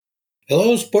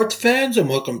Hello, sports fans, and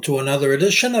welcome to another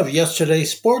edition of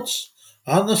Yesterday's Sports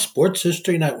on the Sports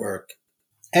History Network.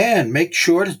 And make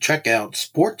sure to check out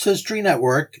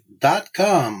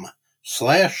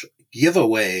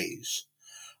sportshistorynetwork.com/giveaways.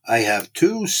 I have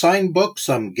two signed books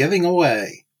I'm giving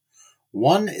away.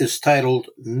 One is titled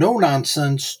No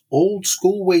Nonsense Old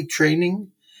School Weight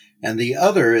Training, and the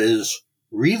other is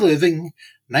Reliving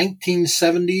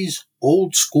 1970s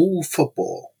Old School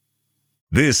Football.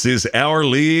 This is our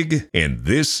league, and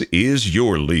this is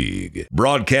your league.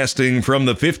 Broadcasting from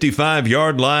the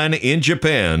 55-yard line in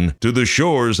Japan to the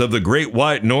shores of the Great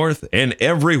White North and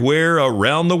everywhere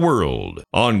around the world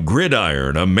on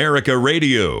Gridiron America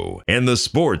Radio and the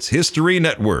Sports History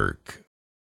Network.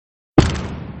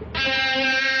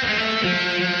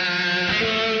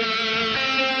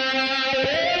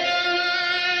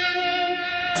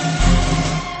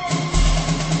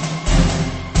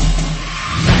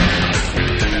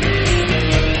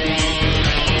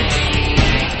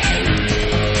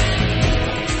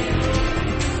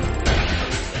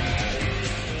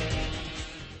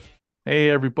 Hey,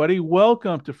 everybody.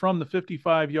 Welcome to From the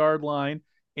 55-Yard Line.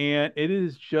 And it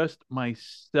is just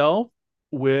myself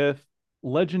with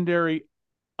legendary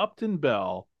Upton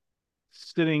Bell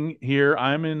sitting here.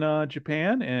 I'm in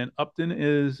Japan, and Upton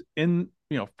is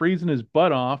freezing his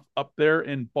butt off up there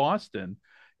in Boston.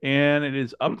 And it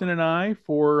is Upton and I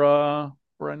for a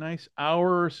nice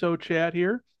hour or so chat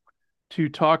here to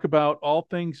talk about all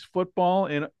things football.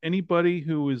 And anybody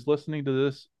who is listening to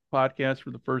this podcast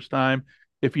for the first time,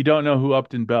 if you don't know who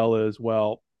Upton Bell is,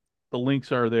 well, the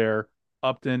links are there.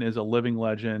 Upton is a living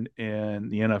legend in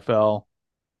the NFL,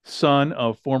 son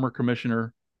of former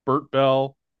Commissioner Bert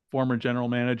Bell, former general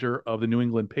manager of the New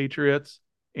England Patriots,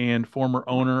 and former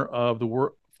owner of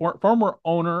former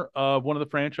owner of one of the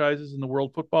franchises in the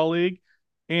World Football League,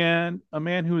 and a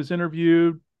man who has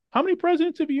interviewed. How many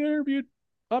presidents have you interviewed,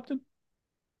 Upton?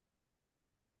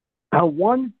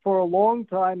 One for a long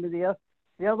time, and the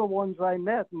other ones I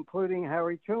met, including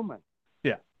Harry Truman.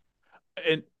 Yeah.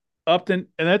 And Upton,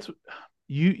 and that's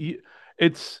you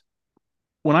it's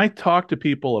when I talk to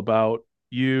people about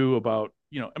you, I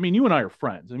mean, you and I are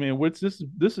friends. I mean, this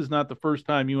is not the first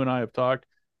time you and I have talked.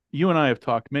 You and I have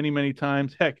talked many, many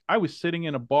times. Heck, I was sitting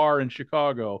in a bar in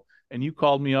Chicago and you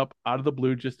called me up out of the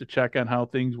blue just to check on how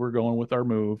things were going with our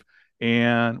move.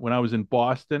 And when I was in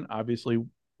Boston, obviously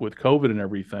with COVID and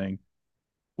everything,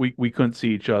 we couldn't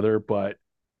see each other, but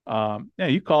yeah,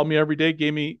 you called me every day,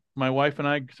 gave me, my wife and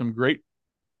I, some great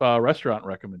restaurant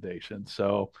recommendations.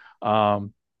 So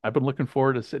I've been looking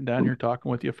forward to sitting down here talking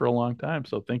with you for a long time.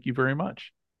 So thank you very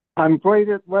much. I'm great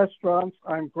at restaurants.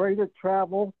 I'm great at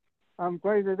travel. I'm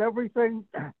great at everything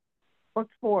but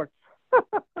sports.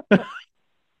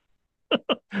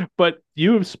 But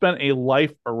you have spent a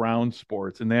life around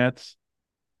sports, and that's,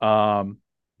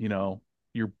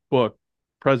 your book,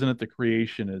 President the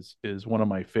Creation, is one of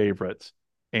my favorites.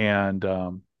 And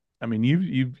I mean,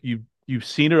 you've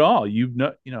seen it all.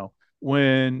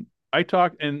 When I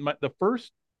talk, and the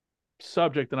first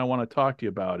subject that I want to talk to you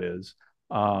about is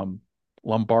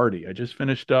Lombardi. I just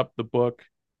finished up the book,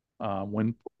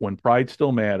 when Pride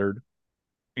Still Mattered,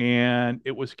 and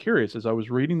it was curious as I was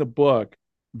reading the book.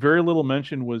 Very little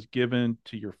mention was given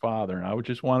to your father, and I would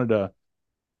just wanted to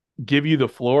give you the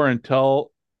floor and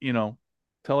tell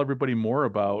everybody more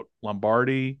about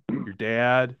Lombardi, your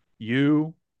dad,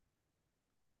 you.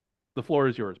 The floor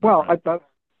is yours. Well, I thought,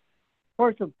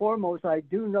 first and foremost, I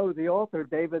do know the author,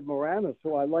 David Moranis,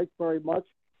 who I like very much,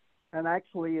 and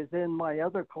actually is in my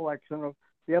other collection, of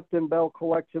the Upton Bell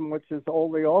collection, which is all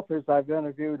the authors I've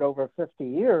interviewed over 50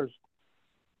 years.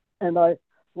 And I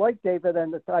like David,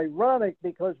 and it's ironic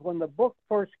because when the book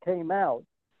first came out,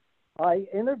 I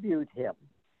interviewed him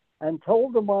and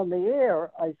told him on the air,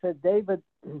 I said, David,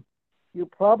 you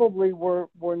probably were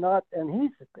not,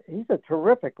 and he's a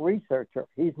terrific researcher.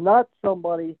 He's not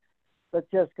somebody that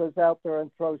just goes out there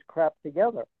and throws crap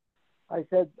together. I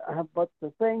said, but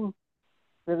the thing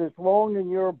that is wrong in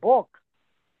your book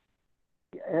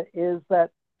is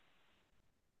that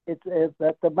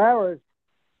that the Maras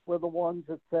were the ones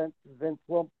that sent Vince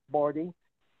Lombardi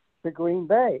to Green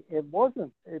Bay. It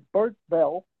wasn't. Bert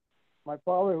Bell, my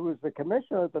father, who was the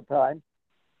commissioner at the time,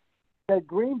 said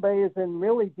Green Bay is in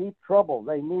really deep trouble.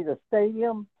 They need a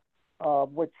stadium,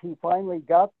 which he finally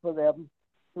got for them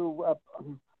through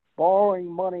borrowing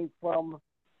money from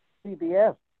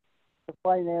CBS to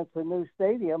finance a new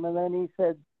stadium. And then he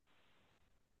said,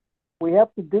 we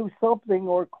have to do something,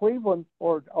 or Cleveland,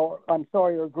 or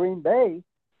Green Bay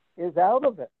is out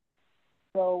of it.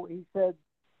 So he said,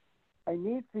 I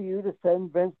need for you to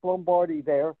send Vince Lombardi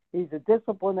there. He's a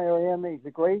disciplinarian. He's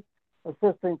a great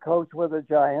assistant coach with the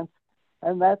Giants.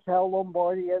 and that's how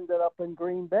Lombardi ended up in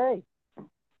Green Bay.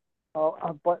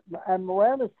 And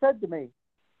Moranis said to me,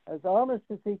 as honest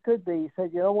as he could be, he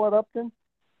said, "You know what, Upton?"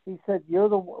 He said, "You're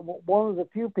one of the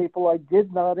few people I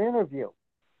did not interview."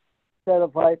 He said,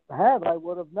 "If I had, I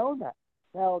would have known that."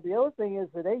 Now, the other thing is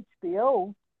that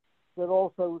HBO, that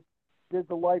also did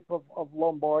the life of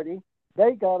Lombardi,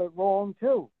 they got it wrong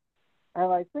too.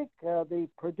 And I think the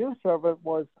producer of it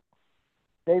was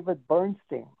David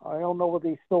Bernstein. I don't know whether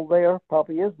he's still there.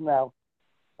 Probably is now.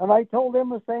 And I told him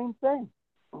the same thing.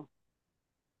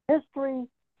 History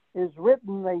is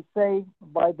written, they say,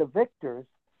 by the victors,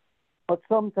 but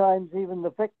sometimes even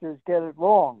the victors get it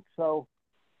wrong. So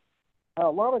a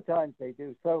lot of times they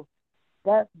do. So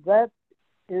that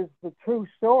is the true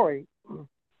story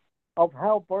of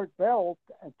how Bert Bell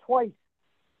twice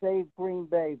saved Green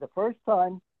Bay. The first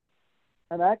time,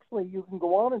 and actually you can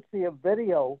go on and see a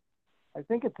video, I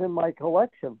think it's in my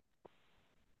collection,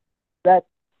 that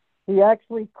he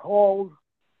actually called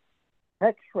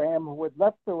Hexram, who had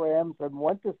left the Rams and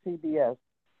went to CBS,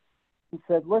 and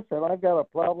said, "Listen, I've got a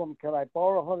problem. Can I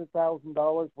borrow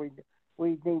 $100,000?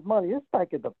 We need money." This is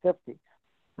back in the 50s.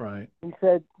 Right. He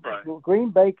said, well, Green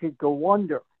Bay could go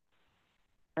under.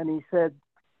 And he said,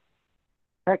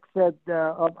 Hex said,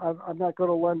 I'm not going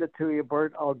to lend it to you,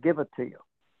 Bert. I'll give it to you.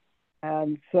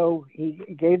 And so he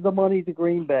gave the money to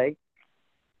Green Bay.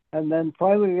 And then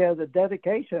finally we had the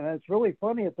dedication. And it's really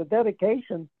funny. At the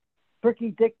dedication,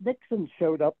 Tricky Dick Nixon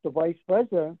showed up, the vice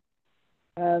president.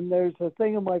 And there's a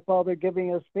thing of my father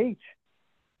giving a speech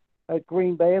at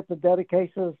Green Bay at the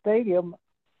dedication of the stadium.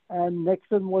 And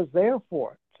Nixon was there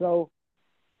for it. So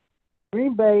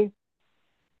Green Bay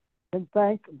can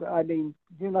thank, I mean,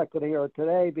 you're not going to hear it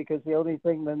today because the only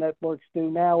thing the networks do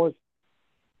now is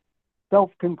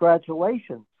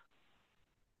self-congratulations.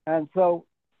 And so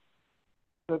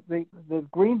the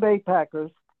Green Bay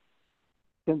Packers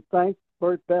can thank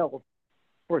Bert Bell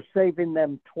for saving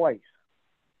them twice.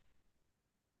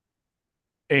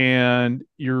 And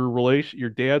your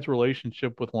dad's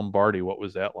relationship with Lombardi, what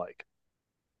was that like?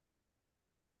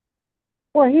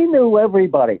 Well, he knew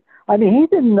everybody. I mean, he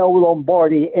didn't know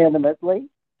Lombardi intimately.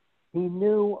 He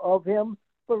knew of him.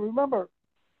 But remember,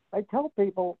 I tell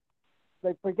people,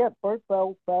 they forget Bert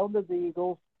Bell founded the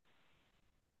Eagles,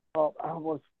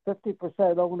 was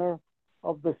 50% owner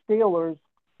of the Steelers,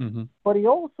 but he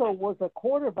also was a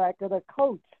quarterback and a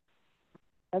coach.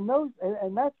 And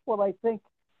that's what I think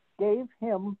gave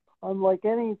him, unlike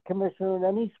any commissioner in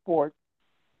any sport,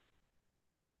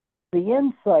 the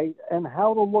insight and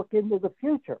how to look into the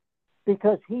future,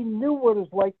 because he knew what it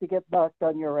was like to get knocked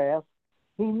on your ass.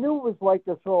 He knew what it was like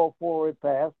to throw a forward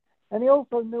pass, and he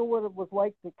also knew what it was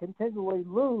like to continually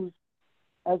lose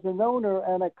as an owner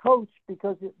and a coach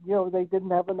because they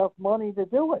didn't have enough money to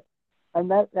do it. And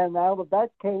out of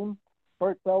that came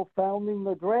Bert Bell founding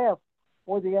the draft,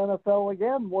 or the NFL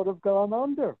again would have gone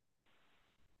under.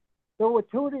 There were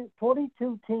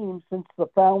 22 teams since the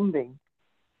founding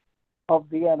of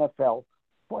the NFL.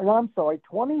 And I'm sorry,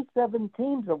 27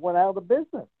 teams have went out of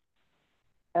business.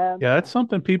 And yeah, that's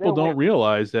something people don't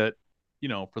realize, that,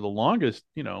 for the longest,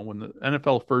 when the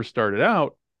NFL first started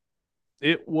out,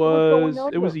 it was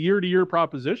a year-to-year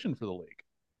proposition for the league.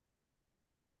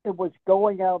 It was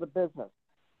going out of business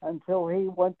until he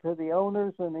went to the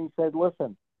owners and he said,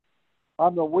 "Listen,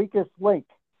 I'm the weakest link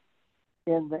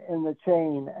in the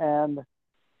chain, and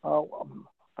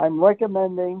I'm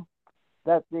recommending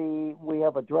that we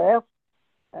have a draft,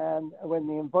 and when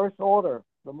the inverse order,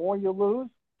 the more you lose,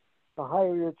 the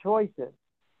higher your choice is."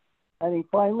 And he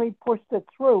finally pushed it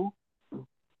through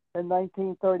in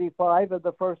 1935, and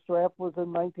the first draft was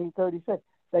in 1936.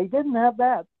 They didn't have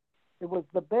that. It was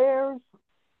the Bears,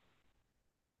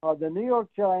 the New York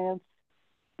Giants,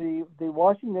 the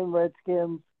Washington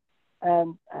Redskins,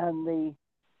 and the,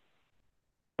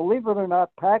 believe it or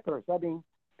not, Packers. I mean,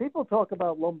 people talk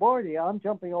about Lombardi. I'm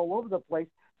jumping all over the place.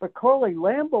 But Curly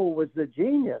Lambeau was the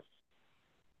genius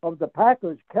of the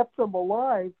Packers, kept them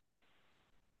alive,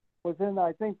 was in,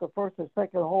 I think, the first or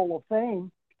second Hall of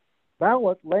Fame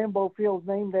ballot. Lambeau Field's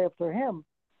named after him.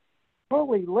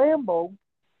 Curly Lambeau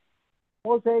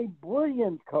was a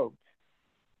brilliant coach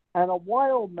and a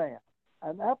wild man,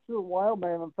 an absolute wild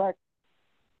man. In fact,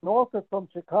 Northup from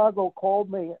Chicago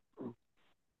called me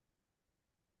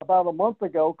about a month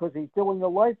ago because he's doing the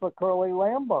life of Curly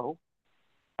Lambeau,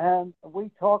 and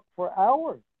we talked for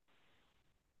hours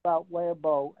about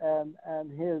Lambeau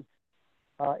and his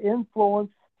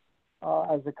influence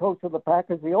as a coach of the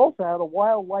Packers. He also had a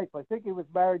wild life. I think he was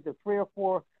married to 3 or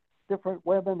 4 different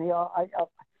women. He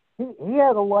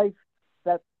had a life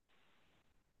that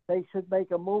they should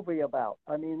make a movie about.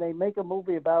 I mean, they make a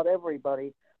movie about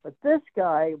everybody, But this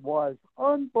guy was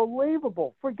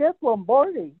unbelievable. Forget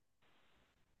Lombardi.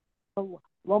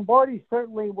 Lombardi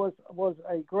certainly was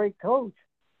a great coach,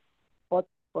 but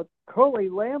Curly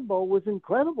Lambeau was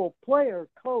incredible player,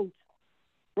 coach,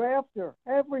 drafter,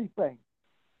 everything,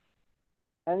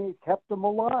 and he kept them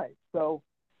alive. So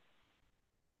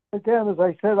again, as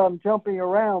I said, I'm jumping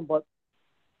around, but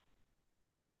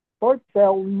Bert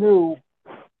Bell knew.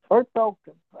 Bert Bell,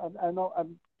 I know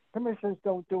commissioners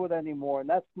don't do it anymore, and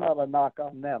that's not a knock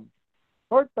on them.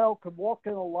 Bert Bell could walk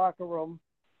in a locker room.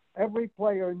 Every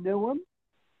player knew him.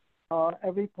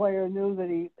 Every player knew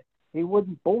that he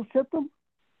wouldn't bullshit them.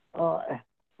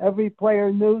 Every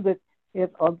player knew that,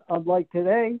 unlike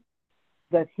today,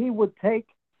 that he would take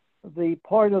the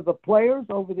part of the players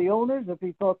over the owners if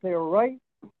he thought they were right.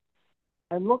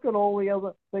 And look at all the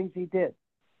other things he did.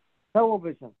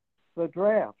 Television, the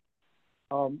draft,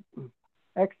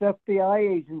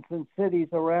 ex-FBI agents in cities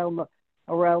around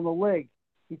the league.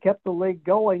 He kept the league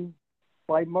going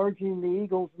by merging the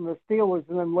Eagles and the Steelers,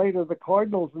 and then later the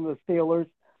Cardinals and the Steelers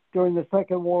during the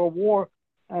Second World War,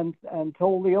 and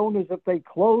told the owners if they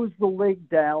closed the league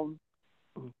down,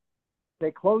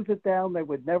 they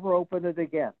would never open it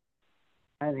again.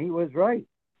 And he was right,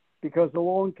 because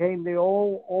along came the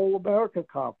All America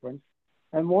Conference,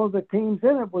 and one of the teams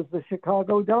in it was the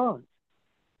Chicago Dons.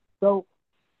 So,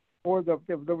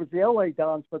 there was the LA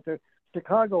Dons, but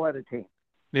Chicago had a team.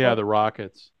 Yeah, the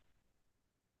Rockets.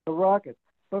 The Rockets.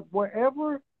 But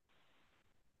wherever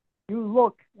you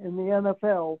look in the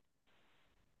NFL,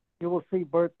 you will see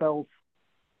Bert Bell's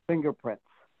fingerprints.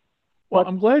 Well, But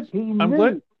I'm glad. I'm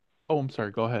glad. Oh, I'm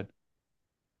sorry. Go ahead.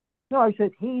 No, I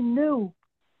said he knew.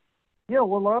 You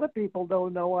know, a lot of people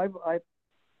don't know. I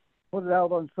put it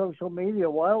out on social media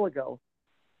a while ago.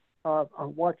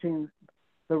 Watching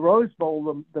the Rose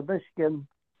Bowl, the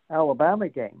Michigan-Alabama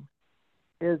game,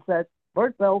 is that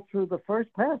Bert Bell threw the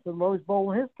first pass in Rose Bowl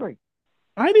history.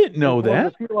 I didn't know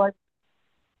that. It was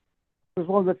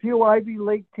one of the few Ivy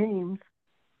League teams,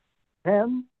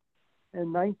 Penn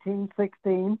in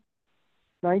 1916,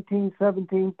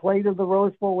 1917, played in the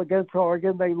Rose Bowl against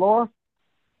Oregon. They lost.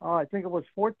 I think it was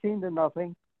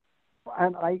 14-0.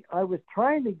 And I was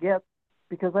trying to get,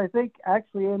 because I think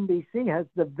actually NBC has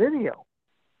the video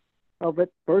of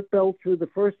it. Bert Bell threw the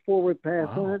first forward pass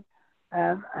in it.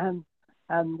 And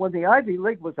when the Ivy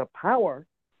League was a power,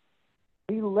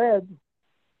 he led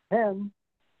Penn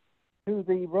to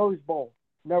the Rose Bowl.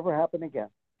 Never happened again.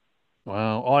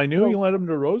 Wow. Oh, I knew you led him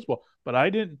to Rose Bowl, but I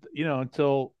didn't,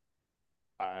 until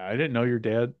I didn't know your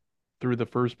dad threw the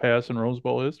first pass in Rose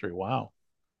Bowl history. Wow.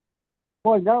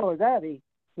 Well, not only that, he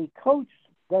coached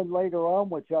then later on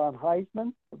with John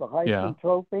Heisman, the Heisman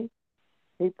Trophy.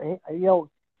 His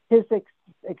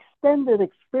extended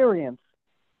experience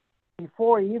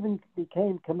before he even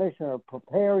became commissioner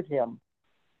prepared him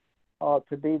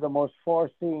to be the most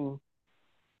far-seeing,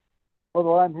 whether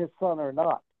I'm his son or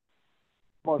not,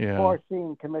 most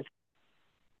far-seeing commissioner.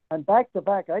 And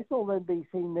back-to-back, I told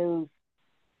NBC News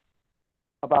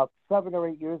about 7 or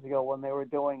 8 years ago when they were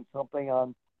doing something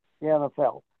on the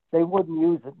NFL. They wouldn't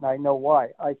use it, and I know why.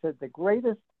 I said the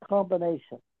greatest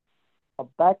combination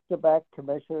of back-to-back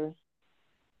commissioners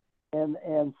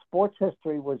in sports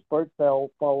history was Bert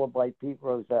Bell, followed by Pete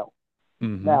Rozelle.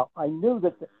 Mm-hmm. Now, I knew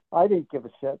that I didn't give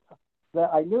a shit.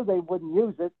 That I knew they wouldn't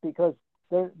use it because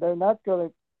they're not going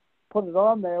to put it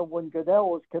on there when Goodell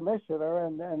was commissioner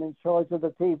and in charge of the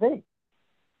TV.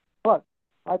 But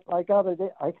I got it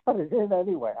in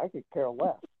anyway. I could care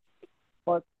less.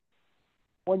 But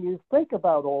when you think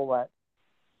about all that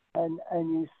and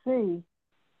you see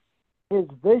his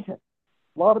vision,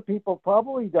 a lot of people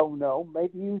probably don't know.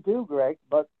 Maybe you do, Greg,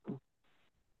 but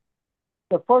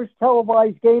the first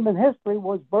televised game in history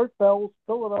was Bert Bell's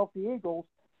Philadelphia Eagles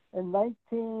in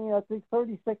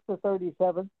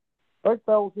 36-37. Bert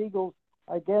Bell's Eagles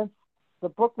against the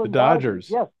Brooklyn Dodgers.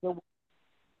 Yes, there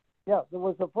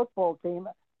was a football team,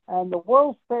 and the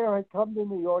World's Fair had come to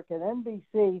New York, and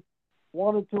NBC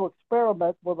wanted to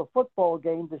experiment with a football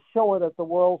game to show it at the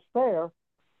World's Fair,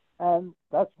 and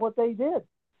that's what they did.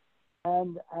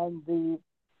 And the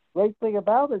great thing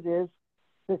about it is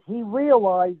that he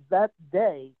realized that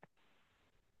day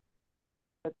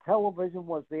that television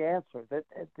was the answer, that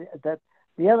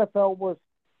the NFL was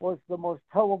the most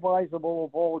televisable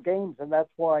of all games, and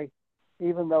that's why,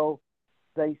 even though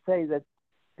they say that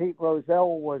Pete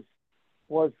Rozelle was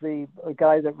the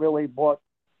guy that really bought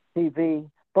TV,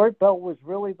 Bert Bell was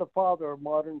really the father of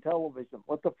modern television.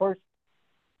 With the first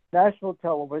national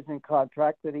television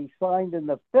contract that he signed in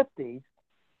the 50s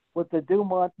with the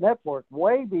Dumont Network,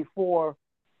 way before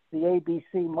the ABC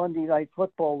Monday Night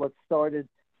Football that started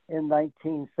in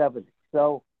 1970.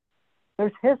 So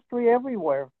There's history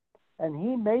everywhere, and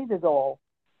he made it all.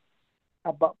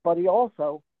 But he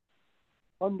also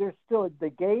understood the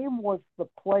game was the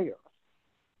players.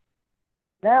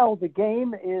 Now the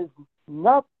game is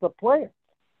not the players.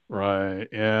 Right.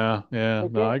 Yeah. Yeah.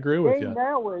 No, I agree with game you.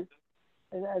 now is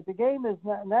the game is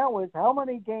now is how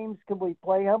many games can we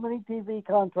play? How many TV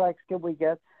contracts can we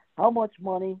get? How much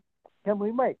money can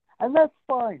we make? And that's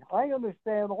fine. I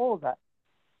understand all of that.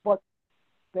 But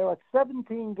there are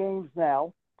 17 games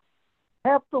now.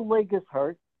 Half the league is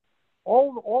hurt.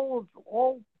 All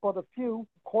but a few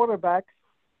quarterbacks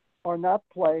are not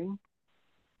playing.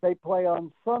 They play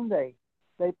on Sunday.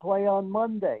 They play on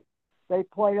Monday. They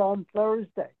play on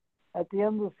Thursday. At the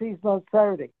end of the season on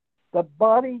Saturday. The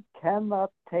body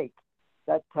cannot take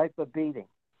that type of beating.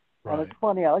 Right. And it's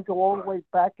funny, I go all the way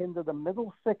back into the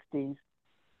middle 60s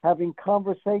having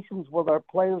conversations with our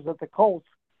players at the Colts.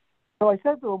 So I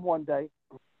said to them one day,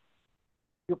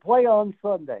 you play on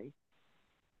Sunday,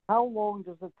 how long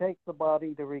does it take the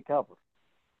body to recover?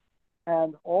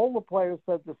 And all the players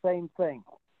said the same thing.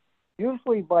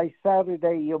 Usually by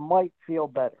Saturday, you might feel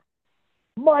better.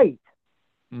 Might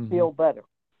feel better.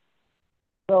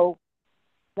 So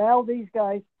now these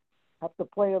guys have to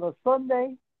play on a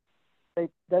Sunday.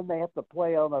 Then they have to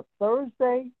play on a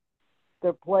Thursday.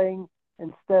 They're playing,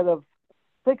 instead of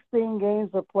 16 games,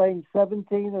 they're playing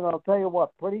 17. And I'll tell you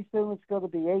what, pretty soon it's going to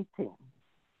be 18.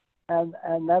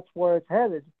 And that's where it's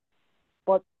headed.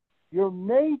 But your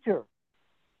major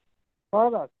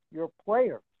product, your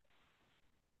players,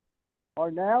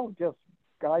 are now just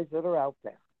guys that are out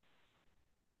there.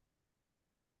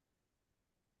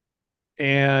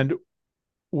 And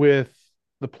with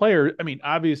the players, I mean,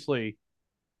 obviously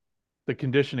the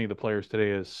conditioning of the players today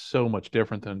is so much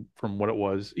different than from what it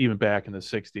was even back in the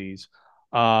 60s.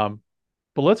 But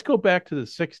let's go back to the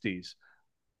 60s.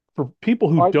 For people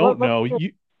who don't know,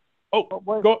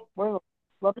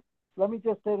 let me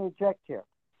just interject here.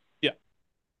 Yeah.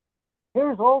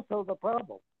 Here's also the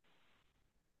problem.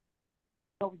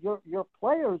 So your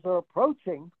players are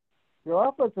approaching, your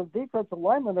offensive defensive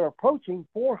linemen are approaching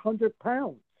 400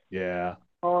 pounds. Yeah.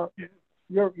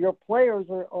 Your players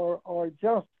are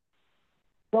just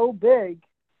so big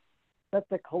that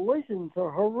the collisions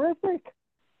are horrific.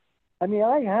 I mean,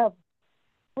 I have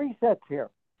 3 sets here,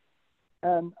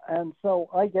 and so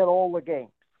I get all the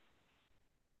games.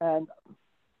 And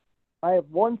I have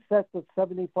one set that's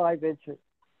 75 inches.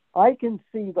 I can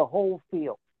see the whole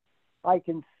field. I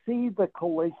can see the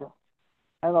collision.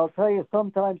 And I'll tell you,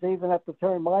 sometimes I even have to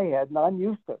turn my head, and I'm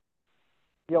used to,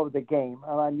 the game,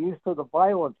 and I'm used to the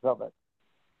violence of it.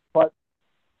 But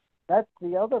that's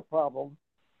the other problem,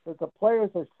 that the players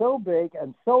are so big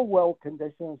and so well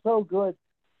conditioned and so good,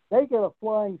 they get a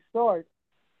flying start.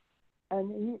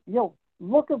 And,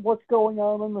 look at what's going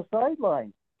on the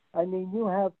sideline. I mean, you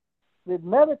have the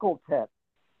medical tent.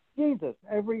 Jesus,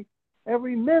 every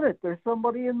minute there's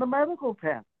somebody in the medical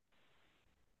tent.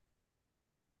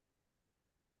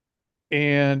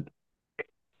 And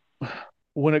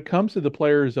when it comes to the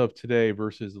players of today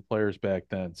versus the players back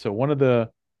then, so one of the,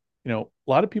 a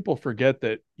lot of people forget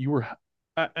that you were,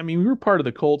 we were part of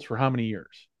the Colts for how many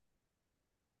years?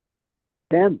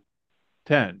 10.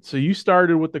 10. So you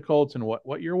started with the Colts in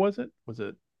what year was it?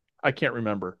 I can't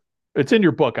remember. It's in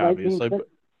your book, obviously.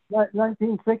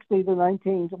 1960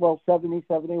 to 70,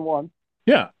 71.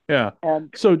 Yeah, yeah.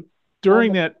 And so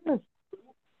during that,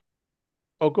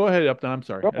 go ahead, Upton. I'm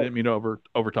sorry. Right. I didn't mean to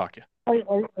overtalk you.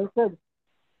 I said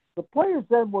the players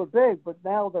then were big, but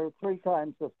now they're 3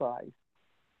 times the size.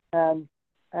 And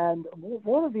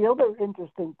one of the other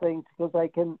interesting things, because I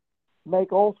can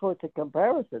make all sorts of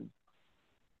comparisons,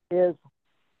 is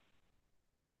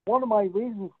one of my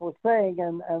reasons for saying,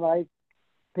 and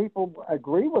people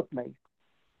agree with me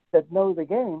that know the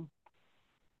game,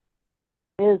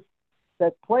 is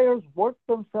that players worked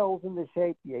themselves into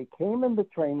shape. They came into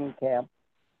training camp.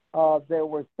 There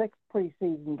were 6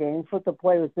 preseason games, but the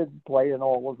players didn't play in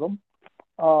all of them.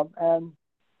 And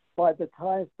by the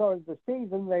time it started the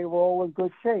season, they were all in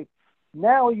good shape.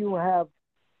 Now you have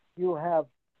 2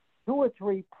 or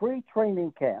 3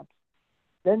 pre-training camps.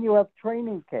 Then you have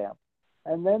training camp.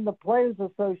 And then the Players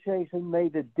Association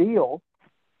made a deal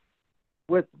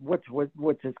with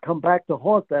which has come back to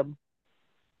haunt them,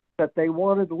 that they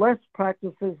wanted less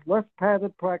practices, less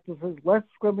padded practices, less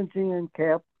scrimmaging in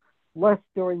camp, less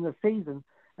during the season.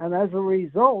 And as a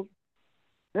result,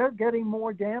 they're getting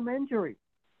more damn injuries.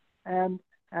 And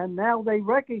now they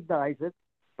recognize it,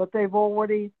 but they've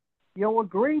already,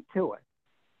 agreed to it.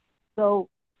 So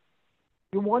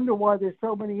you wonder why there's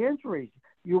so many injuries.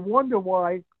 You wonder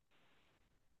why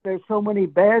there's so many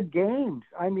bad games.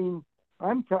 I mean,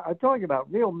 I'm talking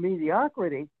about real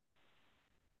mediocrity,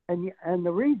 and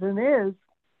the reason is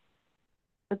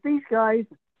that these guys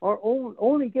are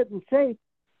only getting shape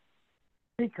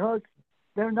because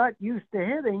they're not used to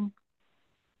hitting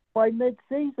by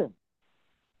mid-season.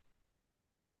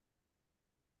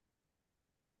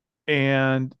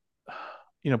 And,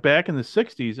 back in the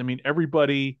 60s, I mean,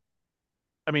 everybody,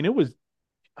 I mean, it was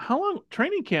how long?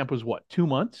 Training camp was what, 2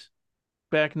 months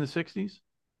back in the 60s?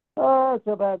 It's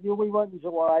about, we went in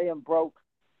July and broke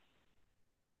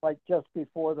like just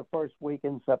before the first week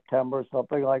in September,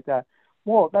 something like that.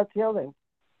 Well, that's the other thing.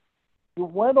 You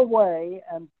went away,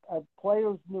 and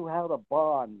players knew how to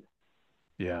bond.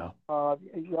 Yeah.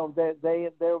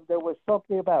 There was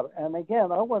something about it. And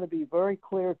again, I want to be very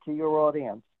clear to your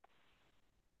audience.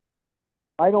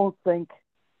 I don't think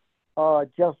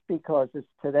just because it's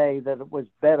today that it was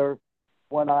better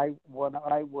when I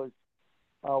was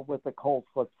with the Colts,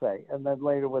 let's say, and then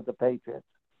later with the Patriots.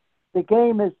 The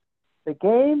game,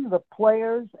 the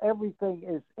players, everything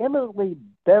is eminently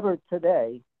better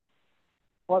today.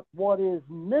 But what is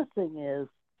missing is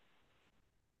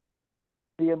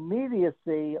the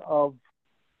immediacy of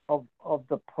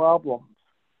the problems.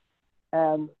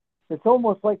 And it's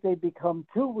almost like they become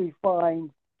too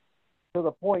refined to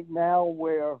the point now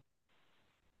where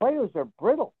players are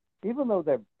brittle. Even though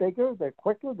they're bigger, they're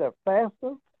quicker, they're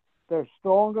faster, they're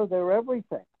stronger, they're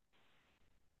everything.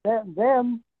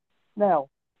 Then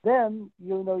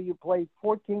you played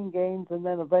 14 games and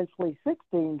then eventually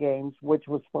 16 games, which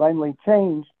was finally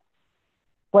changed.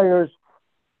 Players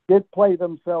did play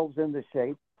themselves into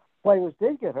shape. Players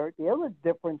did get hurt. The other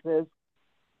difference is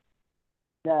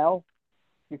now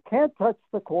you can't touch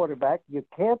the quarterback. You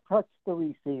can't touch the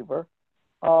receiver.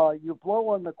 You blow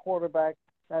on the quarterback.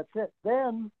 That's it.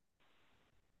 Then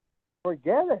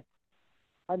forget it.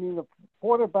 I mean, the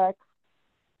quarterback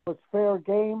was fair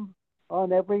game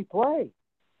on every play.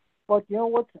 But you know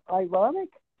what's ironic?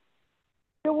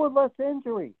 There were less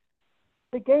injuries.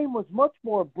 The game was much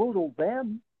more brutal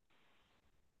then.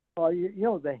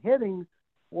 The hitting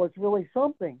was really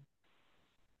something.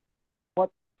 But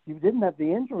you didn't have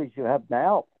the injuries you have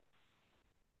now.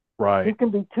 Right. You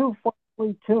can be too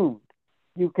finely tuned.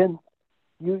 You can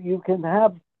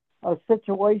have a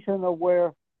situation of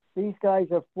where these guys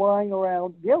are flying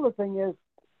around. The other thing is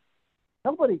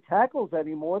nobody tackles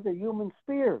anymore. They're human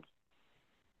spears.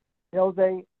 So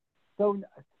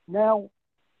now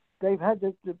they've had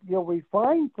to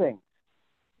refine things.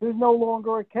 There's no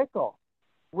longer a kickoff,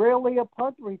 rarely a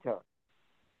punt return.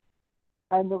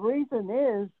 And the reason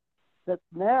is that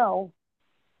now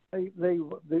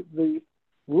the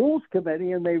rules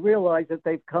committee, and they realize that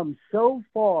they've come so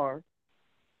far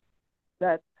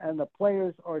and the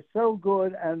players are so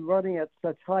good and running at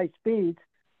such high speeds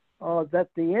that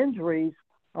the injuries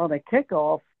on a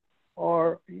kickoff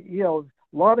are, a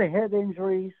lot of head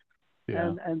injuries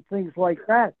and things like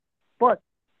that. But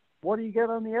what do you get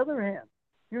on the other hand?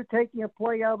 You're taking a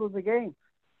play out of the game.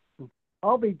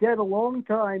 I'll be dead a long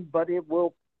time, but it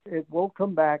will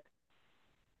come back.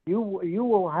 You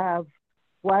will have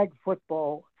flag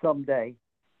football someday.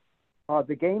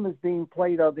 The game is being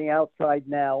played on the outside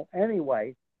now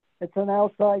anyway. It's an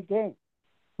outside game.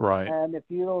 Right. And if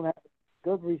you don't have a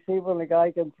good receiver and a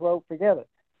guy can throw, forget it.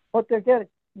 But they're getting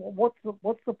what's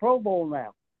the Pro Bowl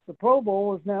now? The Pro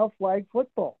Bowl is now flag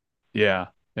football. Yeah.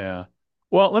 Yeah.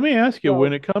 Well, let me ask you,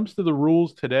 when it comes to the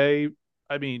rules today,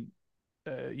 I mean,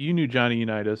 you knew Johnny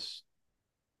Unitas.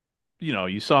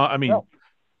 You saw, I mean,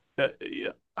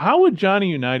 how would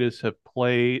Johnny Unitas have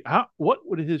played? What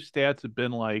would his stats have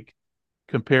been like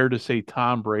compared to, say,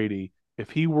 Tom Brady if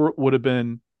he would have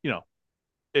been,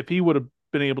 if he would have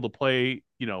been able to play,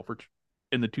 for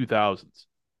in the 2000s?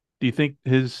 Do you think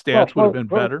his stats would have been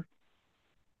better?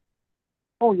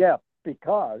 Oh yeah,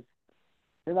 because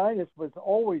Unitas was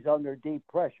always under deep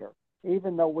pressure,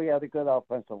 even though we had a good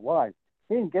offensive line.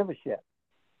 He didn't give a shit.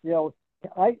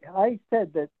 I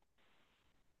said that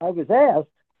I was asked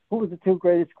who were the two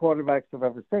greatest quarterbacks I've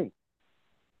ever seen.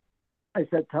 I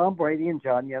said Tom Brady and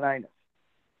John Unitas,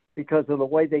 because of the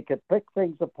way they could pick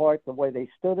things apart, the way they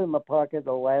stood in the pocket at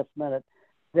the last minute,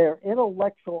 their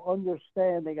intellectual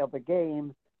understanding of a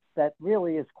game that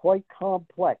really is quite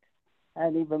complex,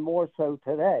 and even more so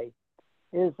today,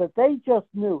 is that they just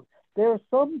knew. There are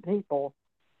some people,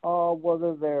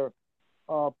 whether they're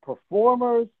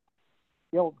performers,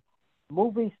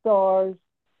 movie stars,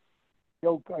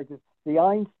 the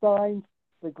Einsteins,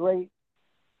 the great,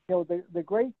 the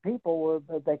great people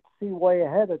that see way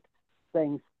ahead of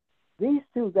things. These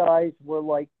two guys were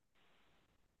like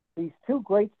these two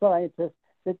great scientists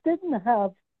that didn't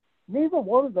have, neither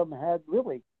one of them had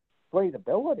really great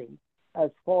ability. as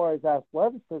far as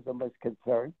athleticism is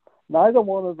concerned. Neither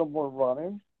one of them were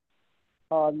runners.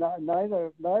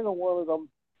 Neither one of them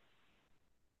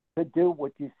could do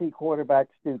what you see quarterbacks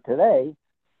do today.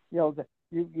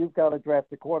 You've got to draft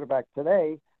a quarterback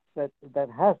today that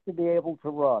has to be able to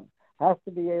run, has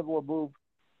to be able to move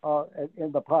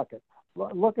in the pocket.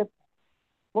 Look at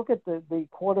the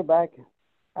quarterback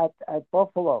at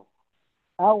Buffalo,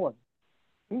 Allen.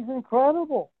 He's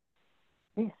incredible.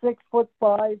 He's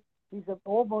 6'5". He's at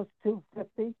almost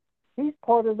 250. He's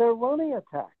part of their running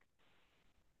attack.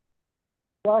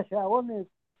 Josh Allen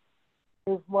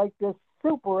is like this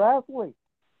super athlete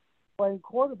playing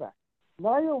quarterback.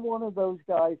 Neither one of those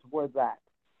guys were that.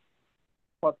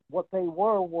 But what they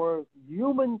were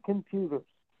human computers.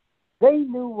 They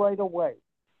knew right away.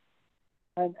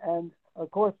 And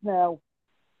of course now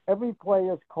every play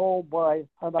is called by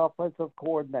an offensive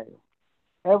coordinator.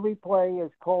 Every play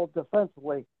is called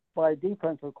defensively by a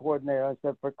defensive coordinator. I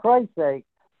said, for Christ's sake,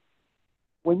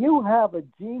 when you have a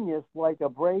genius like a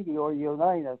Brady or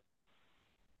Unitas,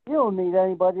 you don't need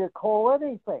anybody to call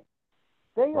anything.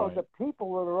 They are the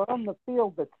people that are on the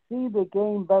field that see the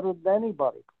game better than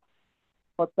anybody.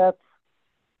 But that's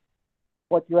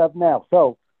what you have now.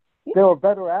 So there are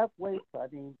better athletes. I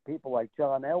mean, people like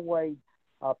John Elway,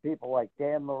 people like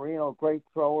Dan Marino, great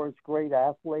throwers, great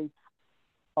athletes.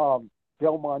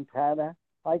 Joe Montana.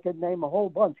 I could name a whole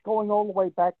bunch, going all the way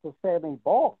back to Sammy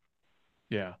Ball.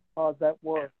 Yeah. That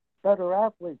were better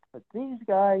athletes. But these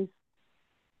guys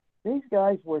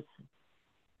were,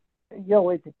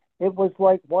 it was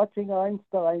like watching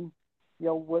Einstein,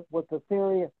 with the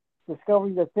theory,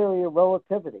 discovering the theory of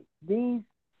relativity. These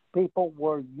people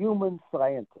were human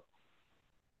scientists.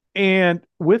 And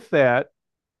with that,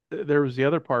 there was the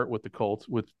other part with the Colts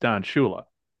with Don Shula.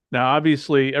 Now,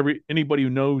 obviously, anybody who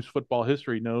knows football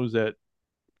history knows that,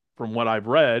 from what I've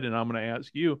read, and I'm going to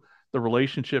ask you, the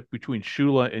relationship between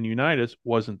Shula and Unitas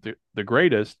wasn't the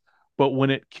greatest. But when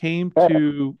it came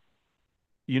to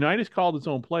Unitas, called its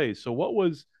own plays. So, what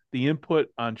was the input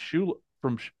on Shula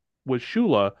with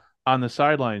Shula on the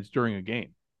sidelines during a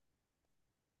game?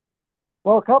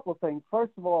 Well, a couple of things.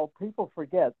 First of all, people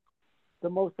forget the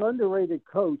most underrated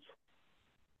coach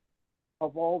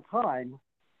of all time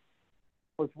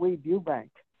was Weed Eubank,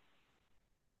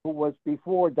 who was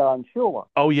before Don Shula.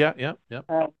 Oh, yeah.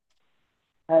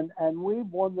 And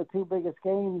Weed won the two biggest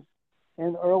games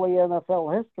in early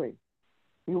NFL history.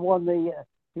 He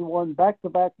won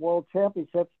back-to-back world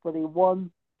championships, but he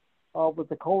won with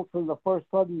the Colts in the first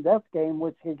sudden death game,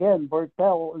 which again, Bert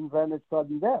Bell invented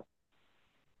sudden death.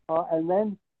 And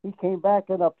then he came back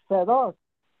and upset us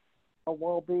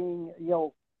while being,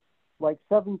 like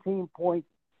 17 points.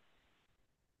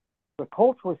 The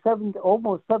Colts were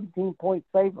almost 17-point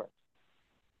favorites.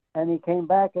 And he came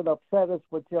back and upset us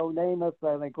with Joe Namath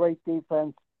and a great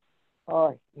defense.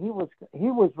 He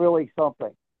was really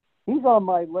something. He's on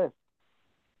my list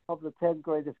of the 10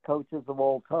 greatest coaches of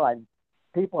all time.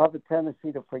 People have a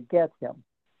tendency to forget him.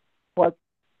 But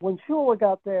when Shula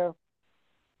got there,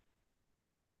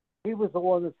 he was the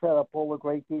one that set up all the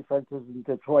great defenses in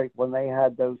Detroit when they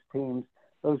had those teams,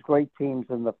 those great teams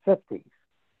in the 50s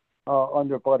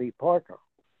under Buddy Parker.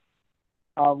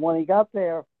 When he got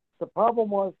there, the problem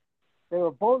was they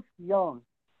were both young.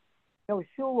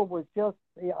 Shula was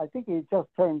I think he had just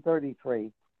turned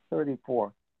 33,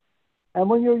 34. And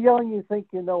when you're young, you think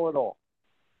you know it all.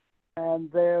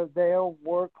 And there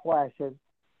were clashes.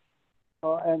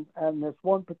 And this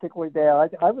one particular day,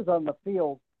 I was on the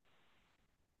field.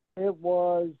 It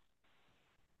was,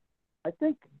 I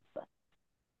think,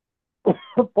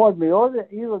 pardon me,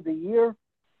 either the year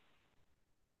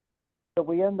that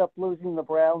we end up losing the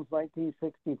Browns,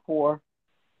 1964,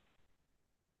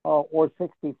 or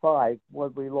 65,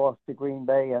 when we lost to Green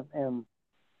Bay and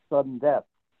sudden death.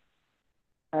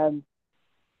 And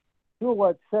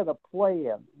Shula set a play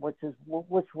in, which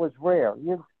was rare.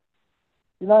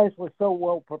 Unitas was so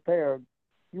well prepared,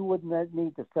 you wouldn't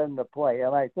need to send the play.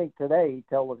 And I think today he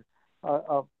tell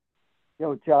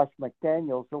Josh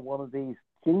McDaniels or one of these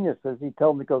geniuses, he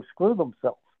tell them to go screw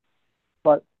themselves.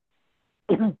 But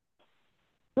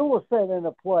Shula set in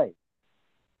a play.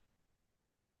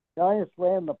 Giants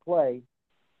ran the play,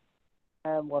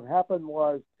 and what happened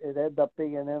was it ended up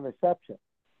being an interception.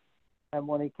 And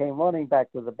when he came running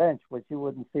back to the bench, which you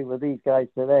wouldn't see with these guys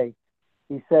today,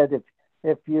 he said,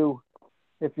 if you're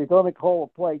going to call a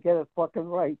play, get it fucking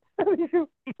right. You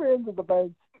ran to the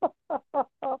bench.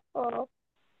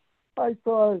 I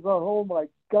thought, oh my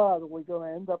God, are we going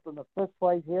to end up in a fist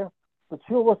fight here? But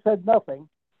Shula said nothing,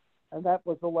 and that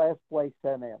was the last play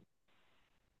sent in.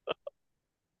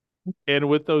 And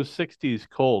with those 60s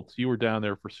Colts, you were down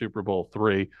there for Super Bowl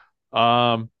III.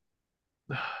 Um,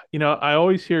 I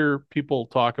always hear people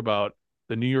talk about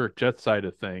the New York Jets side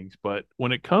of things, but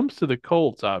when it comes to the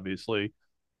Colts, obviously,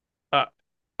 uh,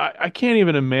 I can't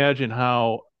even imagine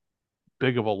how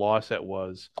big of a loss that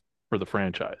was for the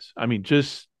franchise. I mean,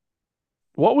 just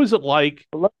what was it like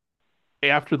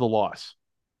after the loss?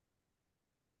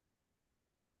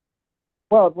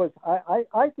 Well, it was.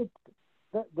 I could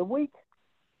the week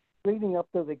leading up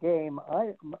to the game.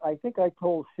 I think I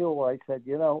told Shula. I said,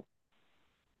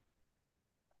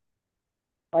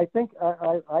 I think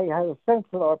I had a sense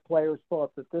that our players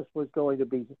thought that this was going to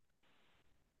be,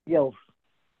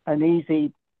 an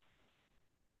easy.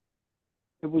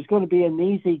 It was going to be an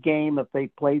easy game if they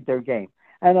played their game,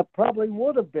 and it probably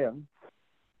would have been.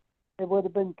 It would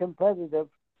have been competitive,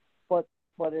 but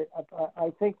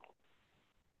I think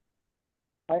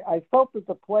I felt that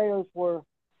the players were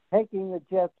taking the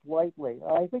Jets lightly.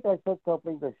 I think I said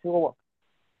something to Shula,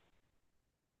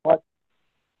 but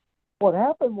what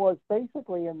happened was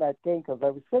basically in that game, because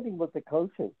I was sitting with the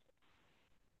coaches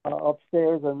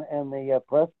upstairs and the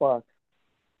press box,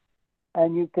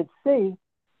 and you could see,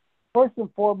 first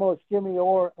and foremost, Jimmy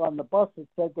Orr on the bus had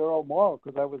said to Earl Morrow,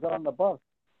 because I was on the bus,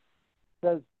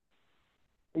 says,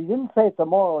 he didn't say it to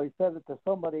Morrow, he said it to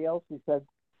somebody else. He said,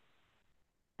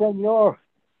 Senor,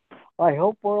 I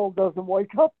hope Earl doesn't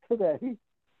wake up today.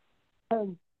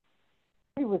 And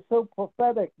he was so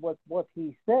prophetic with what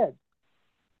he said,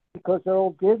 because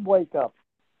Earl did wake up.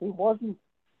 He wasn't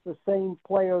the same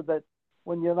player that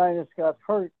when Unitas got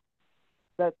hurt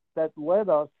that led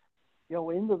us,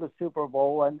 into the Super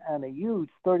Bowl and a huge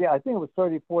 30, I think it was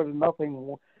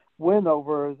 34-0 win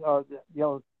over,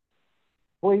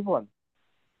 Cleveland.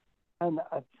 And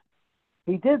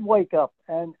he did wake up,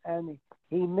 and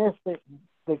he missed it.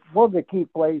 One of the key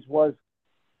plays was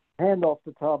handoff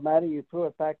to Tom Matty. You threw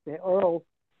it back to Earl,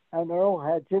 and Earl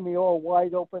had Jimmy Orr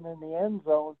wide open in the end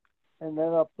zone, and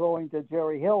ended up throwing to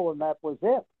Jerry Hill, and that was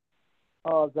it.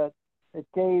 That it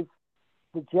gave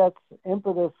the Jets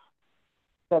impetus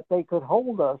that they could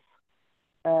hold us,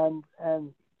 and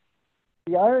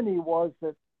the irony was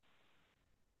that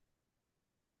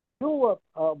Shula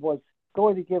was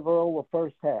going to give Earl the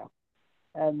first half,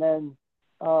 and then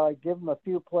give him a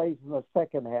few plays in the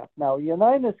second half. Now,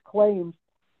 Unitas claims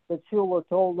that Shula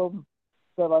told him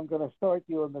that I'm going to start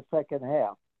you in the second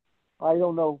half. I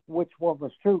don't know which one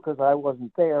was true because I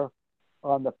wasn't there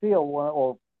on the field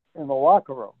or in the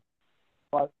locker room.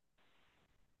 But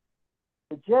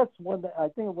the Jets won. I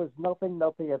think it was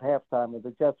 0-0 at halftime, and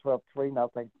the Jets were up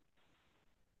 3-0.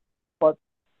 But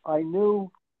I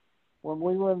knew when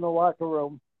we were in the locker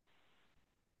room,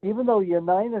 even though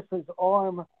Unitas'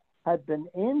 arm had been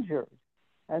injured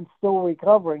and still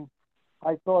recovering,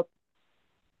 I thought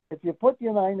if you put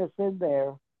Unitas in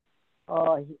there,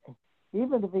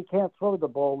 even if he can't throw the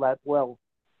ball that well,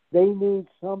 they need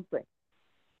something.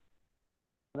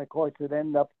 And of course, it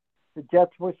ended up the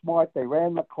Jets were smart. They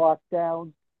ran the clock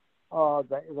down.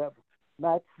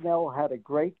 Matt Snell had a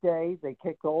great day. They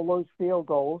kicked all those field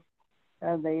goals,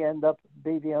 and they end up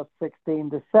beating us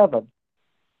 16-7.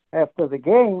 After the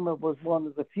game, it was one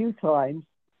of the few times,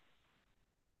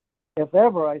 if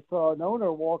ever, I saw an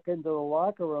owner walk into the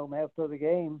locker room after the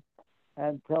game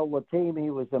and tell the team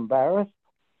he was embarrassed,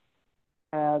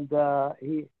 and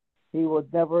he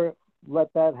would never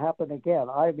let that happen again.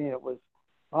 I mean, it was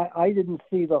I didn't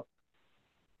see the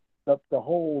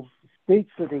whole speech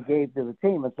that he gave to the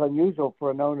team. It's unusual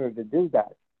for an owner to do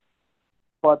that.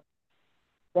 But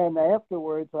then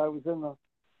afterwards, I was in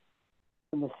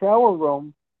the shower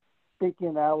room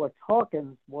speaking to Alex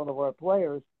Hawkins, one of our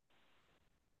players,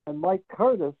 and Mike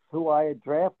Curtis, who I had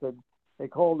drafted, they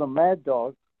called him Mad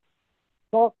Dog,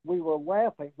 thought we were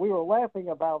laughing. We were laughing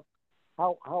about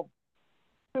how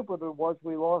stupid it was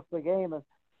we lost the game, and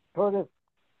Curtis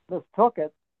mistook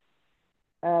it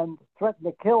and threatened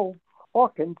to kill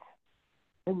Hawkins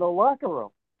in the locker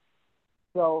room.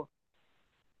 So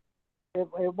it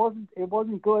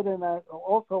wasn't good. And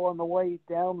also on the way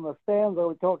down the stands, I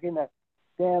was talking to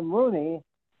Dan Rooney,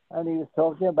 and he was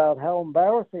talking about how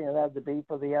embarrassing it had to be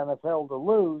for the NFL to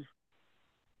lose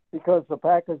because the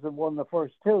Packers had won the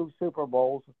first two Super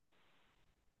Bowls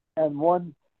and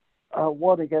won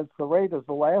against the Raiders,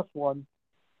 the last one,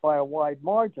 by a wide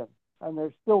margin. And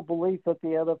there's still belief that the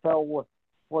NFL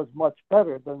was much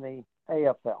better than the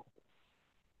AFL.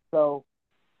 So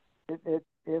it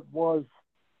was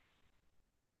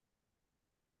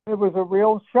a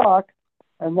real shock.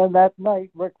 And then that night,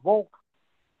 Rick Volk,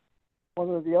 one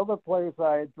of the other players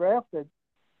I had drafted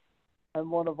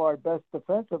and one of our best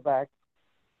defensive backs,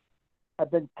 had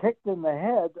been kicked in the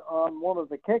head on one of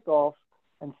the kickoffs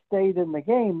and stayed in the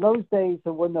game. Those days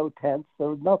there were no tents, there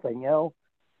was nothing, you know.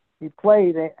 He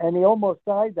played, and he almost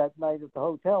died that night at the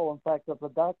hotel. In fact, if the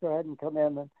doctor hadn't come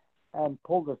in and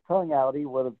pulled his tongue out, he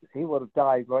would have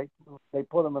died. Right? They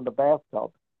put him in the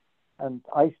bathtub and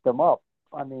iced him up.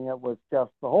 I mean, it was just,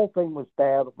 the whole thing was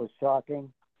bad. It was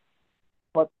shocking.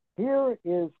 But here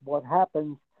is what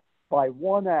happens by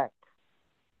one act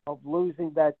of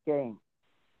losing that game.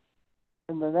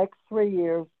 In the next 3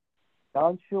 years,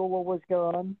 Don Shula was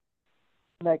gone.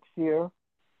 Next year,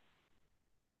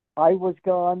 I was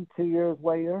gone 2 years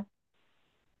later.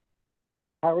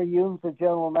 Harry Humes, the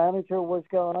general manager, was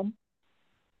gone.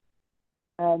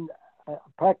 And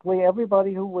practically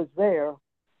everybody who was there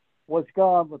was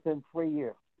gone within 3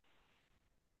 years.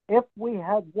 If we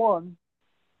had won,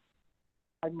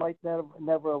 I might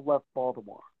never have left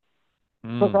Baltimore.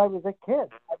 Because I was a kid.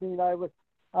 I mean,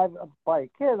 by a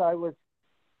kid, I was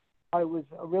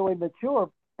really mature,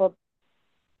 but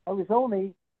I was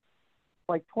only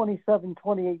like 27,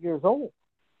 28 years old.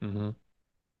 Mm-hmm.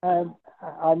 And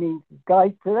I mean,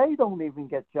 guys today don't even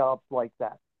get jobs like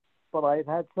that. But I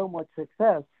had so much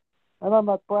success, and I'm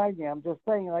not bragging, I'm just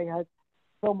saying I had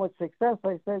so much success.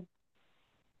 I said,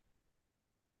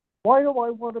 why do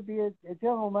I want to be a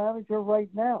general manager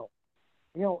right now?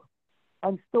 You know,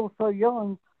 I'm still so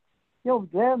young. You know,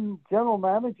 then general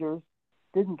managers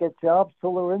didn't get jobs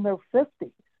till they were in their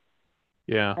 50s.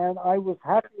 Yeah. And I was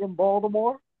happy in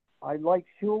Baltimore. I liked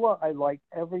Shula. I liked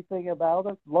everything about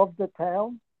it. Loved the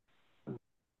town.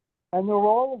 And there were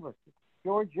all of us.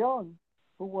 George Young,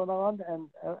 who went on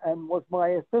and was my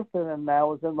assistant and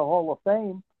now is in the Hall of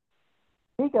Fame,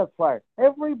 he got fired.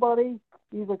 Everybody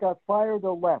either got fired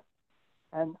or left.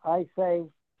 And I say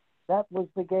that was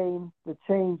the game that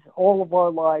changed all of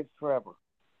our lives forever.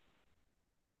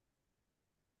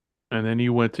 And then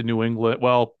you went to New England.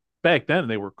 Well, back then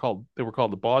they were called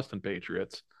the Boston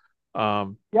Patriots.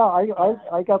 Yeah,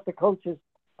 I got the coaches,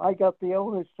 I got the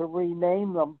owners to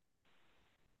rename them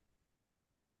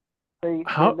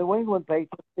the New England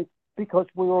Patriots because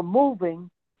we were moving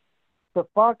to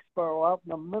Foxborough out in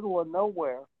the middle of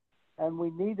nowhere, and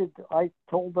I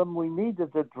told them we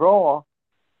needed to draw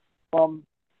from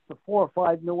the 4 or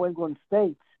 5 New England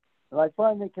states. And I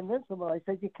finally convinced them, and I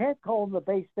said, you can't call them the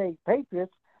Bay State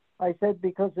Patriots. I said,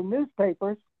 because the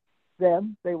newspapers,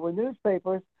 then, they were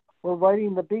newspapers, were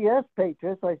writing the BS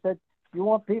Patriots. I said, you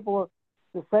want people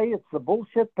to say it's the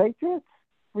bullshit Patriots?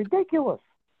 Ridiculous.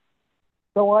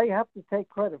 So I have to take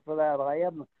credit for that. I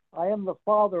am the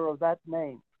father of that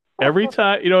name. Every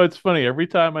time, it's funny. Every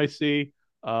time I see,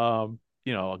 I'll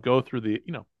go through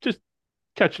just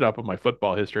catching up on my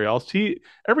football history. I'll see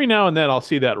every now and then I'll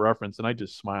see that reference and I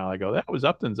just smile. I go, that was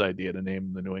Upton's idea to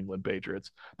name the New England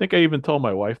Patriots. I think I even told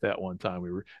my wife that one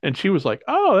time and she was like,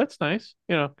 oh, that's nice.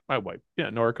 My wife,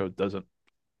 Norco doesn't,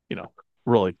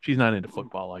 really, she's not into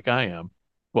football like I am.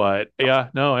 But yeah,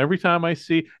 no, every time I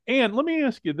see, and let me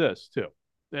ask you this too,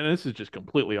 and this is just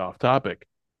completely off topic.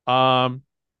 Why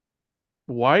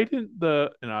didn't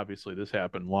and obviously this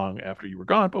happened long after you were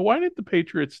gone, but why didn't the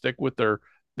Patriots stick with the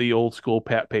old school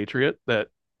Pat Patriot that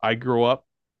I grew up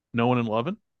knowing and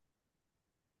loving?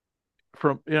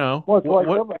 From, it's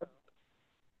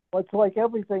like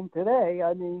everything today.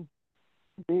 I mean,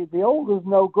 the old is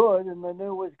no good and the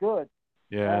new is good.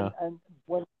 Yeah. And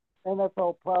when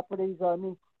NFL properties, I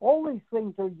mean, all these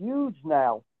things are huge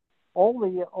now. All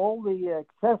the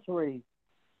accessories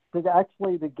to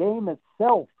actually the game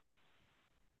itself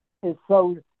is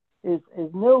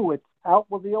new. It's out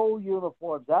with the old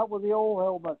uniforms, out with the old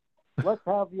helmets. Let's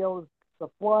have the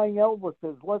flying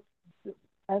Elvises.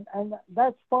 And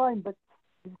that's fine, but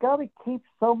you've got to keep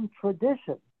some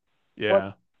tradition.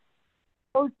 Yeah.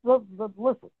 But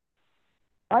listen,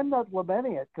 I'm not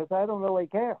lamenting it because I don't really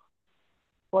care.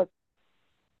 But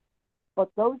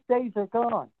those days are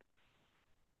gone,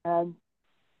 and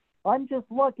I'm just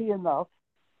lucky enough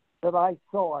that I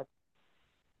saw it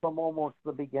from almost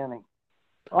the beginning.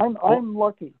 I'm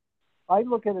lucky. I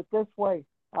look at it this way.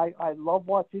 I love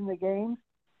watching the games.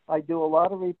 I do a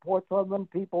lot of reports on them.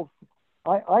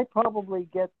 I probably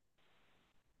get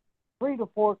 3 to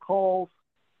 4 calls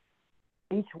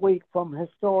each week from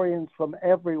historians from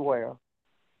everywhere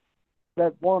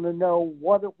that want to know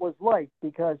what it was like,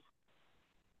 because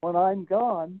when I'm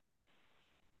gone,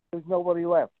 there's nobody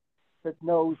left that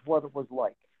knows what it was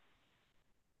like.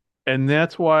 And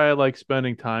that's why I like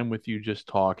spending time with you just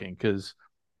talking, because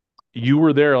you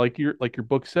were there, like your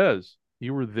book says,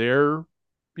 you were there,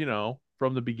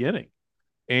 from the beginning.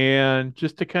 And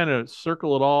just to kind of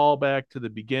circle it all back to the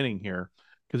beginning here,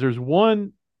 because there's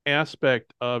one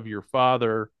aspect of your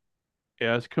father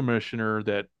as commissioner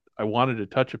that I wanted to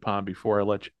touch upon before I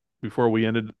let before we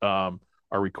ended our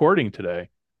recording today,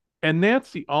 and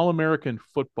that's the All-American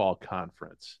Football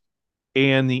Conference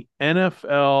and the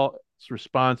NFL's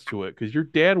response to it, because your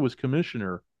dad was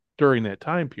commissioner during that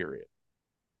time period.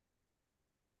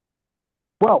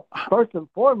 Well, first and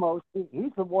foremost,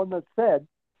 he's the one that said,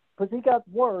 because he got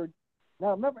word.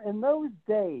 Now, remember, in those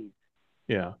days,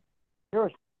 Yeah. you're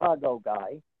a Chicago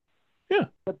guy. Yeah.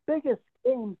 The biggest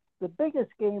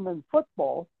game in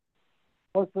football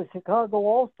was the Chicago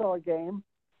All-Star game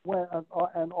when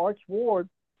and Arch Ward,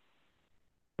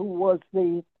 who was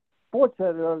the sports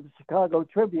editor of the Chicago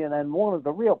Tribune and one of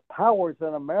the real powers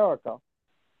in America,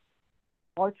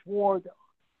 Arch Ward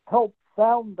helped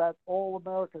found that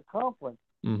All-America Conference.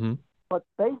 Mm-hmm. But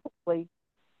basically,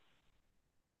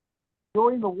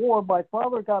 during the war, my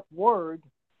father got word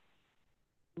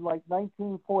in like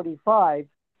 1945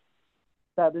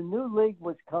 that a new league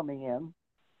was coming in.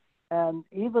 And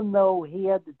even though he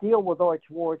had to deal with Arch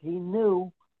Ward, he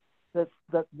knew that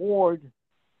Ward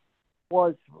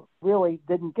was really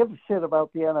didn't give a shit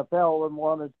about the NFL and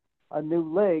wanted a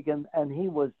new league, and he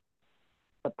was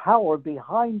the power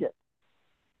behind it.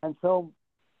 And so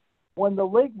when the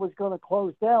league was going to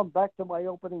close down, back to my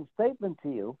opening statement to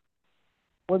you,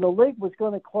 when the league was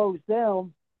going to close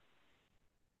down,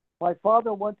 my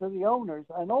father went to the owners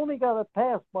and only got it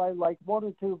passed by like 1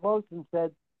 or 2 votes and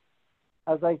said,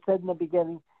 as I said in the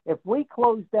beginning, if we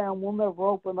close down, we'll never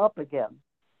open up again.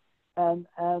 And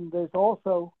there's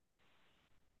also,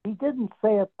 he didn't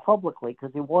say it publicly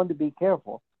because he wanted to be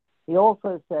careful. He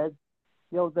also said,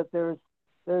 that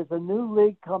there's a new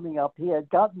league coming up. He had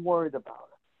gotten worried about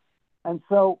it. And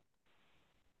so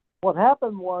what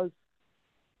happened was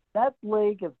that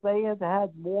league, if they had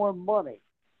had more money,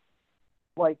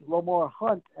 like Lamar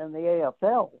Hunt and the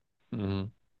AFL, Mm-hmm.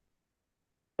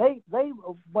 they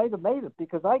might have made it,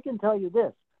 because I can tell you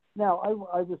this. Now,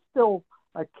 I was still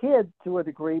a kid to a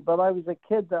degree, but I was a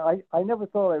kid that I never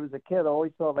thought I was a kid. I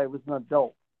always thought I was an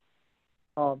adult,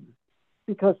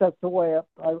 because that's the way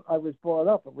I was brought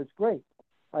up. It was great.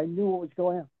 I knew what was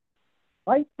going on.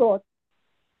 I thought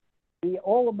the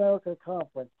All-America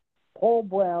Conference, Paul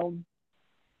Brown,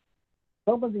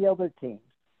 some of the other teams,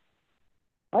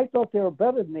 I thought they were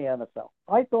better than the NFL.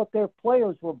 I thought their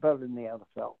players were better than the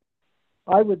NFL.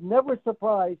 I was never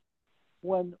surprised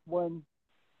when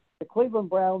the Cleveland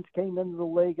Browns came into the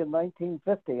league in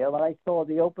 1950, and I saw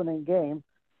the opening game,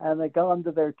 and they got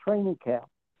into their training camp.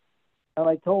 And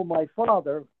I told my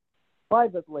father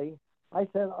privately, I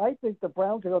said, I think the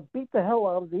Browns are going to beat the hell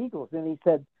out of the Eagles. And he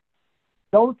said,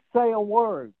 don't say a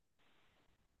word,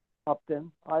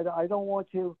 Upton. I don't want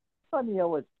you. I mean, I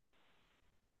was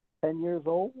 10 years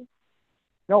old.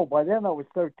 No, by then I was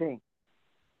 13.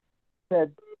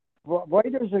 Said,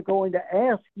 writers are going to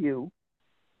ask you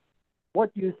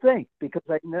what you think, because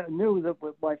I knew that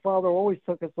my father always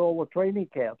took us all to training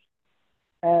camps.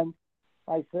 And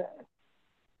I said,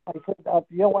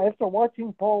 after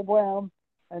watching Paul Brown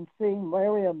and seeing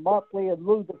Larry and Motley and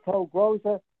Lou the Toe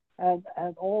Groza and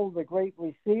all the great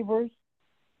receivers,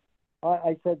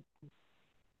 I said,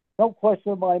 no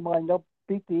question in my mind, they'll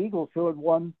beat the Eagles, who had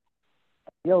won,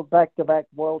 back-to-back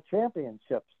world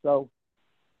championships. So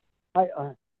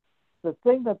the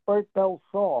thing that Bert Bell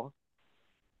saw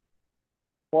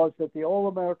was that the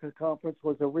All-America Conference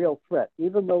was a real threat,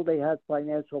 even though they had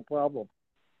financial problems.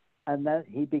 And that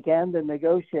he began to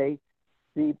negotiate.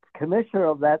 The commissioner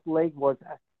of that league was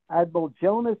Admiral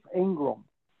Jonas Ingram.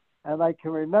 And I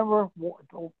can remember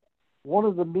one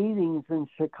of the meetings in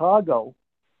Chicago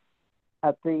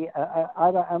at the,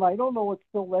 and I don't know if it's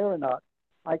still there or not.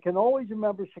 I can always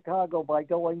remember Chicago by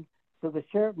going to the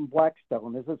Sheraton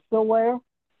Blackstone. Is it still there?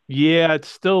 Yeah, it's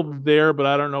still there, but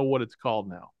I don't know what it's called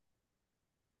now.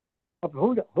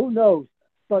 Who knows?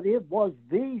 But it was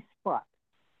the spot.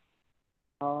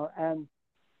 And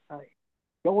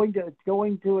going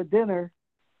to a dinner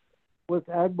with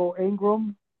Admiral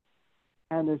Ingram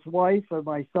and his wife and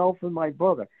myself and my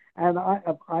brother. And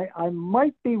I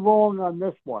might be wrong on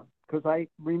this one, because I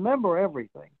remember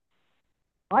everything.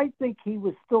 I think he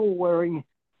was still wearing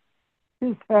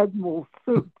his Admiral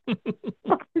suit.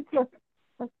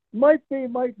 Might be,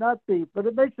 might not be, but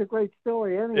it makes a great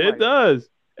story anyway. It does.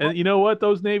 And you know what?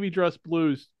 Those navy dress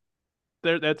blues,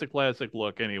 that's a classic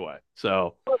look anyway.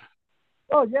 So.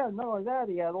 Oh, yeah, not only that,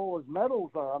 he had all his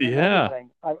medals on and Yeah.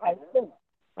 everything.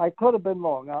 I could have been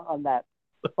wrong on that,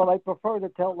 but I prefer to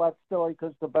tell that story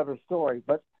because it's a better story.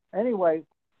 But anyway,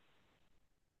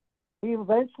 he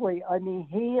eventually,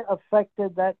 he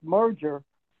affected that merger,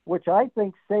 which I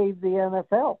think saved the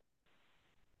NFL,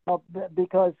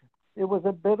 because it was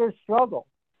a bitter struggle.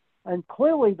 And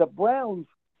clearly the Browns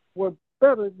were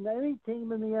better than any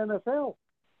team in the NFL.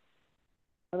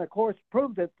 and of course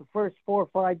proved it the first 4 or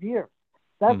 5 years.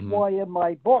 That's Mm-hmm. why in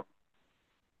my book,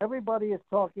 everybody is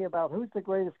talking about who's the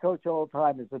greatest coach of all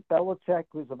time. Is it Belichick,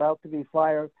 who's about to be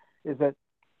fired? Is it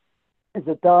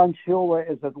Don Shula?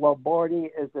 Is it Lombardi?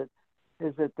 Is it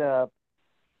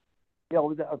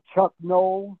Chuck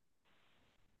Noll?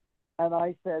 And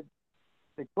I said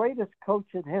the greatest coach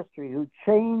in history who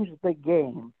changed the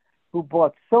game, who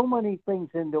brought so many things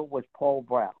into it, was Paul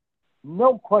Brown.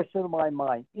 No question in my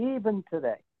mind, even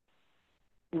today.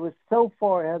 He was so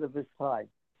far ahead of his time.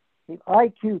 The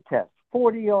IQ test,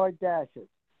 40-yard dashes,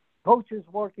 coaches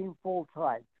working full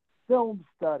time, film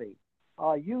study,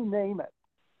 you name it.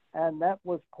 And that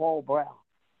was Paul Brown.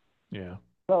 Yeah.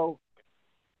 So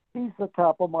he's the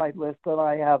top of my list, and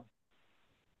I have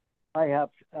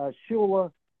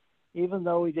Shula, even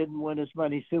though he didn't win as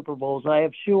many Super Bowls. I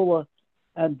have Shula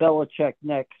and Belichick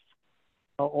next.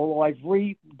 Although I've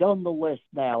redone the list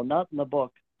now, not in the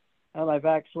book, and I've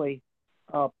actually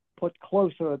put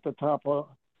closer at the top of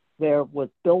there with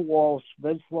Bill Walsh,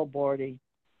 Vince Lombardi,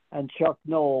 and Chuck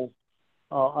Noll.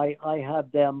 I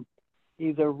have them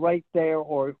either right there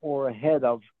or ahead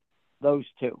of those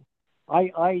two.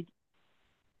 I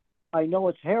know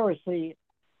it's heresy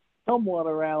somewhat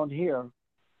around here,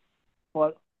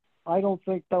 but I don't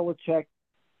think Belichick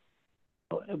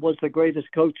was the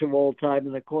greatest coach of all time.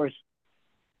 And of course,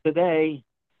 today,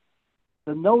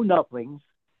 the know-nothings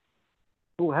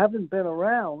who haven't been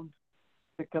around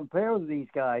to compare to these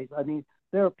guys. I mean,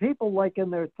 there are people like in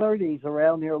their 30s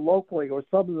around here locally or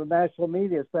some of the national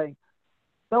media saying,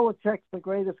 Belichick's the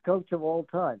greatest coach of all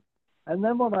time. And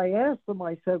then when I asked them,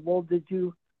 I said, well, did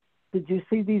you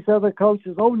see these other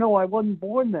coaches? Oh, no, I wasn't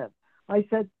born then. I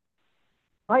said,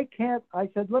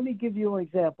 let me give you an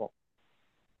example.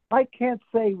 I can't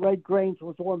say Red Grange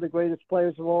was one of the greatest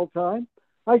players of all time.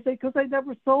 I say, because I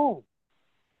never saw him.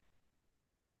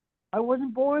 I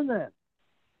wasn't born then.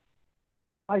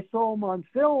 I saw him on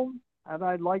film, and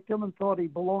I liked him and thought he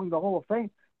belonged in the Hall of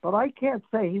Fame. But I can't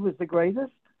say he was the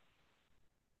greatest.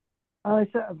 And I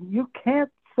said, you can't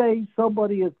say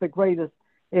somebody is the greatest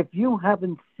if you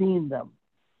haven't seen them.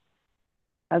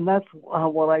 And that's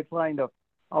what I find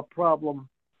a problem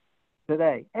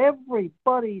today.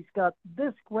 Everybody's got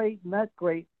this great and that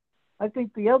great. I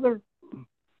think the other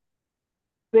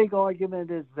big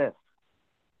argument is this,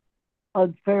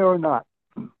 unfair or not.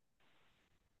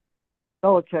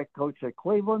 Belichick coached at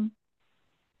Cleveland,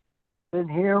 been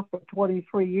here for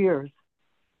 23 years.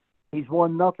 He's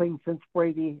won nothing since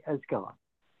Brady has gone.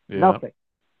 Yeah. Nothing.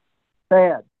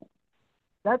 Bad.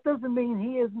 That doesn't mean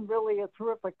he isn't really a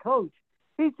terrific coach.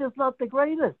 He's just not the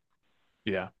greatest.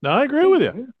 Yeah. No, I agree with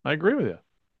you. I agree with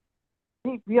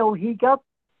you. He got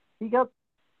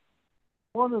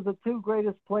one of the two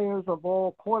greatest players of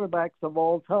all quarterbacks of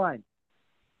all time.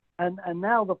 And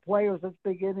now the players that's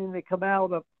beginning to come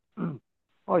out of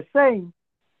are saying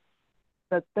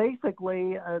that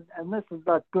basically, and this is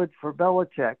not good for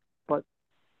Belichick, but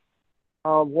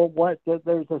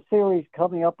there's a series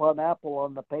coming up on Apple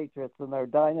on the Patriots and their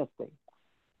dynasty.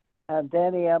 And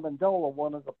Danny Amendola,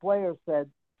 one of the players, said,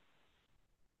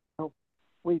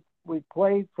 we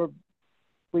played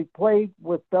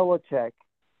with Belichick,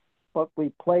 but we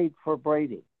played for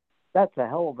Brady. That's a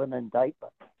hell of an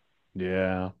indictment.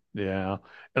 Yeah. Yeah.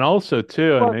 And also,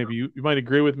 too, and maybe you might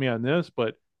agree with me on this,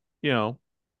 but,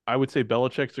 I would say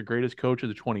Belichick's the greatest coach of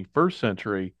the 21st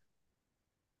century.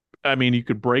 I mean, you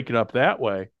could break it up that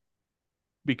way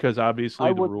because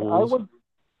obviously the rules.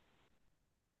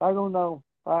 I don't know.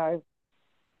 I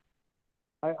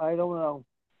don't know.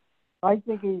 I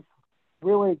think he's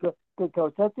really a good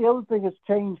coach. That's the other thing that's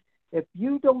changed. If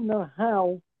you don't know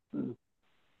how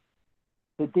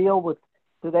to deal with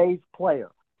today's player,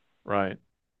 right,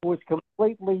 who is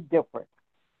completely different,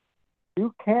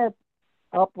 you can't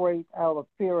operate out of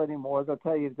fear anymore. They'll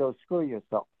tell you to go screw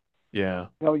yourself. Yeah.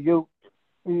 The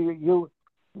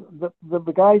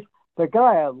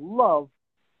guy I love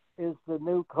is the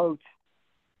new coach,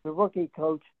 the rookie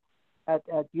coach at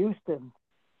Houston,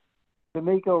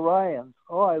 D'Amico Ryans.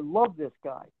 Oh, I love this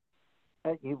guy.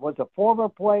 He was a former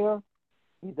player.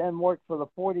 He then worked for the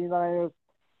 49ers.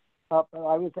 I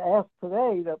was asked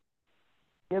today to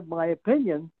give my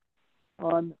opinion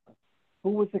on who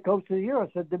was the coach of the year. I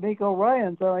said, D'Amico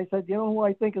Ryans. And I said, you know who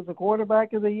I think is the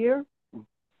quarterback of the year?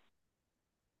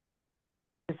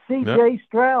 It's C.J.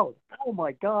 Stroud. Oh,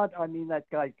 my God. I mean, that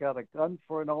guy's got a gun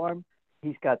for an arm.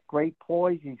 He's got great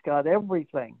poise. He's got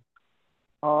everything.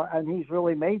 And he's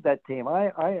really made that team.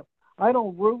 I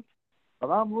don't root,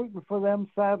 but I'm rooting for them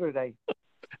Saturday.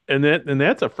 And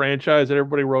that's a franchise that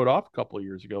everybody wrote off a couple of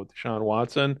years ago with Deshaun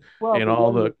Watson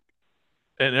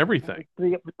and everything.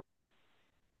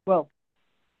 Well,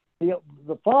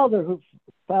 the father who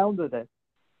founded it,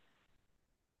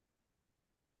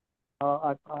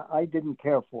 I didn't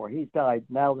care for. He's died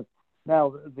now.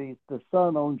 Now the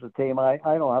son owns the team. I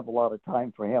don't have a lot of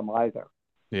time for him either.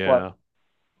 Yeah.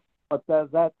 But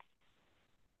that's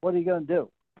what are you going to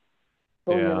do?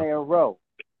 Billionaire row.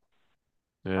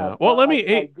 Yeah. Well, let me.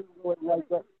 I do it like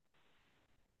that.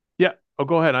 Yeah. Oh,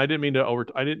 go ahead. I didn't mean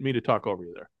to talk over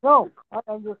you there. No,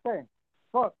 I'm just saying.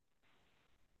 Look,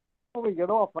 before we get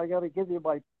off, I got to give you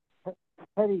my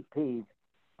petty peeve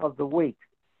of the week.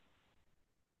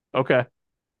 Okay.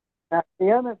 Now, the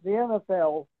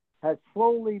NFL has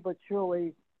slowly but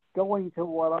surely going to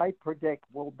what I predict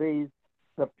will be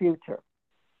the future.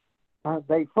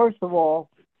 They first of all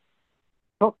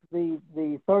took the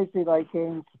Thursday night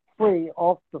games free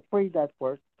off the free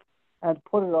network and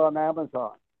put it on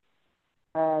Amazon.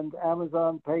 And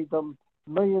Amazon paid them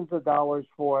millions of dollars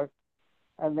for it,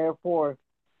 and therefore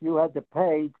you had to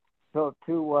pay for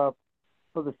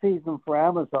the season for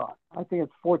Amazon. I think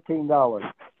it's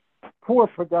 $14. Poor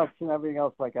production, everything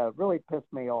else like that. It really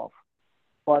pissed me off.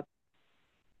 But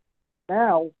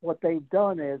now what they've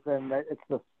done is, and it's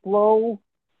the slow.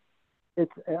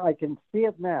 I can see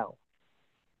it now,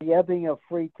 the ebbing of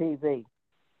free TV.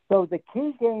 So the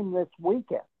key game this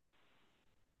weekend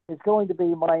is going to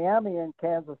be Miami and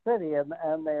Kansas City, and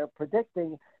they're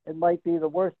predicting it might be the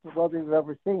worst weather we've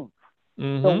ever seen.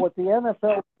 Mm-hmm. So what the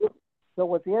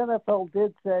NFL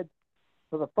did said,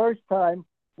 for the first time,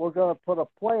 we're going to put a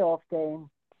playoff game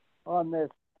on this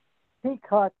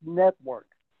Peacock network,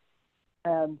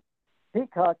 and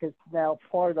Peacock is now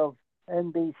part of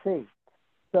NBC.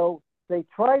 So they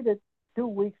tried it 2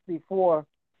 weeks before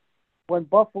when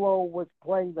Buffalo was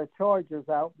playing the Chargers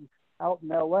out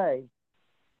in L.A.,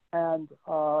 and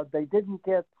they didn't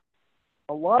get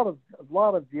a lot of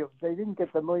views. They didn't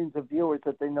get the millions of viewers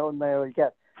that they normally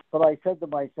get. But I said to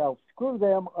myself, screw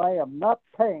them. I am not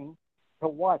paying to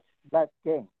watch that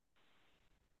game.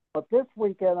 But this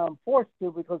weekend I'm forced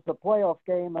to because the playoff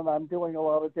game, and I'm doing a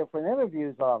lot of different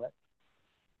interviews on it.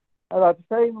 And I'm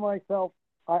saying to myself,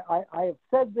 I have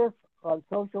said this on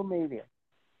social media.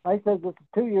 I said this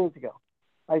 2 years ago.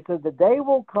 I said the day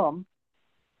will come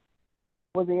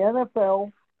when the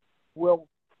NFL will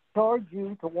charge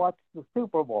you to watch the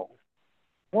Super Bowl,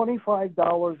 $25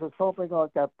 or something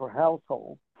like that per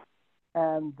household,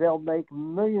 and they'll make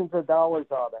millions of dollars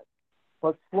on it.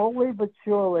 But slowly but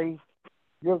surely,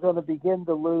 you're going to begin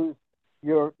to lose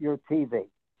your TV.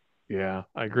 Yeah,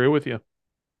 I agree with you.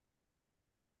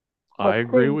 But I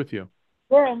agree with you.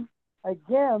 Then,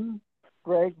 again,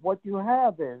 Greg, what you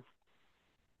have is,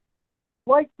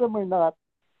 like them or not,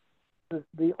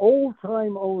 the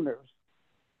old-time owners,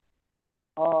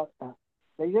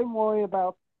 they didn't worry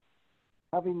about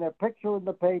having their picture in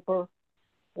the paper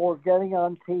or getting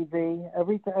on TV.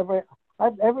 Every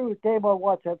game I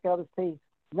watch, I've got to see.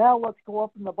 Now let's go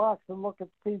up in the box and look and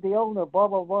see the owner, blah,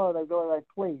 blah, blah. And I go, like,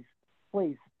 please,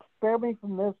 spare me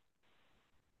from this.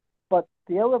 But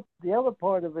the other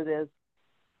part of it is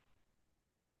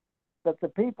that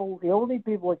the only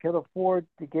people that can afford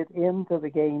to get into the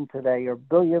game today are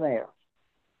billionaires.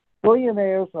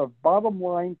 Billionaires are bottom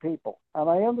line people. And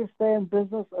I understand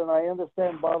business and I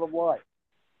understand bottom line.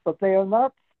 But they are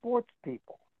not sports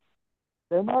people.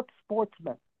 They're not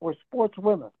sportsmen or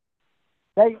sportswomen.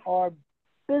 They are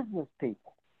business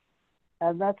people.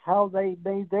 And that's how they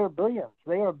made their billions.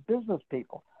 They are business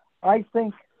people. I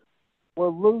think we're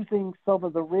losing some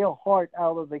of the real heart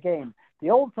out of the game. The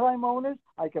old-time owners,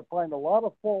 I could find a lot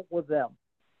of fault with them.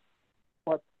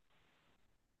 But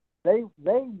they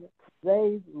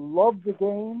love the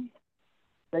game.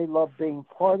 They love being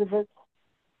part of it.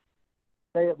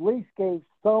 They at least gave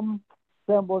some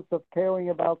semblance of caring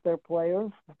about their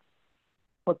players.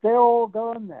 But they're all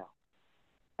gone now.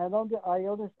 And I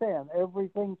understand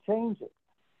everything changes.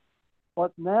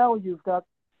 But now you've got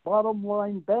bottom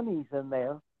line bennies in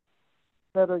there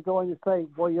that are going to say,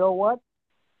 well, you know what?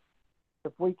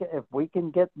 If we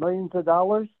can get millions of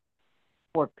dollars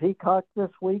for Peacock this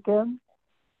weekend,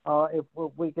 if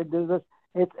we can do this,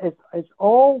 it's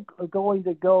all going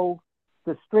to go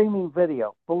to streaming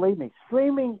video. Believe me,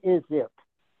 streaming is it.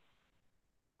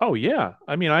 Oh yeah.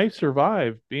 I mean, I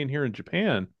survived being here in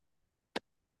Japan.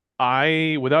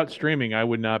 Without streaming, I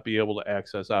would not be able to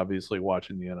access obviously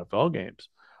watching the NFL games.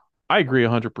 I agree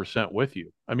 100% with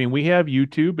you. I mean, we have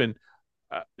YouTube, and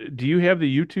do you have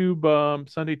the YouTube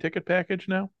Sunday ticket package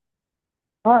now?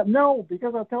 No,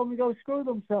 because I tell them to go screw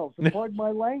themselves. Pardon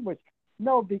my language.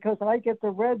 No, because I get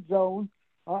the red zone.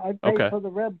 I pay for the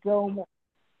red zone,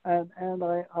 and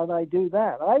I do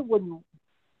that. I wouldn't.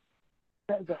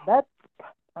 That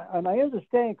and I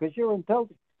understand because you're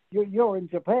intelligent. you're in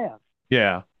Japan.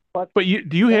 Yeah. But But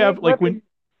do you they have ain't like ripping.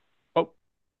 oh,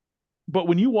 but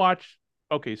when you watch,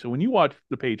 okay, so when you watch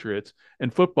the Patriots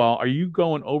and football, are you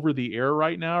going over the air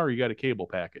right now or you got a cable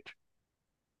package?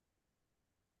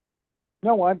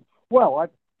 No, I'm on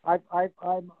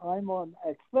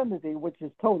Xfinity, which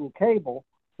is total cable,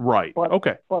 Right. but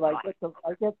Okay.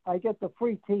 I get the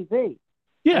free TV. I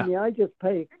Yeah. mean, I just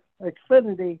pay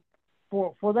Xfinity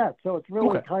for that, so it's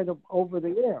really Okay. kind of over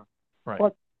the air.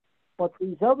 Right. But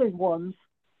these other ones,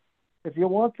 if you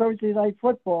want Thursday night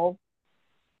football,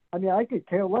 I mean, I could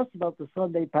care less about the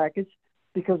Sunday package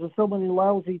because there's so many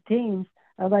lousy teams,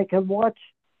 and I can watch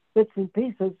bits and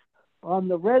pieces on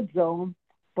the red zone,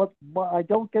 but I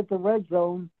don't get the red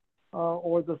zone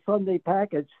or the Sunday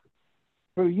package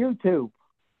through YouTube.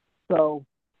 So,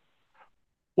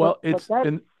 Well, but it's that's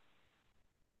and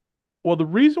well, the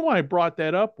reason why I brought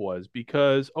that up was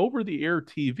because over the air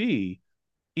TV,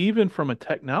 even from a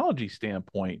technology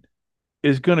standpoint,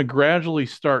 is going to gradually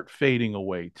start fading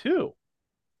away too.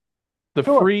 The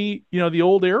sure. free, the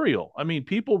old aerial. I mean,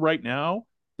 people right now,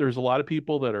 there's a lot of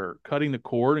people that are cutting the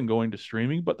cord and going to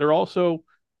streaming, but they're also,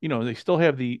 they still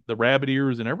have the rabbit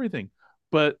ears and everything.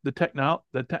 But the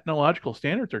technological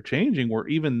standards are changing where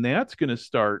even that's going to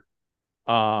start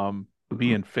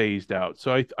being phased out.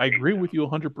 So I agree with you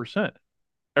 100%.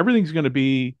 Everything's going to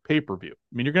be pay-per-view.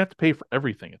 I mean, you're going to have to pay for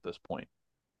everything at this point.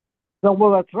 So,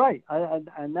 well, that's right.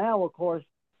 And now, of course,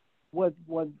 when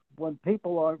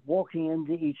people aren't walking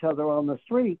into each other on the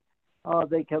street,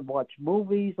 they can watch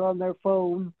movies on their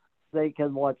phone. They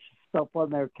can watch stuff on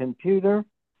their computer.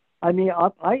 I mean,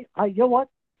 you know what?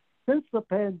 Since the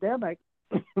pandemic,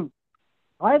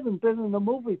 I haven't been in the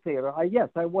movie theater. Yes,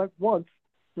 I went once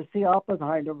to see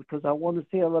Oppenheimer because I want to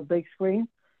see it on a big screen.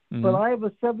 But Mm-hmm. I have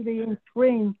a 70-inch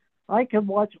screen. I can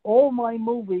watch all my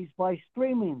movies by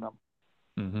streaming them.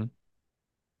 Mm-hmm.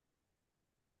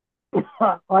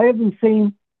 I haven't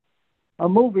seen a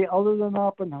movie other than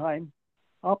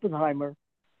Oppenheimer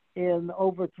in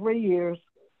over 3 years.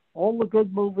 All the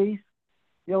good movies,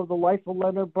 The Life of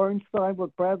Leonard Bernstein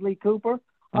with Bradley Cooper.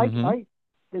 Mm-hmm.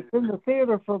 It's in the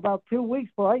theater for about 2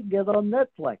 weeks, but I can get on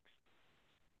Netflix.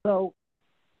 So,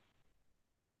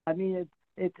 I mean,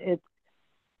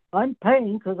 I'm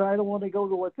paying because I don't want to go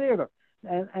to a theater,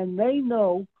 and they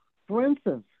know. For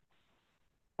instance,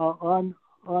 on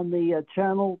the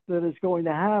channel that is going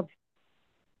to have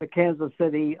the Kansas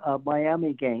City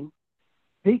Miami game,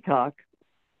 Peacock,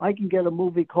 I can get a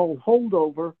movie called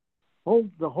The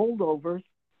Holdovers.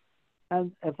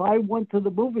 And if I went to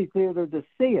the movie theater to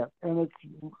see it, and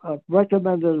it's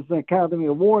recommended as an Academy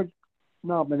Award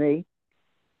nominee,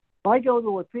 if I go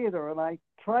to a theater and I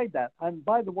tried that, and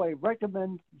by the way,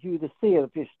 recommend you to see it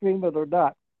if you stream it or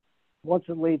not, once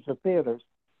it leaves the theaters.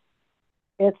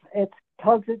 It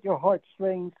tugs at your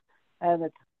heartstrings, and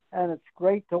it's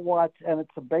great to watch, and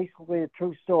it's basically a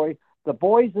true story. The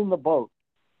Boys in the Boat,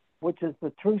 which is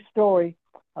the true story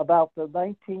about the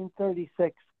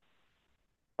 1936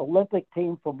 Olympic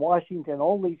team from Washington.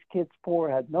 All these kids poor,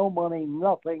 had no money,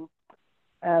 nothing,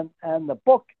 and the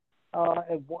book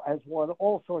has won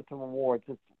all sorts of awards.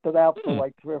 It's been out for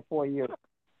like 3 or 4 years.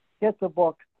 Get the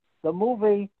book. The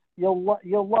movie, you'll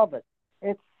love it.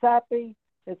 It's sappy.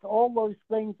 It's all those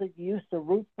things that you used to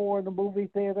root for in the movie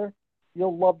theater.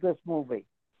 You'll love this movie.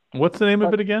 What's the name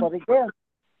of But it again? again,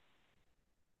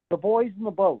 The Boys in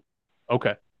the Boat,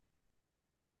 Okay.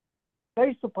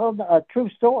 based upon a true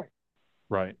story.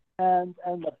 Right. And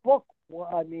the book,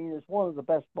 well, I mean, is one of the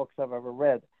best books I've ever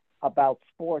read about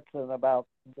sports and about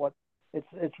what it's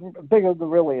bigger than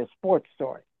really a sports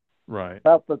story Right.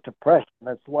 about the Depression.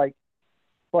 It's like,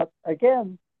 but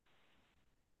again,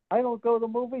 I don't go to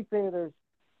movie theaters.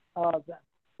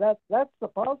 That's the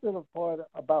positive part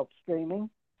about streaming.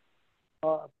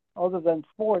 Other than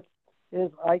sports, is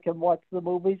I can watch the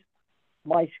movies.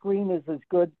 My screen is as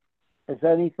good as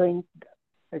anything,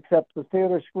 except the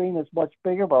theater screen is much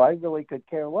bigger, but I really could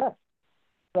care less.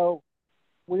 So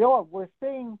we're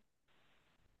seeing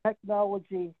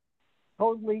technology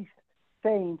totally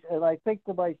change, and I think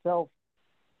to myself,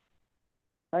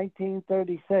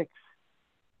 1936,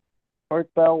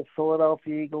 Bert Bell,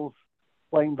 Philadelphia Eagles,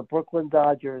 playing the Brooklyn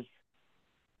Dodgers,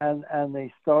 and the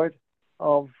start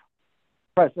of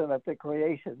President at the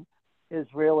Creation is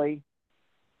really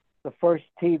the first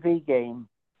TV game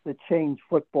that changed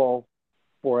football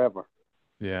forever.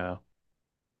 Yeah.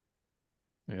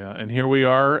 Yeah. And here we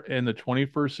are in the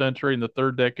 21st century, in the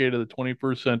third decade of the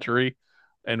 21st century,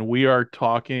 and we are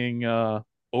talking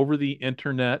over the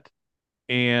internet.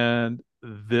 And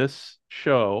this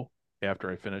show, after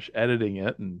I finish editing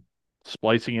it and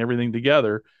splicing everything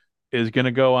together, is going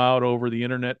to go out over the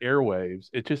internet airwaves.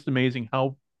 It's just amazing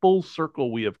how full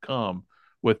circle we have come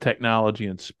with technology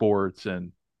and sports,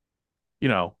 and you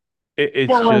know, it's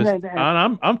Well, just.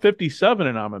 and I'm 57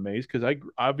 and I'm amazed because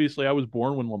I was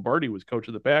born when Lombardi was coach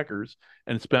of the Packers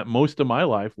and spent most of my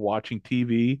life watching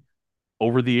TV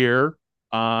over the air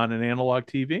on an analog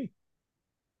TV.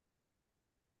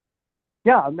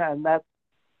 yeah, and that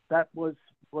was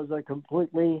a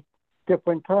completely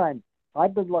different time.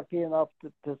 I've been lucky enough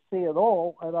to see it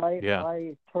all, and Yeah,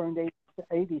 I turned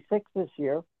 86 this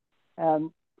year,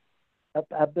 and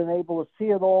I've been able to see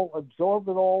it all, absorb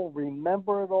it all,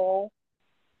 remember it all,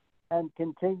 and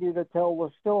continue to tell the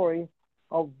story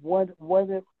of when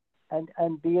it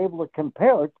and be able to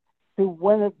compare it to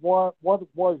when it was, what it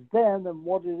was then and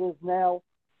what it is now,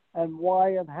 and why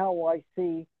and how I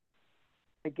see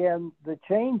again the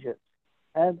changes.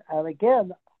 And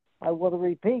again, I want to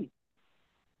repeat.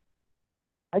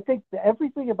 I think that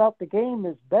everything about the game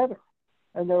is better,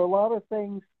 and there are a lot of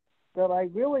things that I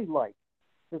really like.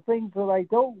 The things that I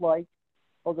don't like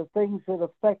are the things that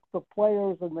affect the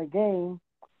players in the game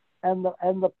and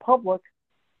the public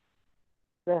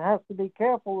that has to be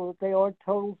careful that they aren't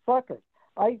total suckers.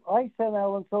 I sent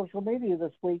out on social media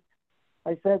this week.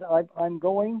 I said I'm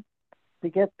going to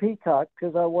get Peacock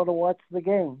because I want to watch the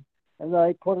game, and then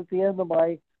I put at the end of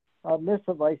my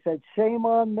missive, I said, "Shame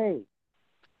on me,"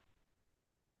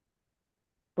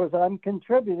 because I'm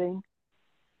contributing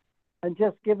and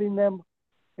just giving them.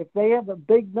 If they have a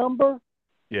big number,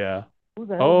 yeah. who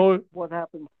the hell knows Oh, what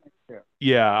happens next year?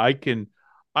 yeah.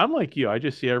 I'm like you. I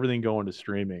just see everything going to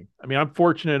streaming. I mean, I'm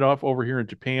fortunate enough over here in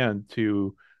Japan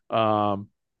to um,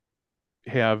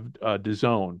 have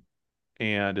DAZN,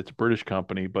 and it's a British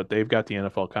company, but they've got the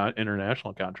NFL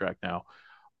international contract now.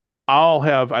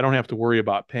 I don't have to worry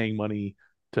about paying money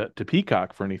to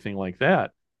Peacock for anything like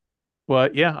that.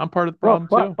 But yeah, I'm part of the Well,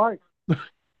 problem too.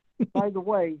 by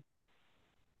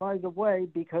the way,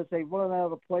 because they run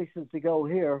out of places to go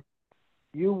here,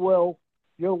 you will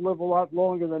you'll live a lot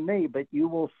longer than me, but you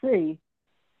will see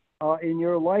in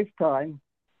your lifetime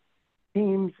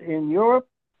teams in Europe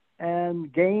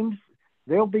and games.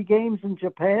 There'll be games in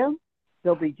Japan.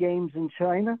 There'll be games in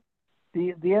China.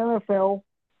 The NFL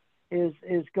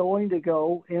is going to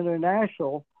go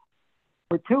international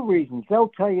for two reasons. They'll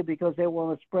tell you because they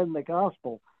want to spread the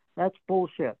gospel. That's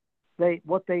bullshit.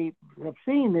 What they have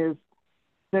seen is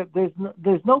that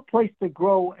there's no place to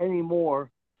grow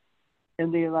anymore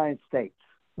in the United States.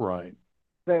 Right.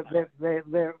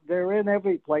 They're in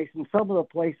every place, and some of the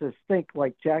places stink,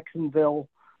 like Jacksonville,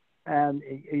 and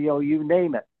you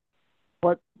name it.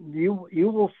 But you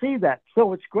will see that.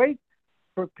 So it's great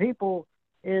for people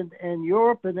in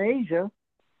Europe and Asia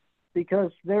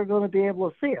because they're going to be able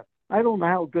to see it. I don't know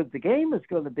how good the game is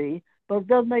going to be, but it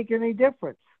doesn't make any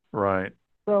difference. Right.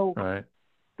 So Right.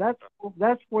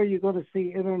 that's where you're going to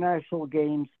see international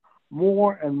games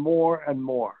more and more and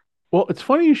more. Well, it's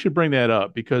funny you should bring that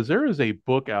up because there is a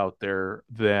book out there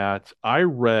that I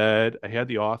read. I had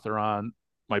the author on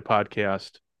my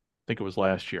podcast, I think it was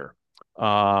last year,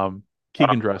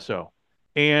 Keegan Dresso.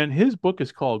 And his book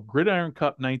is called Gridiron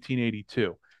Cup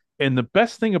 1982. And the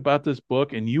best thing about this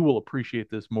book, and you will appreciate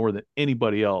this more than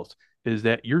anybody else, is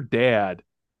that your dad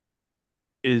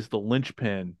is the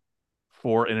linchpin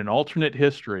for, in an alternate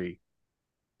history,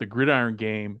 the gridiron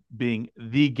game being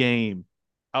the game,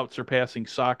 out surpassing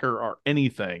soccer or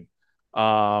anything,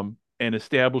 and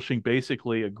establishing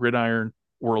basically a gridiron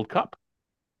World Cup.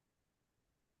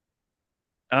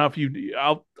 I don't know if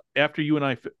I'll after you and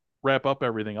I wrap up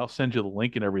everything, I'll send you the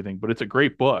link and everything. But it's a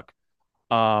great book.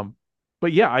 Um,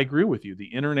 but yeah, I agree with you.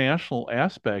 The international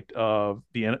aspect of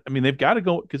I mean, they've got to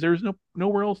go because there's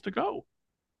nowhere else to go.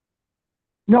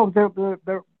 No,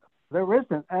 there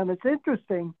isn't, and it's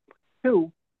interesting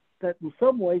too that in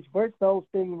some ways Bert Bell's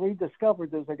being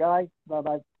rediscovered. There's a guy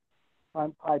that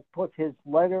I put his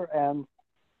letter and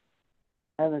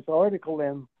his article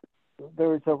in.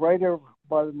 There's a writer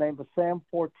by the name of Sam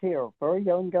Fortier, a very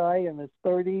young guy in his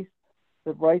 30s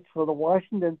that writes for the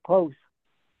Washington Post.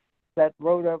 That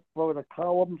wrote a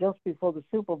column just before the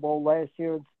Super Bowl last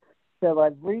year and said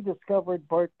I've rediscovered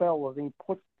Bert Bell, and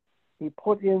he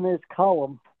put in his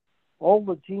column all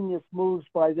the genius moves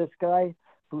by this guy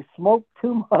who smoked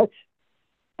too much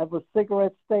and with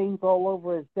cigarette stains all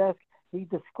over his desk. He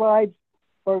describes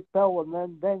Bert Bell,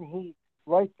 and then he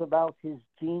writes about his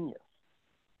genius,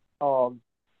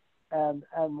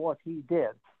 and what he did.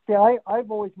 See,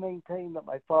 I've always maintained that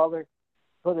my father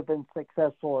could have been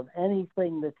successful in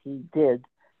anything that he did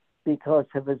because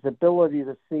of his ability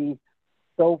to see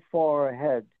so far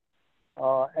ahead.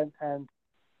 And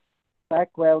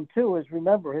background too is,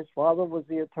 remember, his father was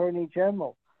the Attorney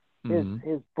General. Mm-hmm.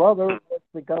 His brother was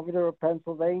the governor of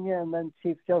Pennsylvania and then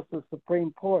Chief Justice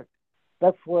Supreme Court.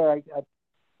 That's where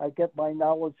I get my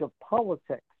knowledge of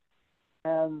politics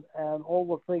and all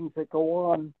the things that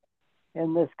go on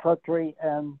in this country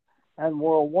and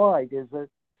worldwide. Is that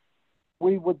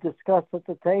we would discuss at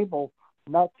the table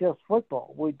not just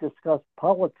football. We discussed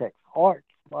politics, arts.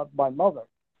 My mother.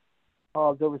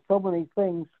 There were so many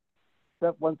things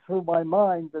that went through my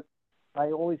mind that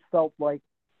I always felt like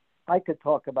I could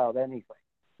talk about anything.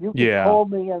 You could call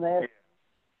me and ask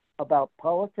about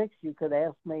politics. You could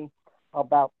ask me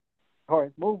about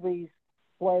current movies,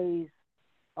 plays,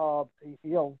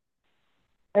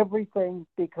 everything,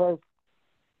 because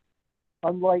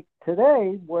unlike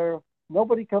today where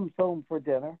nobody comes home for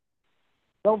dinner,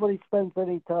 nobody spends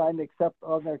any time except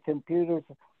on their computers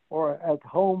or at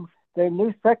home. Their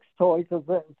new sex toys is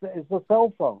a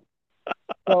cell phone.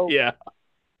 So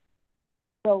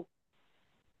So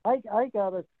I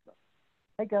got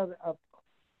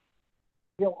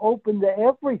open to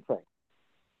everything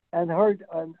and heard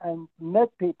and met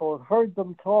people and heard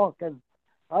them talk, and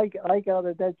I got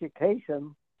an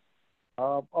education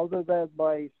other than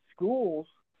my schools,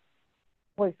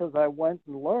 places I went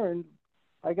and learned.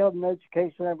 I got an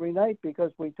education every night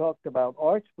because we talked about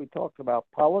arts, we talked about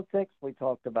politics, we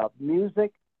talked about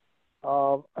music.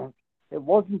 It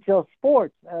wasn't just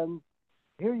sports. And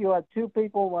here you had two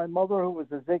people, my mother, who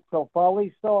was a Ziegfeld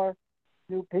Folly star,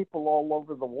 knew people all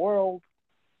over the world,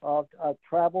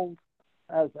 traveled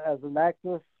as an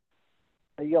actress,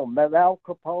 met Al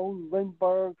Capone,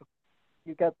 Lindbergh.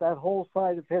 You got that whole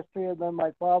side of history. And then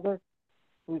my father,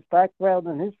 whose background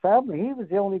in his family, he was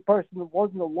the only person that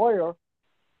wasn't a lawyer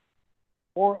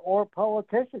or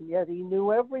politician, yet he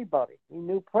knew everybody. He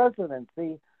knew presidents.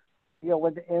 In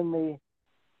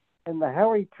the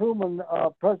Harry Truman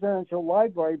Presidential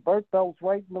Library, Bert Bell's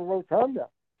right in the rotunda.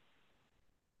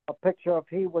 A picture of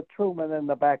he with Truman in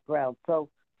the background. So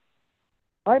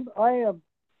I am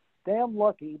damn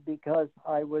lucky because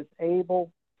I was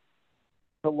able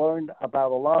to learn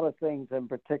about a lot of things, and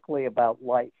particularly about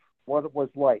life, what it was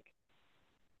like.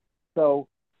 So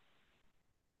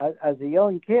as a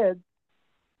young kid,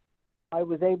 I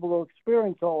was able to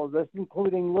experience all of this,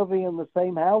 including living in the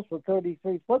same house with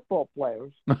 33 football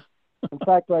players. In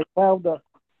fact, I found a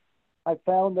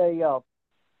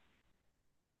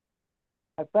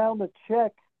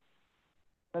check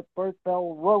that Bert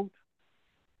Bell wrote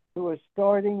to a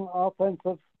starting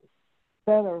offensive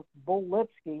center, Bull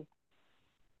Lipsky,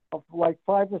 of like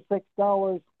 $5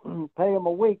 or $6, pay him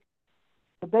a week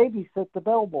to babysit the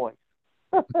Bell boys.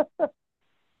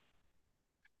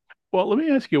 Well, let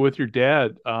me ask you, with your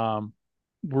dad,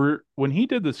 when he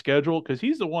did the schedule, because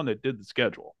he's the one that did the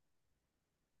schedule.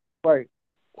 Right.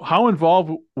 How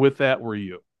involved with that were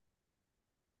you?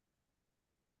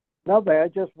 Nothing. I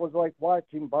just was like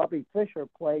watching Bobby Fischer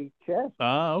play chess.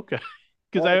 Ah, okay.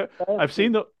 Because I've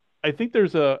seen I think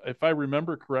there's if I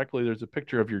remember correctly, there's a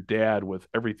picture of your dad with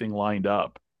everything lined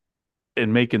up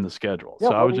and making the schedule. Yeah,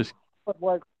 so I was just.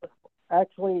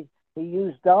 Actually, he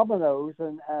used dominoes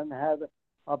and had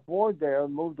a board there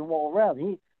and moved them all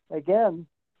around.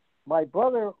 My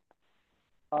brother,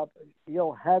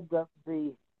 had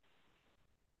the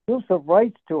exclusive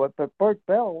rights to it, but Bert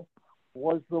Bell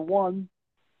was the one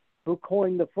who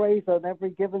coined the phrase "on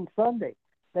every given Sunday."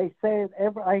 They say it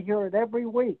I hear it every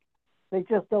week. They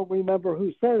just don't remember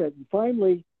who said it. And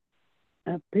finally,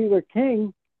 Peter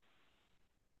King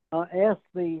asked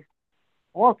the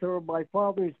author of my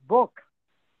father's book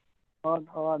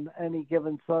on any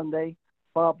given Sunday,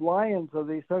 Bob Lyons of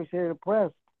the Associated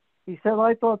Press. He said,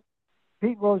 "I thought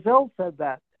Pete Rozelle said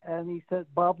that." And he said,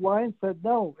 Bob Lyons said,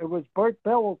 "No, it was Bert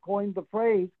Bell who coined the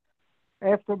phrase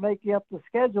after making up the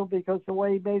schedule, because the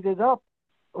way he made it up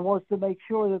was to make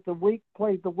sure that the weak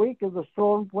played the weak and the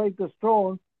strong played the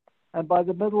strong. And by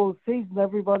the middle of the season,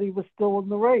 everybody was still in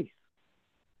the race."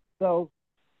 So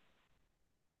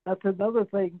that's another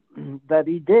thing that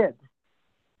he did.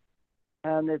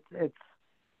 And it's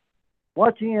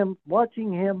watching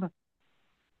him.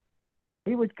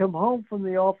 He would come home from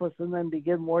the office and then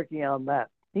begin working on that.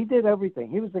 He did everything.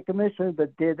 He was the commissioner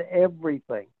that did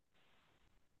everything.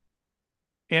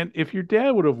 And if your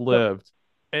dad would have lived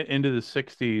into the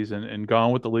 60s and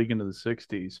gone with the league into the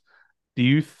 60s, do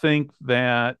you think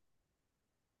that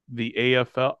the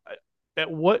AFL,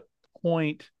 at what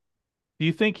point do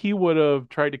you think he would have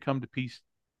tried to come to peace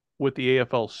with the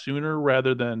AFL sooner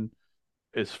rather than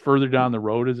as further down the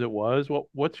road as it was?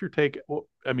 What's your take?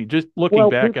 I mean, just looking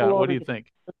back at it, what do you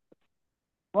think?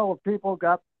 Well, if people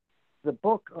got the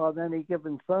book on any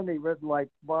given Sunday written like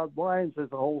Bob Lyons,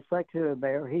 there's a whole section in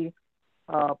there.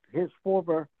 His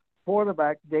former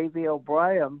quarterback, Davey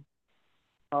O'Brien,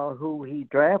 who he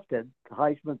drafted,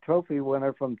 Heisman Trophy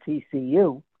winner from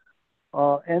TCU,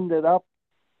 ended up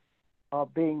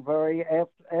being very,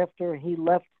 after he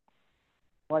left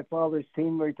my father's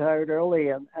team, retired early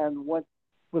and went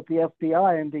with the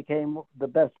FBI and became the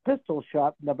best pistol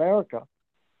shot in America.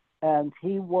 And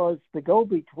he was the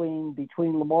go-between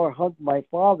between Lamar Hunt and my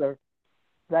father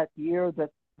that year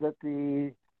that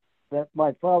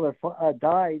my father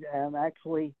died, and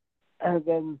actually, and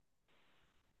then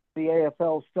the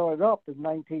AFL started up in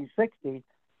 1960,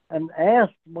 and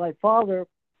asked my father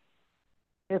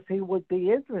if he would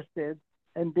be interested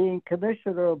in being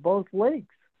commissioner of both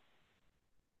leagues.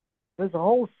 There's a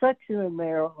whole section in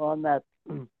there on that,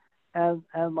 and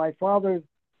my father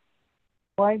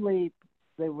finally,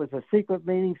 there was a secret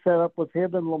meeting set up with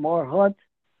him and Lamar Hunt,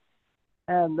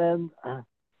 and then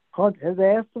Hunt had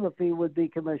asked him if he would be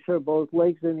commissioner of both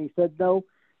leagues, and he said no.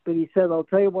 But he said, "I'll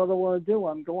tell you what I want to do.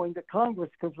 I'm going to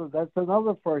Congress," because that's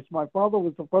another first. My father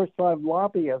was the first-time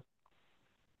lobbyist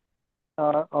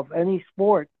of any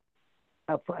sport,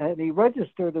 and he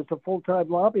registered as a full-time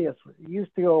lobbyist. He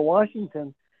used to go to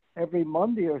Washington every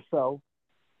Monday or so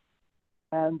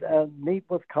and meet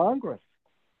with Congress.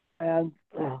 And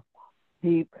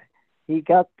he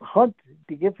got Hunt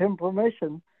to give him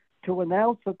permission to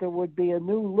announce that there would be a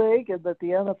new league and that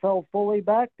the NFL fully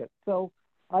backed it. So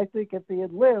I think if he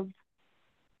had lived,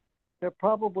 there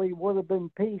probably would have been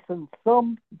peace and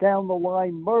some down the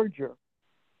line merger,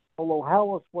 although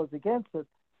Hallis was against it.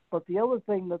 But the other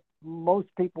thing that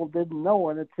most people didn't know,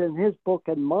 and it's in his book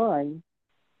and mine,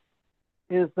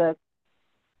 is that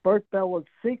Bert Bell had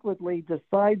secretly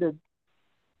decided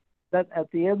that at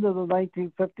the end of the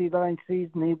 1959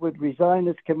 season he would resign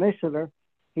as commissioner.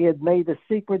 He had made a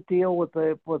secret deal with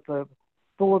the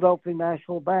Philadelphia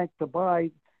National Bank to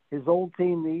buy his old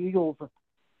team, the Eagles,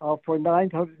 for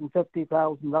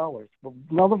 $950,000. But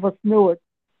none of us knew it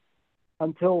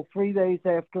until 3 days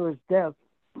after his death,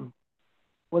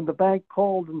 when the bank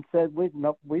called and said, we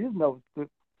didn't know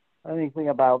anything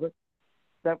about it,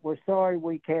 that we're sorry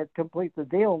we can't complete the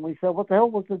deal. And we said, what the hell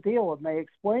was the deal? And they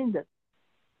explained it.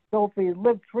 So if he had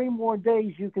lived 3 more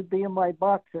days, you could be in my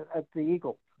box at the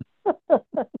Eagles.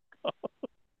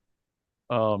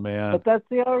 Oh, man. But that's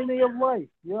the irony of life,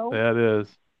 you know? That is.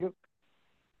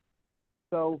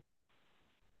 So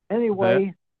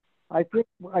anyway, I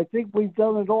think we've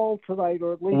done it all tonight,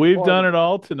 or at least we've done it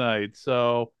all tonight.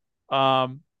 So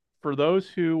for those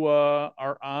who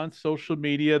are on social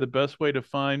media, the best way to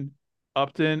find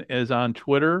Upton is on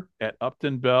Twitter at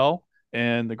Upton Bell.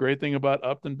 And the great thing about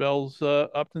Upton's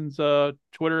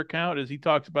Twitter account is he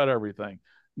talks about everything,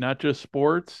 not just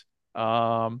sports,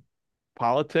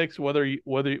 politics, whether you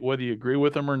agree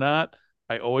with him or not.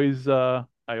 I always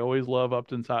love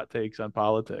Upton's hot takes on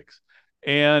politics.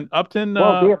 And Upton,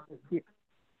 the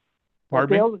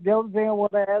other thing I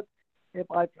want to add, if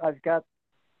I've got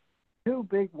 2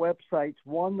 big websites,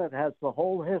 one that has the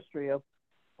whole history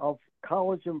of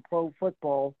college and pro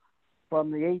football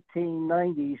from the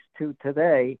 1890s to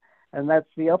today, and that's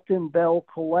the Upton Bell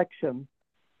Collection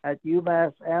at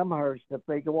UMass Amherst. If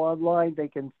they go online, they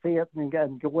can see it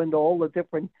and go into all the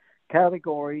different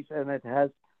categories, and it has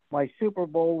my Super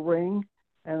Bowl ring,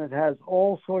 and it has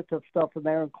all sorts of stuff in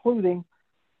there, including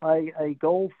a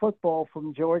gold football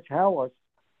from George Hallis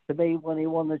to me when he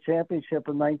won the championship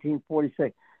in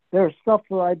 1946. There's stuff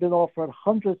that I've been offered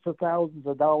hundreds of thousands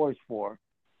of dollars for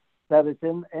that is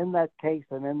in that case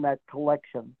and in that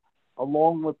collection,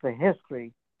 along with the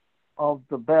history of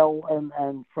the Bell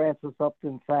and Francis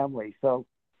Upton family. So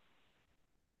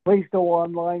please go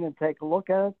online and take a look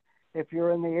at it. If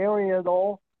you're in the area at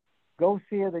all, go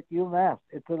see it at UMass.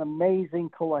 It's an amazing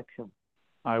collection.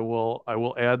 I will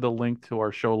add the link to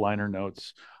our show liner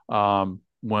notes when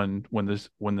this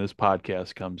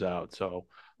podcast comes out. So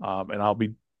and I'll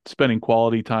be spending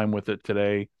quality time with it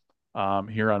today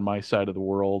here on my side of the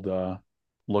world,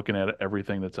 looking at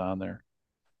everything that's on there.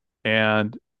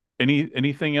 And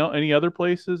anything else? Any other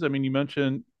places? I mean, you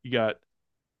mentioned you got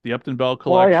the Upton Bell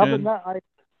collection. Well,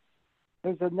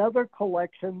 there's another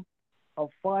collection of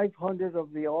 500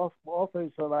 of the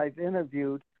authors that I've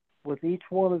interviewed, with each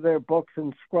one of their books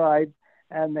inscribed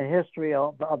and the history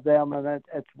of them. And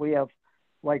we have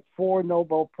like 4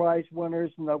 Nobel Prize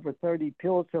winners and over 30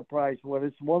 Pulitzer Prize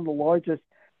winners. It's one of the largest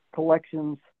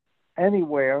collections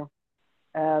anywhere.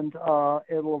 And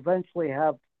it'll eventually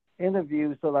have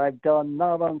interviews that I've done,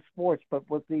 not on sports, but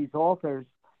with these authors.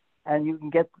 And you can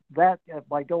get that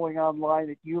by going online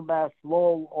at UMass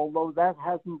Lowell, although that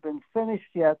hasn't been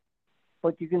finished yet.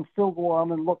 But you can still go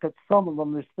on and look at some of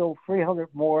them. There's still 300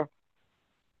 more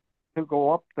to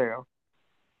go up there.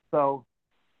 So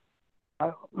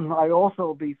I also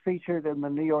will be featured in the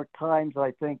New York Times,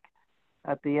 I think,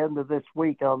 at the end of this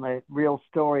week on the real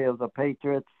story of the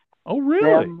Patriots. Oh,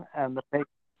 really? Then and the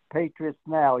Patriots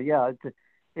now. Yeah,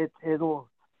 it'll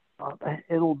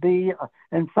be.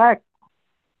 In fact,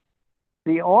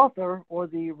 the author or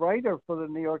the writer for the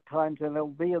New York Times, and it'll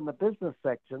be in the business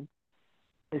section,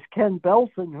 is Ken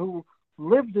Belson, who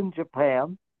lived in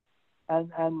Japan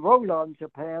and wrote on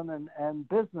Japan and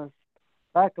business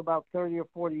back about 30 or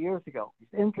 40 years ago. He's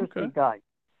an interesting guy.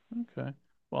 Okay.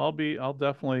 Well, I'll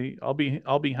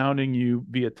be hounding you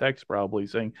via text probably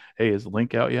saying, "Hey, is the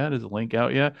link out yet? Is the link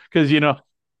out yet?" Because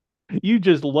you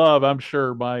just love, I'm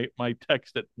sure, my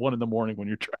text at 1 a.m. when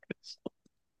you're trying to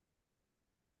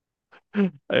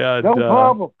sleep. And, no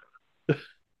problem.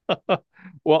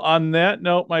 Well, on that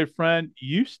note, my friend,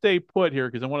 you stay put here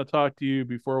because I want to talk to you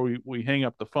before we hang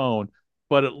up the phone.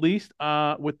 But at least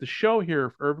with the show here,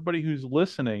 for everybody who's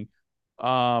listening,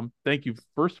 thank you.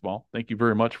 First of all, thank you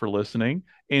very much for listening.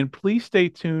 And please stay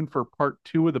tuned for part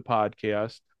 2 of the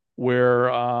podcast where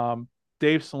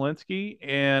Dave Solinsky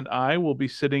and I will be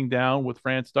sitting down with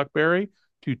Fran Stuckberry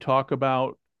to talk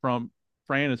about Fran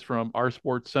is from Our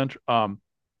Sports Central.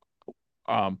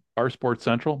 Our Sports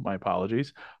Central. My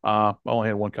apologies. I only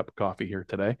had 1 cup of coffee here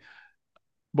today.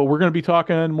 But we're going to be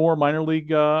talking more minor league.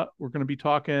 We're going to be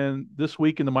talking this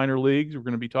week in the minor leagues. We're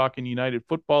going to be talking United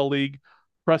Football League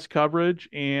press coverage,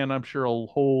 and I'm sure a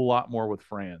whole lot more with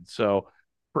Fran. So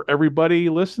for everybody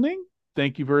listening,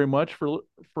 thank you very much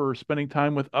for spending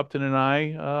time with Upton and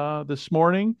I this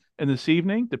morning and this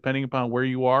evening, depending upon where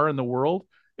you are in the world.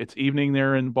 It's evening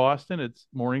there in Boston. It's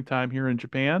morning time here in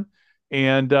Japan.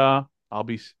 And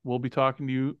we'll be talking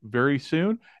to you very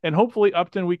soon. And hopefully,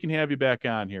 Upton, we can have you back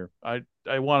on here.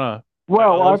 I want to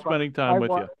love spending time with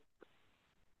you.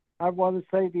 I want to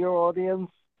say to your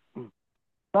audience,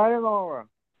 sayonara.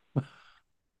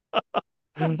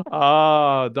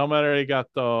 Domo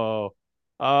arigato.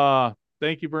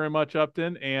 Thank you very much,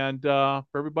 Upton. And for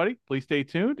everybody, please stay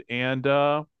tuned. And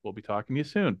we'll be talking to you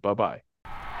soon. Bye-bye.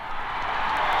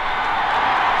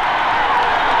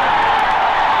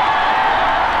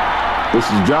 This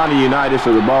is Johnny Unitas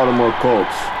of the Baltimore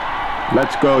Colts.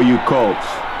 Let's go, you Colts.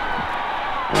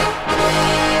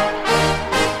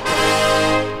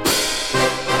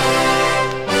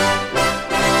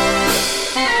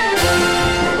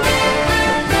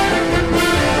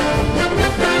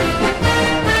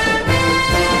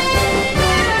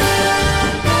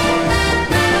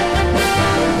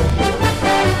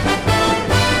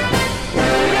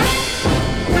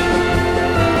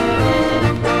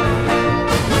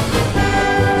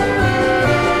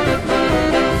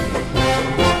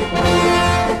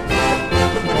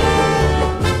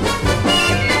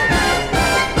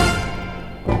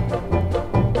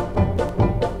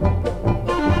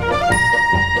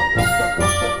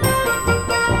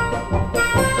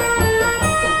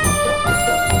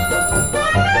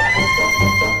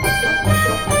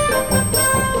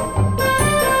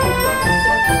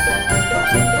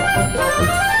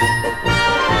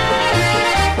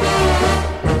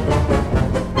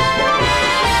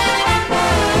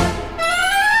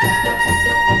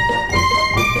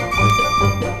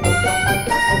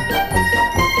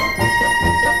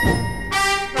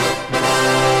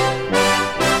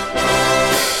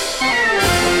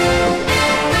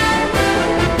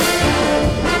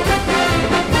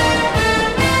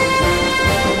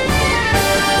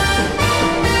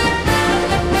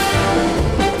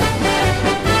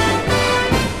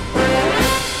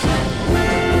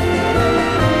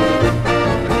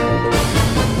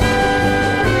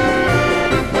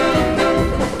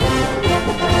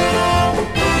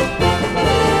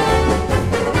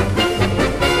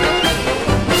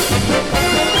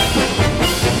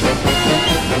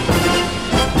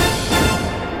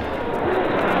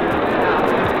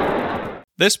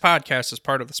 This podcast is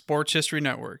part of the Sports History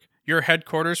Network, your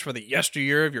headquarters for the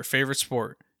yesteryear of your favorite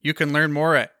sport. You can learn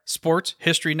more at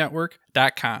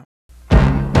sportshistorynetwork.com.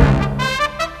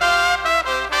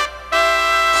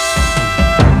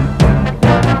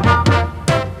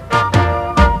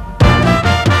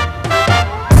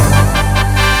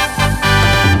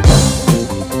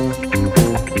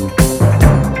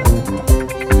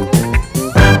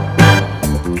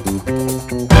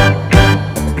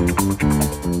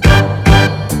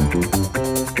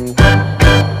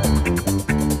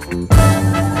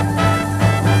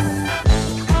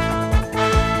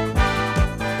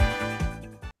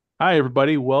 Hi,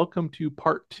 everybody. Welcome to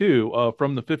part 2 of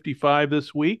From the 55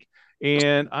 this week.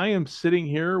 And I am sitting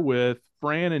here with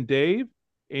Fran and Dave.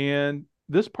 And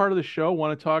this part of the show, I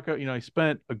want to talk, I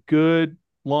spent a good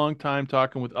long time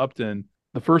talking with Upton,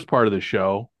 the first part of the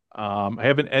show, I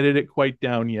haven't edited it quite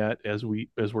down yet as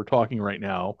we're talking right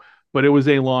now, but it was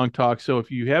a long talk. So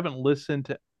if you haven't listened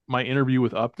to my interview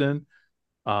with Upton,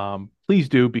 please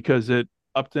do, because it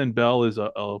Upton Bell is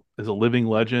a living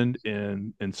legend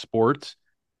in sports.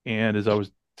 And as I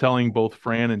was telling both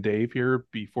Fran and Dave here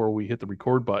before we hit the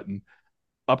record button,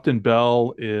 Upton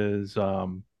Bell is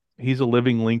he's a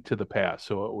living link to the past.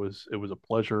 So it was a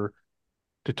pleasure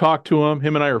to talk to him.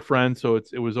 Him and I are friends, so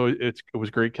it was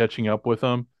great catching up with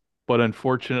him. But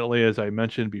unfortunately, as I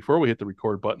mentioned before we hit the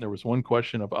record button, there was one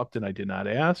question of Upton I did not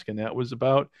ask, and that was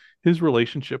about his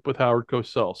relationship with Howard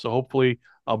Cosell. So hopefully,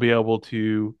 I'll be able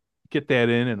to get that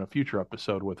in a future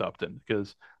episode with Upton,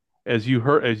 because as you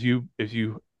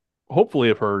hopefully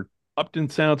have heard, Upton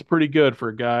sounds pretty good for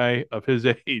a guy of his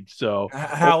age. So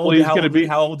How old? hopefully, he's going to be.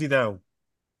 How old are you now?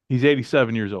 He's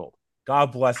 87 years old.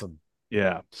 God bless him.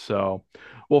 Yeah. So,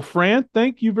 well, Fran,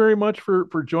 thank you very much for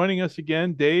joining us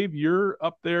again. Dave, you're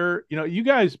up there. You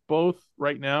guys both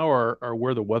right now are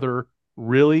where the weather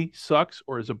really sucks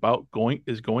or is going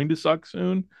to suck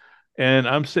soon. And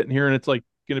I'm sitting here and it's like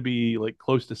going to be like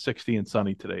close to 60 and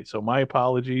sunny today. So my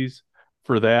apologies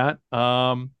for that.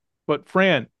 But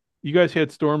Fran, you guys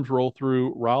had storms roll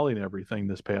through Raleigh and everything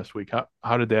this past week.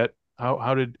 How did that?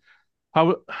 How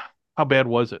how bad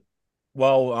was it?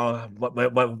 Well,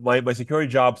 my security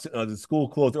job, the school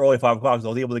closed early at 5 o'clock, so I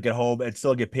was able to get home and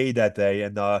still get paid that day.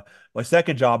 And my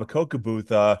second job, a Coca booth,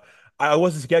 I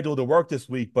wasn't scheduled to work this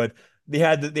week, but they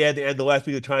had to end the last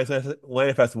week of the China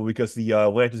Lantern Festival because the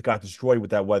lanterns got destroyed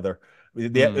with that weather.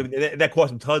 That cost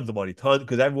them tons of money, tons,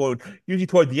 because everyone usually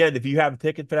toward the end, if you have a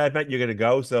ticket for that event, you're gonna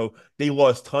go. So they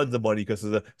lost tons of money because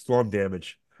of the storm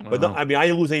damage. But no, Wow. I mean, I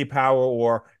didn't lose any power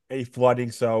or any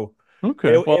flooding, so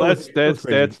Okay. Well, it was that's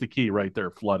crazy. the key right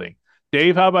there, flooding.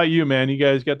 Dave, how about you, man? You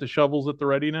guys got the shovels at the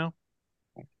ready now?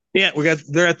 Yeah,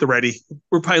 they're at the ready.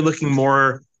 We're probably looking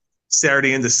more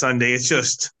Saturday into Sunday. It's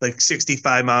just like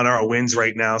 65-mile-an-hour winds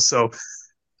right now. So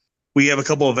we have a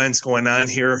couple events going on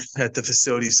here at the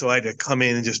facility. So I had to come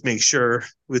in and just make sure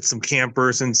with some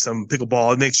campers and some pickleball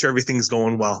and make sure everything's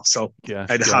going well. So I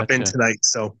had to hop in Gotcha. tonight.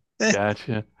 So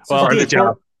Gotcha. So Well, part of the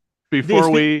job. Yeah,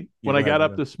 when go I ahead, got go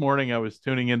up ahead. this morning, I was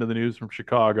tuning into the news from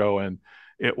Chicago, and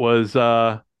it was,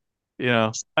 I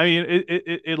mean,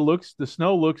 it looks the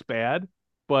snow looks bad,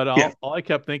 but Yeah, all I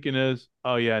kept thinking is,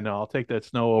 oh yeah, no, I'll take that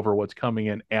snow over what's coming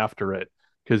in after it,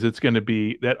 because it's going to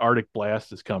be that Arctic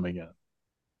blast is coming in.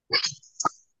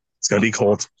 it's going to be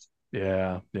cold.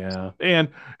 Yeah, yeah.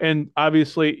 And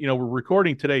obviously, we're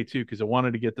recording today too because I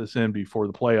wanted to get this in before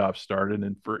the playoffs started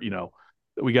and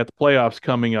we got the playoffs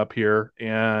coming up here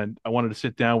and I wanted to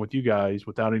sit down with you guys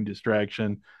without any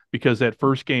distraction because that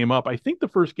first game up, I think the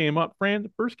first game up, Fran,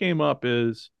 the first game up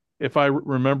is if I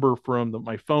remember from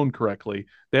my phone correctly,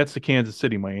 that's the Kansas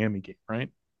City Miami game, right?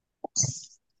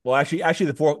 Well, actually,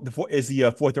 the four is the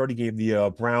 4:30 game,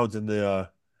 the Browns and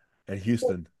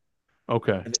Houston.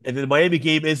 Okay. And then the Miami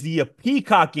game is the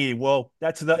Peacock game. Well,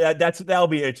 that'll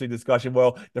be an interesting discussion.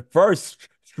 Well, the first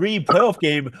stream playoff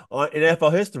game in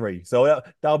NFL history, so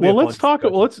that'll be Well, a fun let's talk.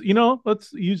 discussion.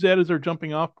 Let's use that as our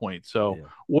jumping off point. So,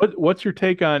 Yeah. what's your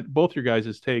take on both your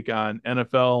guys' take on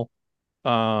NFL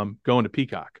going to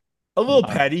Peacock? A little Uh,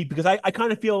 petty because I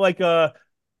kind of feel like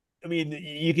I mean,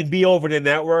 you can be over the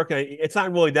network. It's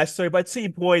not really necessary, but at the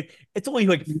same point, it's only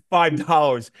like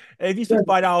 $5. And if you spend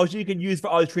 $5, you can use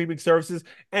for other streaming services.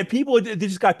 And people they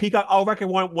just got Peacock. I'll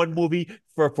recommend one movie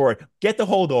for it. Get The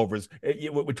Holdovers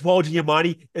with Paul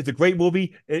Giamatti. It's a great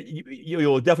movie.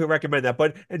 You'll definitely recommend that.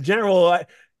 But in general,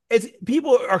 it's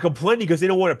people are complaining because they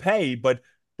don't want to pay, but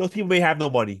those people may have no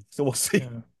money. So we'll see. yeah.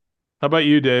 How about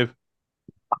you, Dave?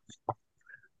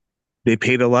 They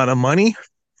paid a lot of money,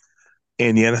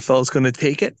 and the NFL is going to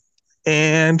take it,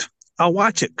 and I'll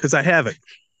watch it because I have it.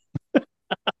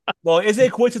 Well, is it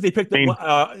a coincidence they picked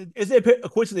I mean, is it a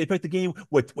coincidence they picked the game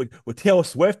with Taylor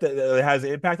Swift that has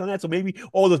an impact on that? So maybe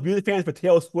all those music fans for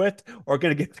Taylor Swift are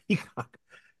going to get Peacock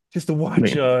just to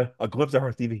watch Man, a glimpse of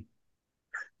her TV.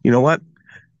 you know what?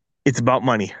 It's about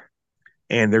money,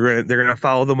 and they're gonna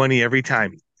follow the money every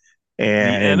time. the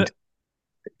N And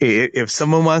if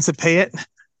someone wants to pay it,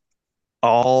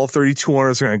 all 32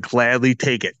 owners are going to gladly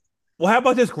take it. Well, how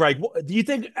about this, Greg? Do you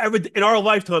think ever in our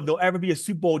lifetime there'll ever be a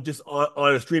Super Bowl just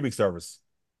on a streaming service?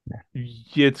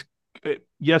 it's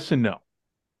yes and no,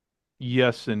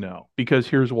 yes and no. Because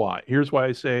here's why. Here's why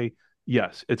I say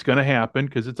yes. It's going to happen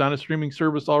because it's on a streaming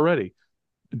service already.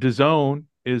 DAZN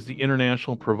is the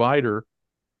international provider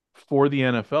for the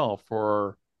NFL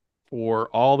for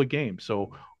all the games.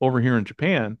 So over here in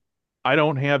Japan, I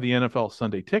don't have the NFL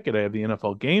Sunday ticket. I have the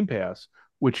NFL Game Pass,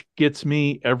 which gets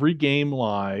me every game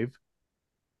live.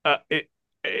 It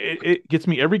it gets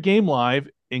me every game live,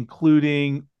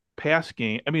 including pass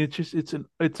game. I mean,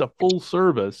 it's a full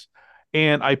service,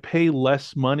 and I pay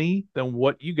less money than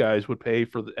what you guys would pay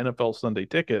for the NFL Sunday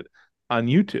Ticket on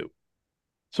YouTube.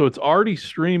 So it's already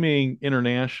streaming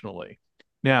internationally.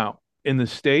 Now, in the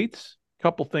States, a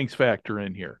couple things factor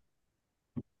in here.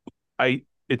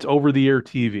 It's over the air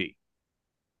TV.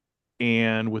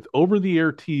 And with over the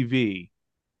air TV,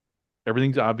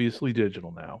 everything's obviously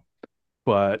digital now,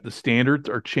 but the standards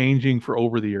are changing for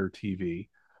over the air TV.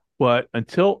 But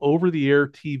until over the air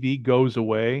TV goes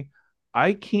away,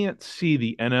 I can't see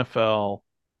the NFL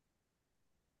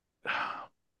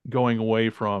going away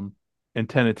from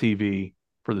antenna TV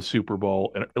for the Super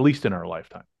Bowl, at least in our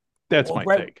lifetime. That's my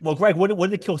take. Well, Greg,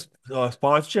 wouldn't it kill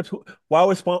sponsorships?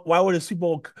 Why would a Super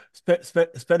Bowl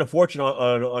spend a fortune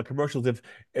on commercials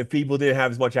if people didn't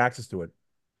have as much access to it?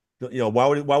 Why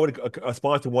would a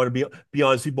sponsor want to be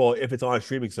on Super Bowl if it's on a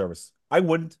streaming service? I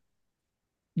wouldn't.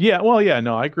 Yeah, well, yeah,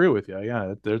 no, I agree with you.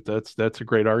 Yeah, that's a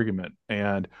great argument.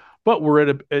 But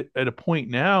we're at a point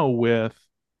now with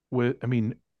I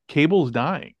mean, cable's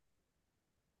dying.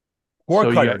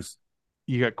 Cord cutters.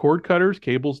 You got cord cutters,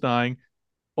 cable's dying.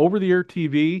 Over the air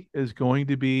TV is going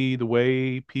to be the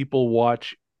way people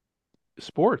watch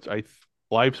sports.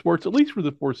 Live sports, at least for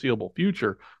the foreseeable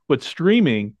future. But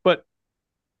streaming,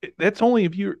 that's only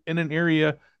if you're in an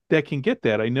area that can get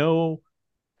that. I know,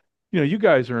 you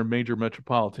guys are in major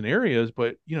metropolitan areas,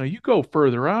 but you go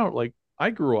further out. Like I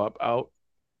grew up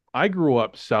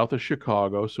south of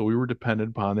Chicago, so we were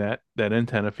dependent upon that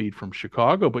antenna feed from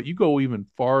Chicago. But you go even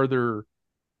farther.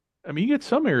 I mean, you get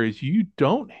some areas you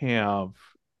don't have.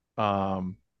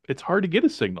 It's hard to get a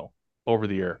signal over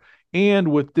the air,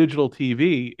 and with digital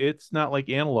TV, it's not like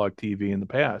analog TV in the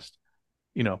past.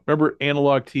 Remember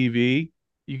analog TV?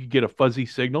 You could get a fuzzy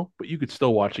signal, but you could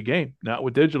still watch a game. Not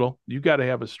with digital. You got to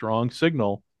have a strong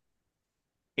signal,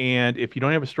 and if you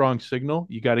don't have a strong signal,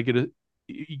 you got to get an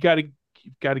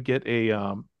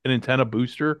antenna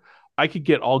booster. I could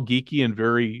get all geeky and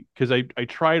because I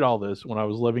tried all this when I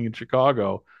was living in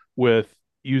Chicago with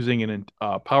using an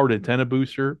powered antenna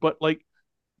booster, but like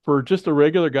for just a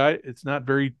regular guy, it's not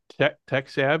very tech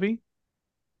savvy.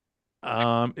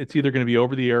 It's either going to be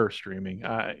over the air or streaming.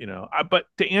 But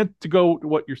to go to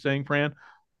what you're saying, Fran,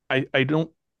 I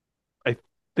don't. I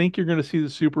think you're going to see the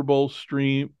Super Bowl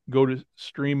go to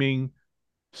streaming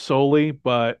solely,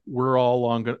 but we're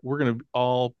going to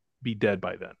all be dead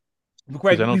by then.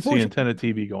 Because I don't see antenna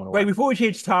TV going away. Right, before we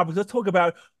change topics, let's talk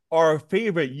about our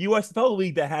favorite USFL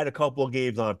league that had a couple of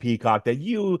games on Peacock that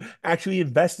you actually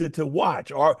invested to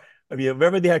watch.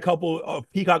 Remember they had a couple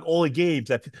of Peacock-only games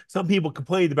that some people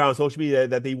complained about on social media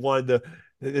that they didn't want to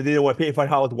pay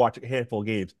 $5 to watch a handful of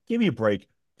games. Give me a break.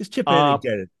 Just chip in and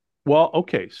get it. Well,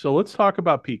 okay, so let's talk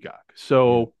about Peacock.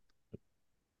 So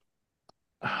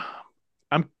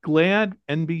I'm glad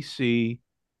NBC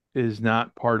is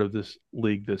not part of this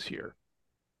league this year,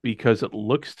 because it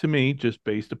looks to me, just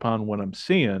based upon what I'm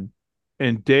seeing,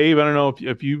 and Dave, I don't know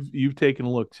if you've taken a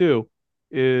look too,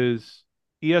 is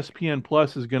ESPN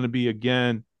Plus is going to be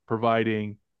again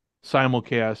providing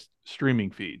simulcast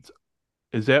streaming feeds.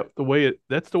 Is that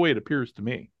that's the way it appears to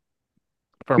me?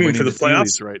 If I'm reading for the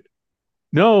playoffs, right?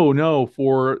 No,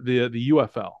 for the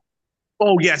UFL.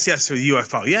 Oh yes, for the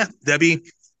UFL. Yeah, that'd be,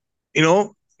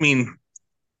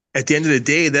 at the end of the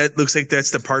day, that looks like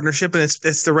that's the partnership, and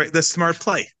that's the smart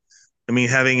play. I mean,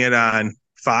 having it on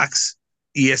Fox,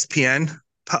 ESPN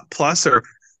Plus, or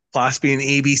possibly an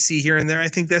ABC here and there, I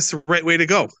think that's the right way to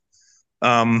go.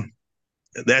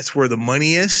 That's where the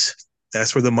money is.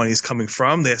 That's where the money is coming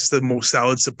from. That's the most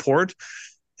solid support.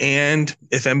 And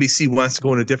if NBC wants to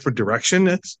go in a different direction,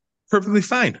 that's perfectly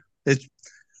fine.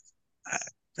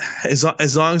 As long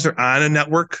as they're on a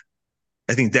network,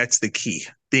 I think that's the key.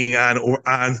 Being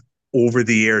on over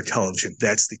the air television,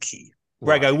 that's the key.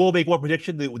 Greg, I will make one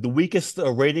prediction. The weakest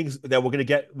ratings that we're going to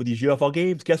get with these UFL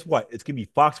games, guess what? It's going to be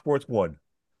Fox Sports 1.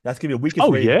 That's going to be the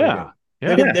weakest rating. Yeah.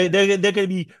 They're going to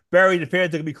be buried. The fans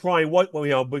are going to be crying,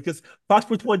 because Fox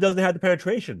Sports 1 doesn't have the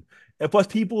penetration. And plus,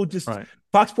 people just,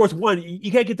 Fox Sports 1,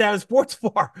 you can't get that on Sports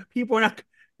Bar. People are not,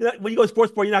 when you go to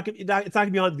Sports Bar, it's not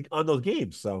going to be on those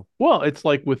games. So, well, it's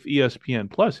like with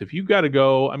ESPN Plus. If you got to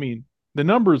go, I mean, the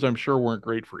numbers I'm sure weren't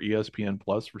great for ESPN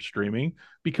Plus for streaming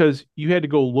because you had to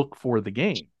go look for the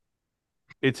game.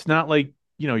 It's not like,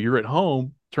 you're at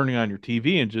home turning on your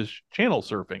TV and just channel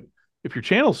surfing. If you're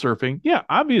channel surfing, yeah,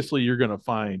 obviously you're going to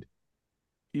find,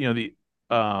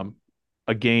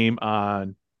 a game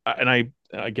on, and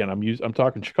I'm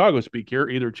talking Chicago speak here,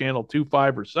 either channel 2,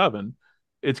 5, or 7,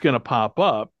 it's going to pop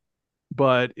up.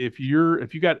 But if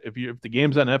the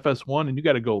game's on FS1 and you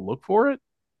got to go look for it,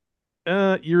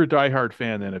 You're a diehard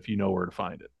fan then if you know where to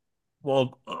find it.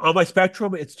 Well, on my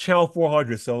Spectrum, it's channel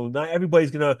 400, so not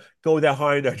everybody's gonna go that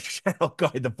high in their channel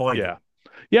guide to find it. Yeah.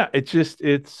 Yeah,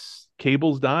 it's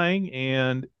cable's dying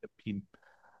and I mean,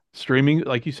 streaming,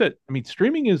 like you said, I mean,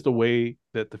 streaming is the way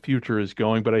that the future is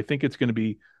going, but I think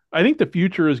the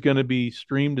future is going to be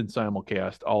streamed and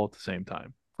simulcast all at the same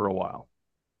time for a while.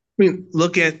 I mean,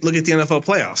 look at the NFL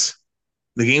playoffs.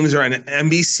 The games are on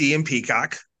NBC and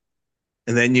Peacock,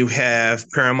 and then you have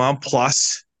Paramount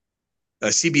Plus,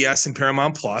 CBS and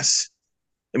Paramount Plus.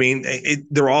 I mean,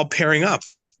 they're all pairing up.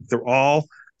 They're all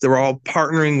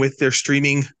partnering with their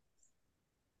streaming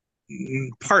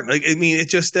partner. I mean,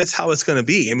 that's how it's going to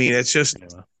be. I mean, it's just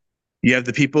you have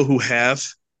the people who have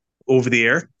over the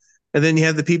air, and then you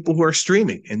have the people who are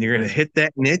streaming, and you're going to hit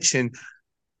that niche, and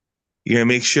you're going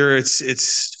to make sure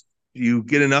it's you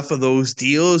get enough of those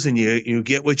deals, and you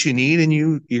get what you need, and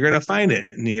you're going to find it,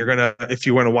 and if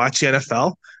you want to watch the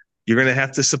NFL, you're going to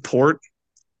have to support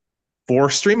 4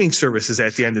 streaming services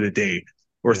at the end of the day,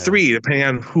 or 3, depending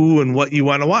on who and what you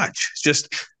want to watch. It's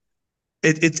just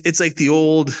it's like the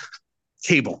old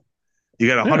cable. You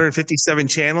got 157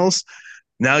 channels.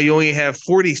 Now you only have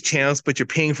 40 channels, but you're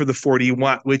paying for the 40 you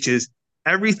want, which is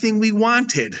everything we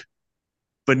wanted.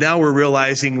 But now we're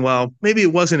realizing, well, maybe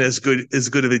it wasn't as good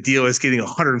of a deal as getting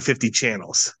 150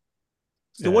 channels.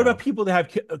 So what about people that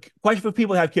have question for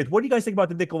people that have kids? What do you guys think about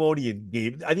the Nickelodeon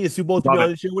game? I think the Super Bowl to be on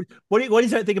the show. What do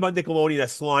you think about Nickelodeon, that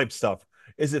slime stuff?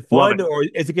 Is it fun, or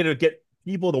is it going to get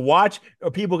people to watch? Are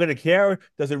people going to care?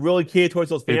 Does it really care towards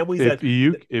those families?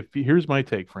 Here's my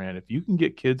take, Fran. If you can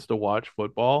get kids to watch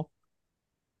football,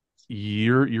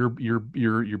 you're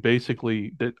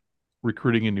basically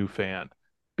recruiting a new fan,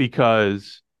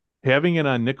 because having it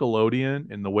on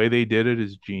Nickelodeon and the way they did it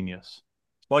is genius.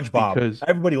 SpongeBob. Because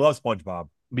everybody loves SpongeBob.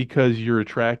 Because you're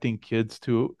attracting kids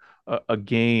to a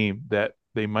game that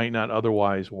they might not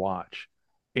otherwise watch.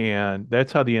 And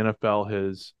that's how the NFL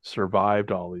has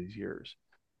survived all these years.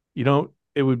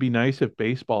 It would be nice if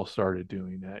baseball started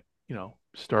doing that,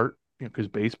 because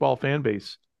baseball fan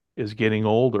base is getting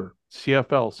older.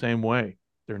 CFL, same way.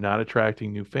 They're not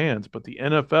attracting new fans, but the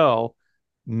NFL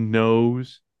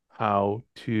knows how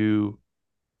to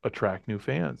attract new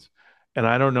fans. And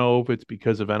I don't know if it's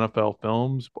because of NFL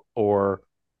films or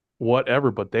whatever,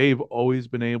 but they've always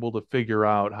been able to figure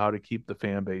out how to keep the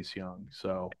fan base young.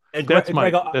 So Greg,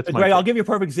 I'll give you a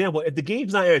perfect example. If the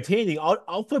game's not entertaining,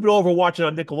 I'll flip it over and watch it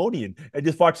on Nickelodeon and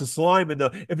just watch the slime.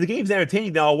 If the game's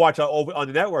entertaining, then I'll watch it over on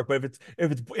the network. But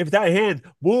if it's that hand,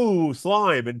 woo,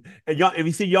 slime, and if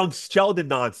you see young Sheldon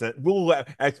nonsense, rule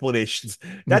explanations,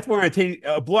 that's more entertaining.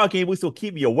 A blowout game will still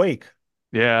keep me awake.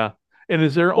 Yeah. And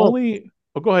is there only?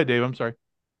 Oh, go ahead, Dave. I'm sorry.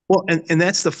 Well, and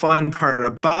that's the fun part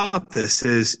about this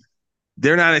is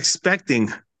they're not expecting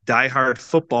diehard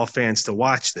football fans to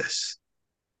watch this.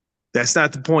 That's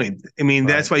not the point. I mean,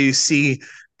 That's why you see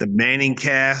the Manning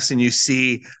cast, and you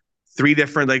see 3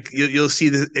 different, you'll see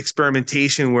the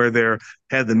experimentation where they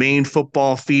have the main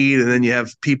football feed, and then you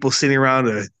have people sitting around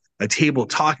a table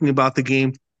talking about the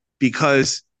game,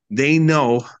 because they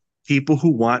know people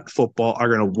who want football are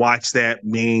going to watch that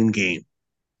main game.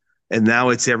 And now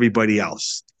it's everybody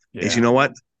else. Yeah. Is, you know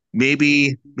what?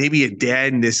 Maybe a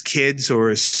dad and his kids,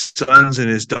 or his sons and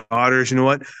his daughters, you know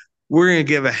what? We're going to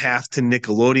give a half to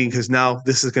Nickelodeon, because now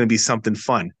this is going to be something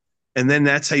fun. And then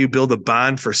that's how you build a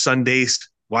bond for Sundays,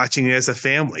 watching it as a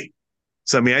family.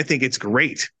 So, I mean, I think it's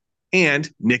great. And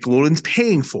Nickelodeon's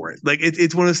paying for it.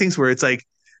 It's one of those things where it's like,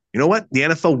 you know what? The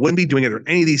NFL wouldn't be doing it, or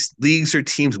any of these leagues or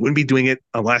teams wouldn't be doing it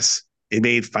unless it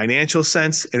made financial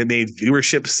sense and it made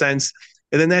viewership sense.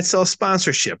 And then that sells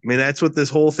sponsorship. I mean, that's what this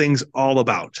whole thing's all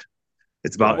about.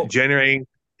 It's about generating,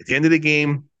 at the end of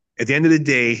the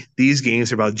day, these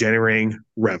games are about generating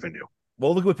revenue.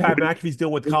 Well, look what Pat McAfee's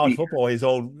doing with college football.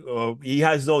 He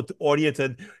has his own audience,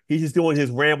 and he's just doing his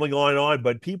rambling on and on.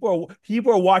 But people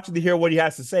are watching to hear what he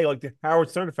has to say, like the Howard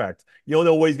Stern effect. You don't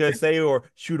know what he's going to say or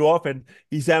shoot off, and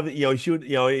he's having,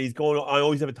 he's going on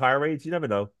always having tirades. You never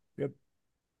know. Yep.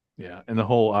 Yeah, and the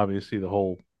whole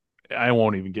I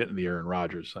won't even get into the Aaron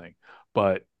Rodgers thing,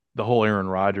 but the whole Aaron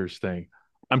Rodgers thing,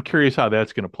 I'm curious how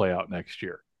that's going to play out next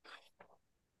year.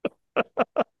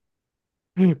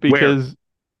 Because,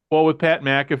 well, with Pat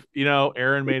McAfee,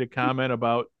 Aaron made a comment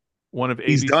about one of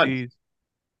ABC's.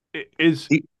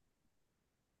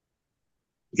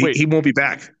 He won't be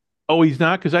back. Oh, he's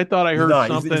not? Because I thought I heard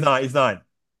something. He's not.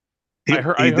 I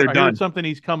heard something.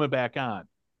 He's coming back on.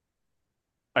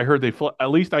 I heard at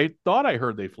least I thought I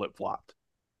heard they flip-flopped.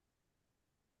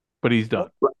 But he's done.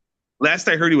 Last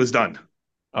I heard, he was done.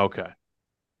 Okay.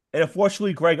 And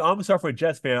unfortunately, Greg, I'm sorry for a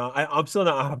Jets fan. I'm still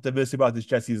not optimistic about this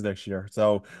Jets season next year.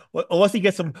 So unless he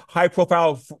gets some high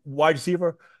profile wide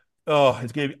receiver, I'm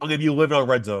gonna be living on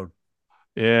red zone.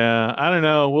 Yeah, I don't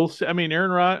know. We'll see. I mean,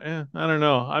 Aaron Rod, I don't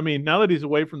know. I mean, now that he's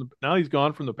away from now he's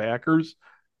gone from the Packers,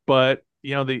 but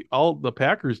all the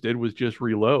Packers did was just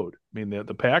reload. I mean,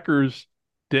 the Packers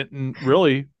didn't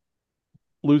really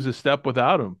lose a step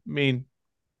without him. I mean,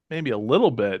 maybe a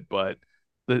little bit, but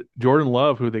the Jordan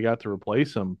Love, who they got to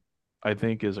replace him, I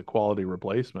think is a quality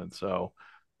replacement. So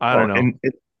I don't Well,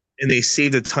 know. and they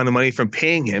saved a ton of money from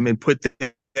paying him and put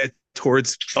that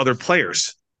towards other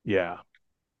players. Yeah,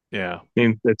 yeah, I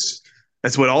mean, that's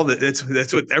what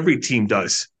that's what every team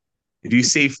does. If you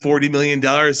save $40 million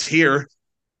here,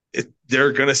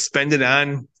 they're going to spend it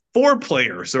on 4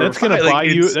 players or that's gonna 5. Like buy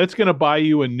you. it's That's gonna buy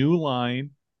you a new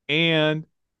line, and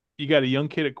you got a young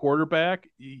kid at quarterback.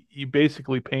 You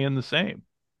basically paying the same.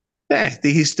 yeah,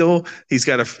 he's got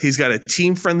a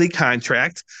team friendly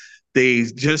contract. They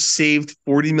just saved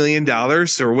 $40 million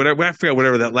or whatever. I forgot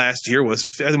whatever that last year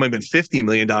was. It might have been $50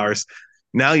 million.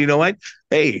 Now you know what?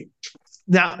 Hey,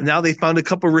 now they found a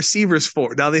couple receivers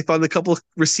for. Now they found a couple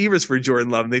receivers for Jordan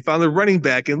Love. And they found a running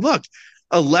back, and look,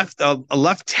 a left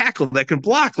tackle that can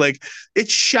block. Like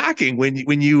it's shocking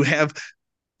when you have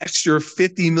extra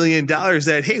 $50 million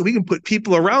that hey, we can put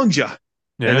people around you, and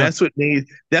Yeah, that's what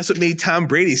made Tom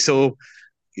Brady so.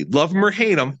 Love him or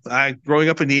hate him. Growing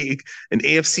up an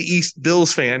AFC East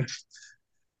Bills fan,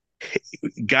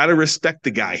 gotta respect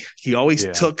the guy. He always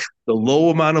yeah, took the low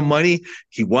amount of money.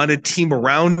 He wanted a team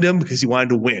around him because he wanted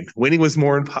to win. Winning was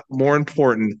more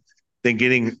important than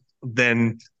getting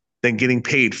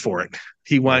paid for it.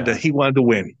 yeah. He wanted to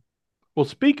win. Well,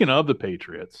 speaking of the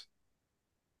Patriots,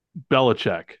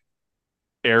 Belichick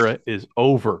era is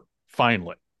over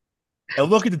finally. And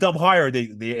look at the dumb hire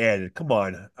they added. Come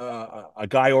on, a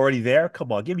guy already there.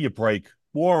 Come on, give me a break.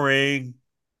 Boring.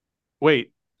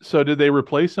 Wait, so did they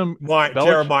replace him, Belichick?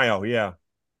 Jeremiah, yeah.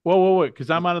 Whoa, because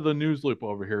I'm out of the news loop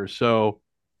over here. So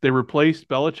they replaced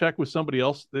Belichick with somebody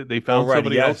else. They found Already,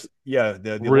 somebody else. yes,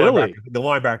 yeah. Really? The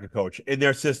linebacker coach in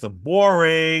their system.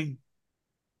 Boring.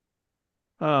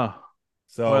 Uh,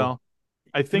 So well,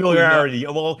 I think we know. familiarity.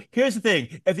 Well, here's the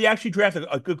thing: if they actually draft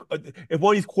a good, if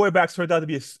one of these quarterbacks turns out to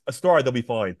be a star, they'll be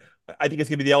fine. I think it's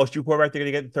going to be the LSU quarterback. They're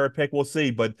going to get the third pick. We'll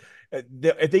see. But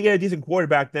if they get a decent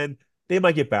quarterback, then they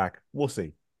might get back. We'll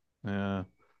see. Yeah.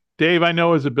 Dave, I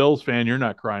know as a Bills fan, you're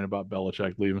not crying about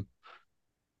Belichick leaving.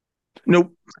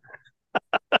 Nope.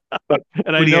 But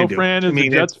And I what are you know, gonna do? Fran, I as a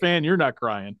mean, Jets fan, you're not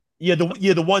crying. The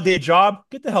 1 day job.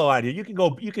 Get the hell out of here. You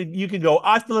can go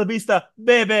hasta la vista,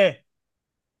 baby.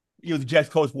 The Jets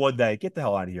coach 1 day. Get the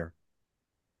hell out of here.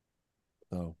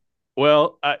 So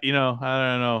Well, I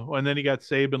don't know. And then you got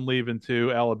Saban leaving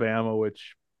to Alabama,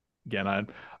 which again,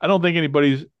 I don't think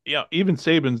anybody's, even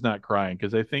Saban's not crying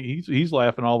because I think he's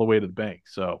laughing all the way to the bank.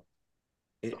 So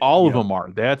all of yeah. them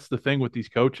are. That's the thing with these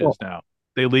coaches well, now.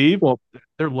 They leave, well,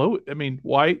 they're low. I mean,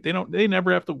 why they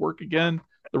never have to work again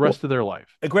the well, rest of their life.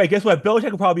 And Greg, guess what?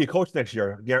 Belichick will probably be a coach next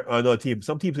year on another team.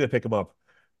 Some team's going to pick him up.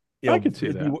 I could see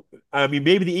that. I mean,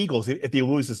 maybe the Eagles if they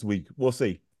lose this week. We'll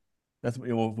see.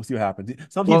 We'll see what happens.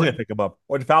 Some teams well, are going to pick him up,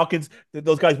 or the Falcons.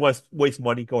 Those guys want to waste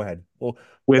money. Go ahead. Well,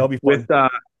 with that'll be fun.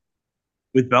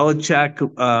 with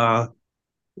Belichick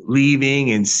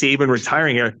leaving and Saban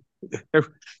retiring here,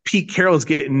 Pete Carroll's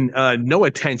getting no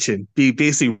attention. Be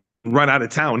basically run out of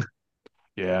town.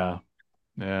 Yeah.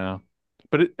 Yeah.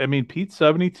 But I mean, Pete's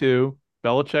 72,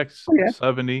 Belichick's Oh, yeah.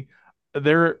 70.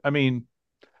 I mean,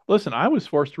 listen, I was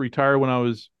forced to retire when I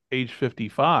was age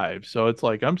 55. So it's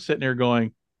like I'm sitting there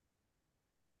going,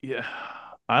 yeah,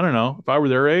 I don't know. If I were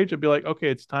their age, I'd be like, okay,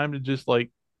 it's time to just like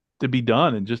to be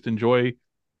done and just enjoy,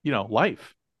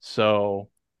 life. So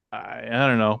I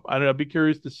don't know. I'd be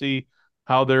curious to see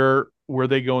where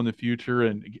they go in the future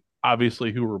and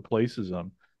obviously who replaces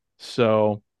them.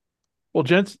 So, well,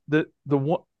 gents, the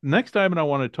next item I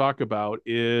want to talk about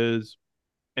is,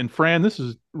 and Fran, this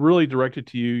is really directed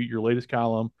to you. Your latest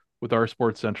column with our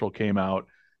Sports Central came out,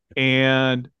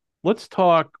 and let's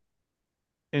talk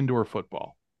indoor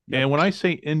football. Yep. And when I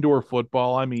say indoor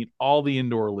football, I mean all the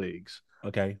indoor leagues.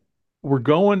 Okay. We're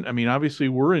going. I mean, obviously,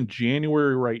 we're in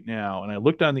January right now, and I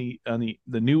looked on the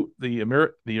new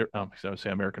I would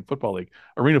say American Football League,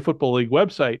 Arena Football League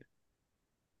website.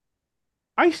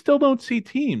 I still don't see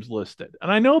teams listed,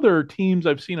 and I know there are teams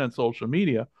I've seen on social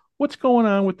media. What's going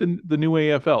on with the new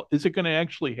AFL? Is it going to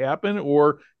actually happen,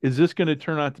 or is this going to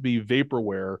turn out to be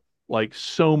vaporware like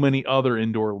so many other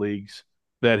indoor leagues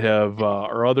that have,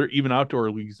 or other even outdoor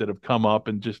leagues that have come up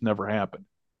and just never happened?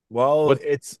 Well, What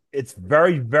it's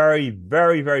very, very,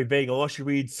 very, very vague unless you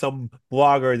read some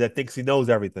blogger that thinks he knows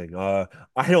everything. I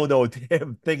don't know a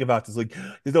damn thing about this. Like,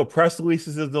 there's no press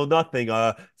releases, there's no nothing.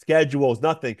 Schedules,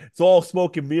 nothing. It's all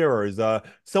smoke and mirrors.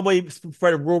 Somebody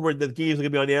spread a rumor that the games are gonna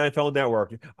be on the NFL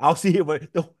Network. I'll see it,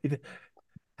 but no,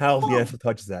 hell, the NFL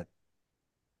touches that.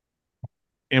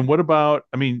 and what about?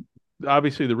 I mean,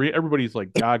 obviously everybody's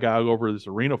like gaga over this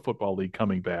arena football league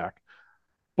coming back,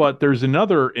 but there's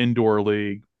another indoor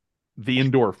league, the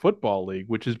indoor football league,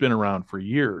 which has been around for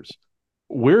years.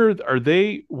 Where are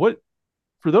they? What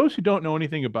for those who don't know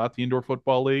anything about the indoor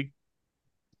football league,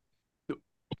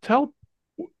 tell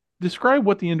describe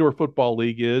what the indoor football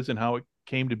league is and how it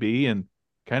came to be and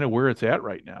kind of where it's at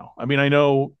right now. I mean, I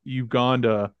know you've gone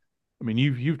to, I mean,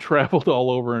 you've traveled all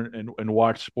over and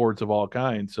watched sports of all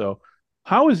kinds. So,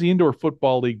 how is the indoor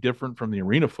football league different from the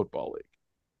arena football league?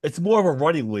 It's more of a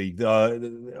running league.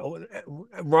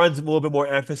 Runs a little bit more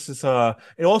emphasis.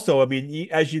 And also, I mean,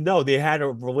 as you know, they had a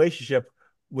relationship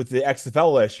with the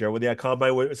XFL last year when they had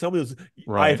combine with some of those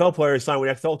Right. IFL players signed with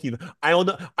XFL team. I don't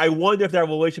know. I wonder if that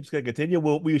relationship's going to continue.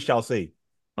 We shall see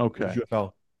with Okay.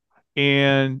 UFL.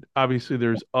 And obviously,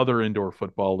 there's other indoor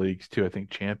football leagues too. I think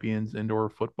Champions Indoor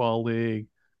Football League.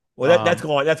 Well, that's Um,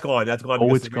 gone. That's gone. That's gone oh,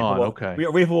 because it's gone. Okay.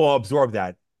 Refa will absorb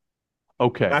that.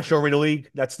 Okay. National Arena League.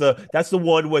 That's the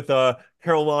one with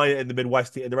Carolina and the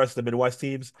Midwest and the rest of the Midwest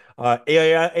teams.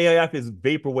 AIF is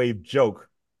vaporwave joke.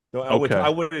 No, Okay.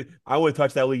 I wouldn't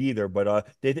touch that league either. But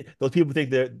those people think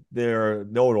they're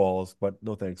know-it-alls. But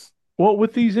no thanks. Well,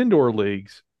 with these indoor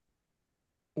leagues,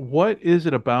 what is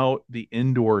it about the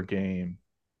indoor game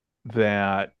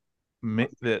that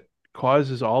that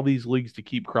causes all these leagues to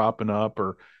keep cropping up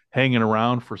or hanging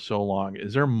around for so long?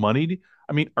 Is there money?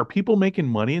 I mean, are people making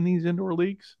money in these indoor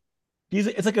leagues?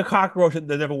 It's like a cockroach that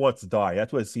never wants to die.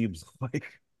 That's what it seems like.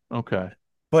 Okay.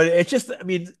 But it's just, I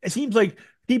mean, it seems like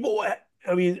people.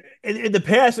 I mean, in the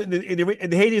past, in the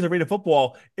heydays of arena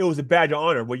football, it was a badge of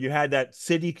honor where you had that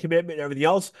city commitment and everything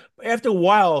else. But after a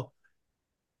while,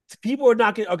 people are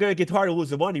going to get tired of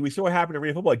losing money. We saw what happened in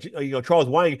arena football. Charles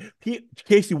Whiting,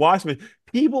 Casey Wasserman.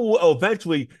 People will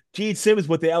eventually, Gene Simmons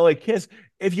with the LA Kiss.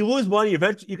 If you lose money,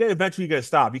 eventually you're going to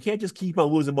stop. You can't just keep on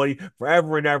losing money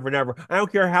forever and ever and ever. I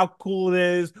don't care how cool it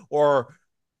is or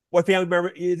what family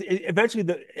member.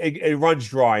 Eventually, it runs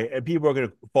dry and people are going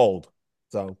to fold.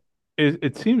 So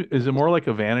It seems is it more like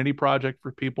a vanity project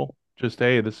for people? Just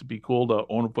hey, this would be cool to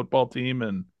own a football team,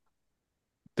 and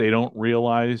they don't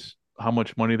realize how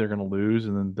much money they're going to lose,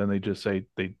 and then they just say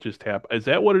they just have. Is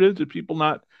that what it is? Are people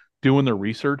not doing their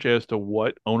research as to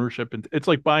what ownership? And it's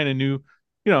like buying a new,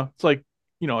 it's like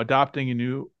adopting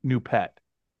a new pet.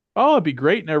 Oh, it'd be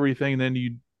great and everything. And then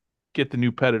you get the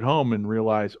new pet at home and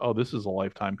realize, oh, this is a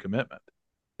lifetime commitment.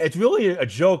 it's really a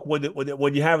joke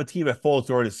when you have a team that falls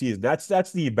during the season.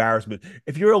 That's the embarrassment.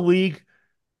 If you're a league,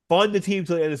 fund the team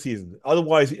till the end of the season.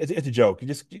 Otherwise, it's a joke. You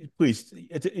just please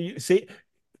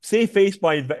save face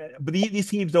by. But these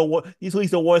teams don't want these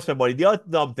leagues don't want to spend money. The other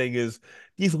dumb thing is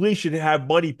these leagues should have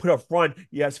money put up front.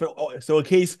 You have to spend, so in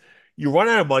case you run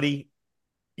out of money,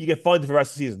 you get funds for the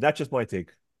rest of the season. That's just my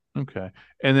take. Okay.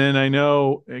 And then I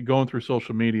know going through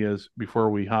social medias before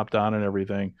we hopped on and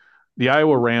everything, the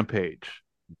Iowa Rampage.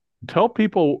 Tell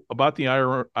people about the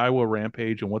Iowa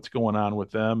Rampage and what's going on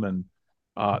with them. And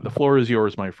the floor is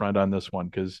yours, my friend, on this one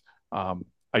because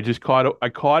I just caught it. I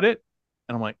caught it,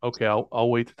 and I'm like, okay, I'll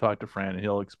wait to talk to Fran, and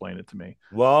he'll explain it to me.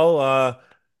 Well,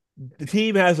 the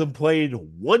team hasn't played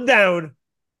one down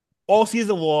all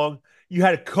season long. You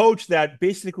had a coach that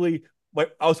basically,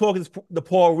 like I was talking to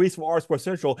Paul Reese from R Sports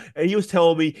Central, and he was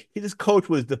telling me this coach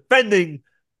was defending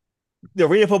the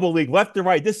Arena Football League left and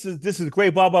right. This is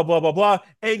great, blah blah blah blah blah.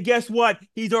 And guess what?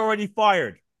 He's already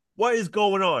fired. What is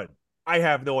going on? I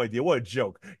have no idea. What a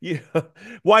joke.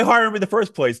 Why hire him in the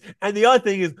first place? And the other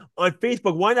thing is on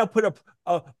Facebook, why not put up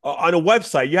on a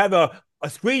website? You have a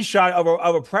screenshot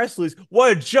of a press release.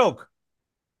 What a joke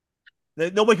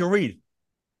that nobody can read.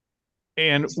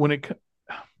 And when it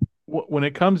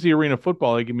comes to the Arena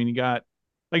Football League, I mean, you got,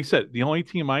 like I said, the only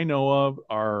team I know of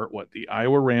are the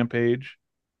Iowa Rampage.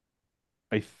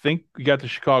 I think we got the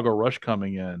Chicago Rush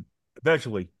coming in.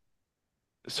 Eventually.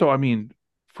 So, I mean,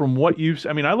 from what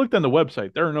I mean, I looked on the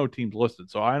website. There are no teams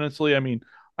listed. So, honestly, I mean,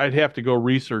 I'd have to go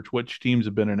research which teams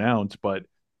have been announced. But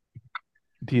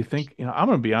do you think, I'm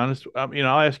going to be honest. I mean,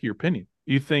 I'll ask you your opinion.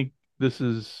 Do you think do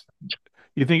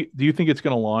you think it's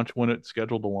going to launch when it's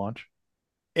scheduled to launch?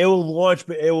 It will launch,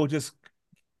 but it'll get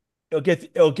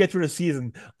through the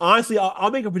season. Honestly,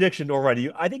 I'll make a prediction already.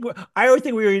 I already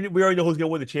think we already know who's going to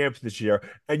win the championship this year.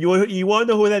 And you want to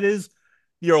know who that is?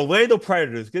 The Orlando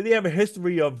Predators. Because they have a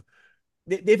history of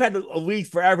they've had a league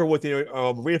forever with the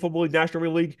Arena Football League, National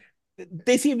Arena League.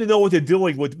 They seem to know what they're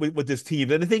doing with this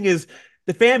team. And the thing is,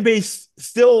 the fan base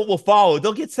still will follow.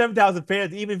 They'll get 7,000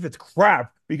 fans, even if it's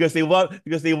crap, because they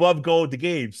love going to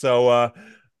games. So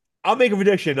I'll make a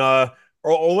prediction.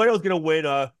 Orlando's going to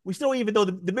win. We still don't even know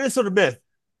the Minnesota Myth.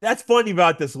 That's funny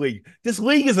about this league. This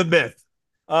league is a myth.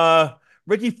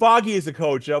 Ricky Foggy is the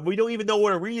coach. We don't even know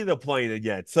what arena they're playing in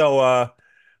yet. So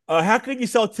how can you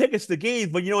sell tickets to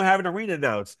games when you don't have an arena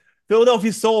announced?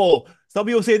 Philadelphia Soul. Some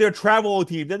people say they're a travel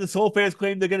team. Then the Soul fans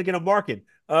claim they're going to get a market.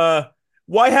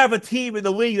 Why have a team in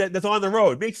the league that's on the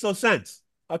road? Makes no sense.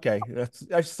 Okay,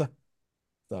 that's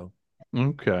so.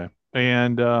 Okay,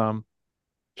 and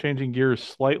changing gears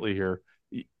slightly here,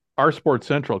 our Sports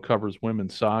Central covers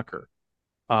women's soccer.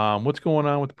 What's going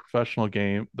on with the professional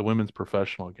game, the women's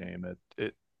professional game?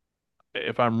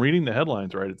 If I'm reading the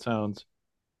headlines right, it sounds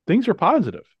things are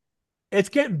positive. It's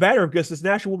getting better because this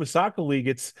National Women's Soccer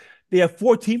League, they have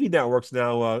 4 TV networks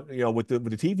now, with the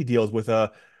TV deals with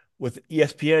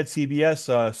ESPN,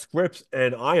 CBS, Scripps,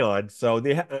 and Ion. So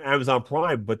they have Amazon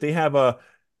Prime, but they have 4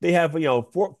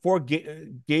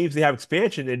 games. They have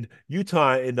expansion in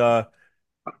Utah and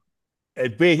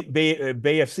at Bay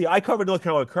FC. I cover North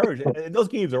Carolina Courage, and those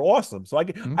games are awesome. So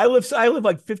I live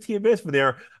like 15 minutes from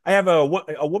there. I have a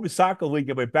women's soccer league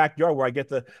in my backyard where I get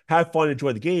to have fun and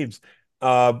enjoy the games.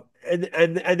 And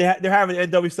they're having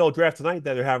an NWSL draft tonight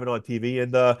that they're having on TV,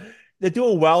 and they're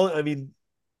doing well.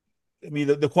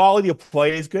 The quality of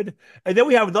play is good. And then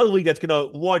we have another league that's going to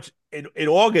launch in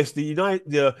August, the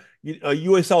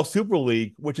USL Super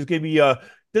League, which is going to be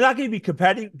they're not going to be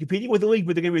competing with the league,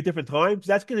 but they're going to be at different times.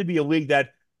 That's going to be a league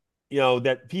that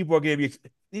that people are going to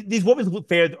be. These women's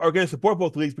fans are going to support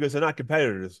both leagues because they're not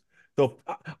competitors. So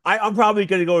I'm probably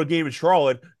going to go to a game in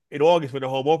Charlotte in August for the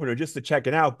home opener just to check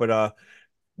it out. But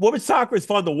women's soccer is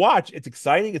fun to watch. It's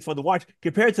exciting. It's fun to watch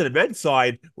compared to the men's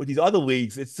side with these other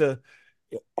leagues. It's a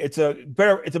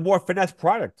more finesse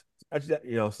product.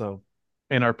 So.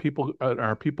 And are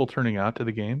people turning out to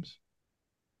the games?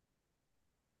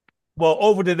 Well,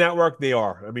 over the network, they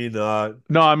are.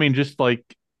 No, I mean just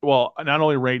like, well, not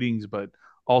only ratings but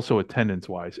also attendance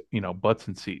wise. Butts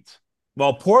and seats.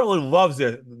 Well, Portland loves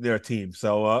their team,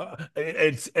 so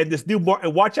and this new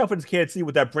and watch out for this Kansas City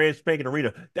with that brand spanking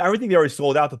arena. Everything they already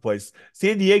sold out the place.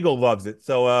 San Diego loves it,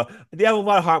 so they have a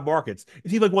lot of hot markets. It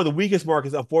seems like one of the weakest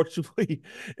markets, unfortunately,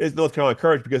 is North Carolina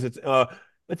Courage because it's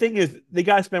the thing is they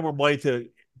got to spend more money to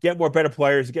get more better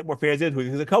players, to get more fans into it.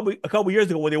 Because a couple years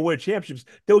ago when they won championships,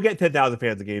 they were getting 10,000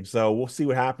 fans a game. So we'll see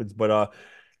what happens. But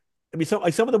some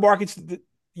of the markets,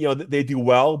 they do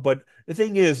well, but the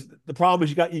thing is, the problem is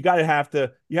you have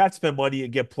to spend money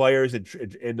and get players and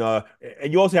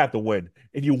you also have to win.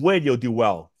 If you win, you'll do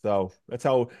well. So that's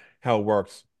how it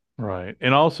works. Right,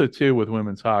 and also too with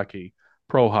women's hockey,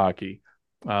 pro hockey,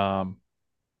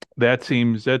 that's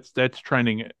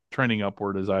trending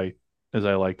upward as I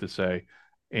like to say,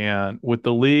 and with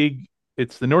the league,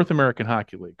 it's the North American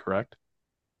Hockey League, correct?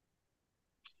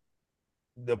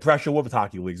 The professional women's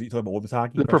hockey leagues. Are you talking about women's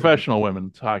hockey? The professional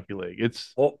women's hockey league.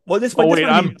 It's this. Oh wait,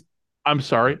 I'm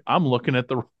sorry. I'm looking at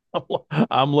the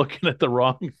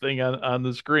wrong thing on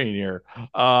the screen here.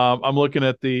 I'm looking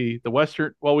at the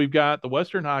Western. Well, we've got the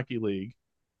Western Hockey League.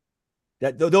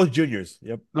 Those juniors.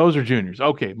 Yep, those are juniors.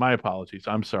 Okay, my apologies.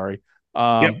 I'm sorry.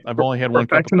 Yep. I've only had one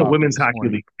professional women's hockey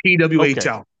league, PWHL.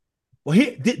 Okay. Well,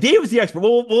 Dave is the expert.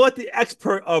 We'll let the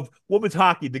expert of women's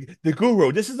hockey, the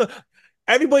guru.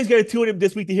 Everybody's going to tune in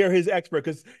this week to hear his expert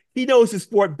because he knows his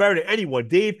sport better than anyone.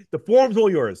 Dave, the forum's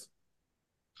all yours.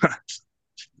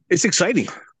 It's exciting.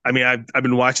 I've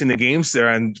been watching the games. They're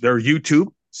on their YouTube,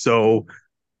 so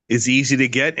it's easy to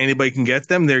get. Anybody can get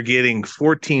them. They're getting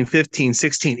 14, 15,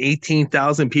 16,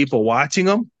 18,000 people watching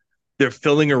them. They're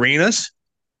filling arenas.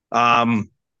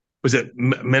 Was it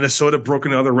Minnesota broke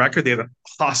another record? They had an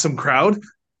awesome crowd.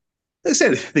 Like I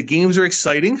said, the games are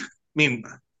exciting.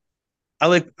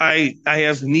 I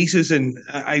have nieces and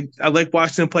I like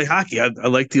watching them play hockey. I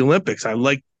like the Olympics. I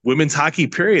like women's hockey,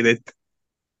 period.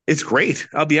 It's great.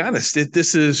 I'll be honest.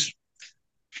 This is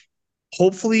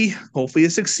hopefully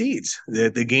it succeeds.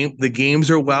 The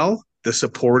games are well, the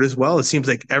support as well. It seems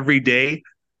like every day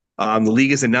the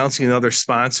league is announcing another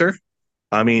sponsor.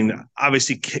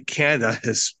 Obviously Canada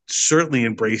has certainly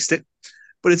embraced it,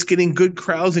 but it's getting good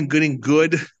crowds and getting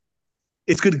good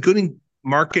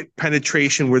market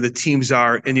penetration where the teams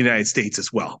are in the United States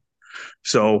as well.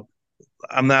 So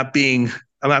I'm not being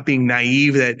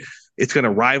naive that it's going to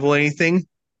rival anything,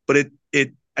 but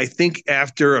I think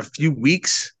after a few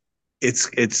weeks,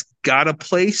 it's got a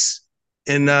place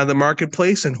in the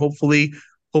marketplace and hopefully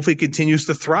continues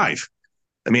to thrive.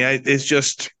 It's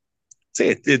just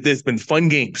say it's been fun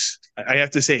games. I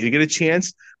have to say, if you get a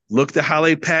chance, look the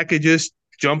highlight packages,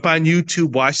 jump on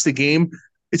YouTube, watch the game.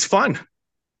 It's fun. I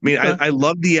mean, Okay. I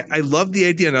love the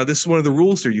idea. Now, this is one of the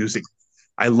rules they're using.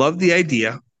 I love the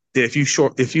idea that if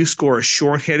you score a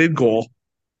short-handed goal,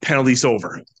 penalty's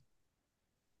over.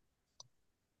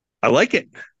 I like it.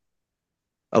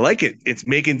 It's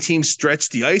making teams stretch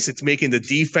the ice. It's making the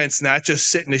defense not just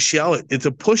sit in the shell. It's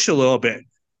a push a little bit,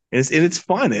 and it's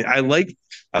fun. I like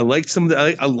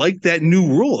that new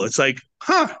rule. It's like,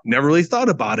 never really thought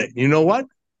about it. You know what?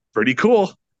 Pretty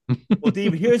cool. Well,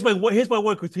 David, here's my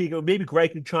one critique. Maybe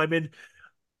Greg can chime in.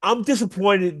 I'm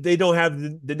disappointed they don't have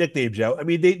the nicknames out. I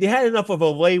mean, they had enough of a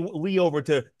layover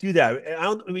to do that.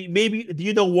 I mean, maybe do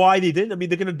you know why they didn't? I mean,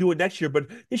 they're going to do it next year, but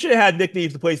they should have had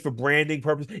nicknames in place for branding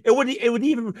purposes. It would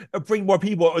even bring more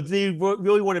people. They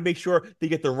really want to make sure they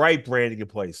get the right branding in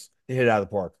place to hit it out of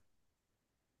the park.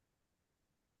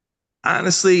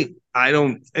 Honestly, I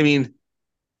don't. I mean,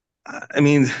 I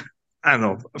don't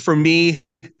know. For me,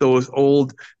 those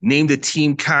old name the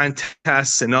team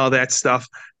contests and all that stuff.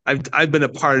 I've been a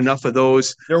part enough of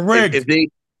those. They're rigged.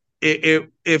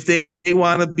 If they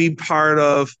want to be part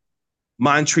of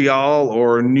Montreal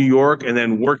or New York and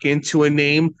then work into a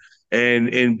name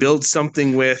and build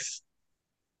something with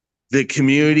the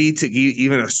community to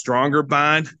even a stronger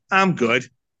bond, I'm good. I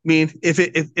mean,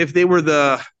 if they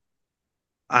were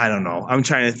I don't know. I'm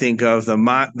trying to think of the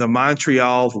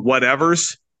Montreal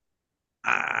whatevers.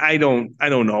 I don't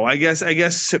know. I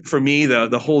guess for me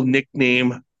the whole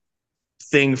nickname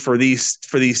thing for these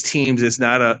teams is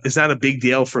not a big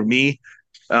deal for me.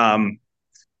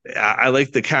 I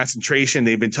like the concentration.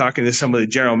 They've been talking to some of the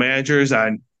general managers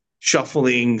on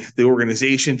shuffling the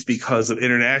organizations because of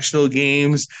international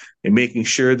games and making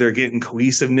sure they're getting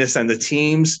cohesiveness on the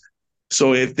teams.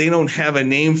 So if they don't have a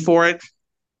name for it,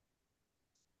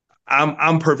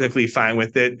 I'm perfectly fine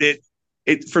with it.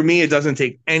 It for me, it doesn't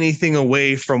take anything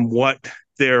away from what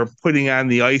they're putting on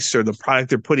the ice or the product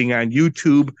they're putting on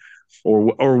YouTube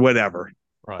or whatever.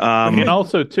 Right. And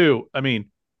also too, I mean,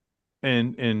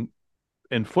 in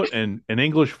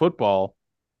English football,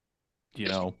 you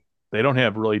know, they don't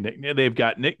have really they've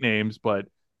got nicknames, but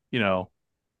you know,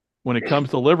 when it comes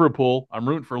to Liverpool, I'm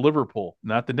rooting for Liverpool,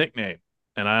 not the nickname.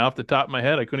 And off the top of my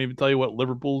head, I couldn't even tell you what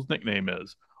Liverpool's nickname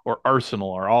is, or Arsenal,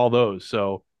 or all those.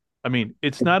 So, I mean,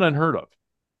 it's not unheard of.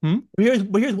 But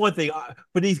here's one thing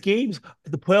for these games,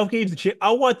 the playoff games.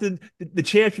 I want the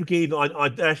championship games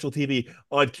on national TV,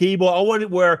 on cable. I want it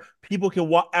where people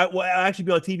can actually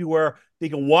be on TV where they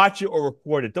can watch it or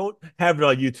record it. Don't have it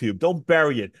on YouTube. Don't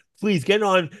bury it. Please get it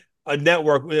on a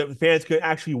network where fans can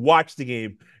actually watch the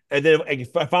game. And then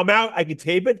if I'm out, I can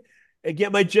tape it and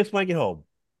get my gist when I get home.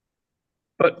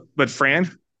 But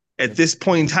Fran, at this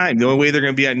point in time, the only way they're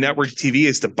going to be on network TV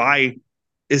is to buy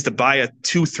a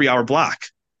 2-3 hour block.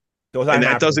 And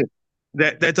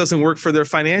that doesn't work for their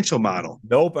financial model.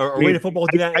 Nope. Arena football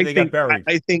do that, and they got buried.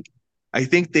 I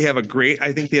think they have a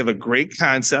great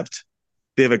concept.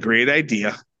 They have a great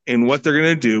idea, and what they're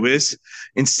going to do is,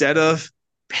 instead of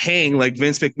paying like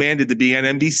Vince McMahon did to be on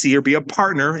NBC or be a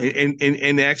partner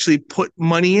and actually put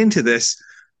money into this,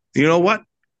 you know what?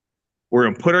 We're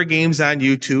going to put our games on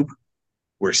YouTube.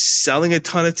 We're selling a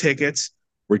ton of tickets.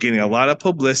 We're getting a lot of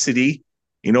publicity.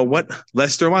 You know what?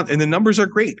 Leicester won, and the numbers are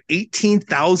great.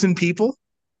 18,000 people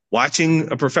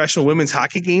watching a professional women's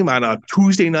hockey game on a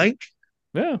Tuesday night.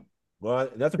 Yeah. Well,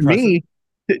 that's impressive.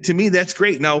 To me, that's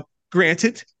great. Now,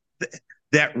 granted,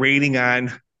 that rating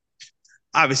on,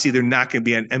 obviously they're not going to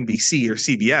be on NBC or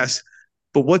CBS,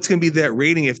 but what's going to be that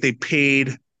rating if they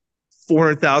paid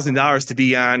 $400,000 to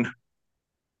be on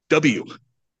W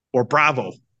or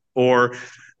Bravo or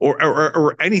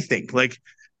anything like?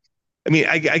 I mean,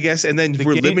 I guess, and then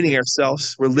we're limiting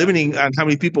ourselves. We're limiting on how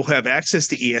many people have access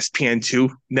to ESPN2.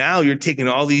 Now you're taking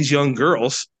all these young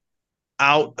girls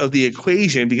out of the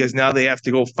equation because now they have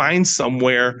to go find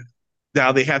somewhere.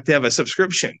 Now they have to have a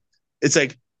subscription. It's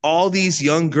like all these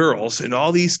young girls and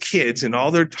all these kids and all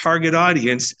their target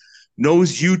audience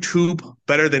knows YouTube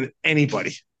better than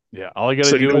anybody. Yeah, all I got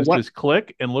to do is just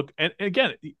click and look. And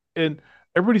again, and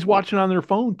everybody's watching on their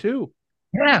phone too.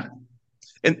 Yeah.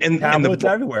 And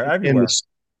everywhere. And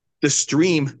the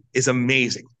stream is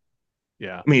amazing.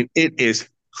 Yeah. I mean, it is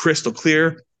crystal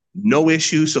clear, no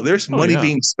issue. So there's money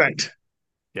being spent.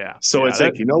 Yeah. So it's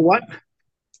like, you know what?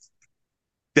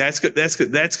 That's good. That's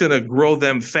good. That's going to grow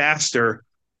them faster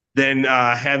than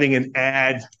having an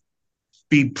ad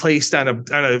be placed on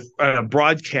a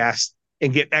broadcast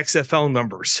and get XFL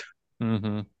numbers.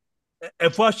 Mm-hmm.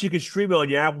 And plus, you can stream it on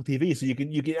your Apple TV, so you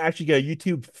can actually get a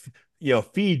YouTube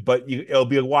feed, but it'll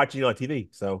be watching on TV.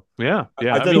 So Yeah,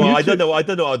 yeah. I I don't mean, know. YouTube. I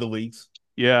don't know other leagues.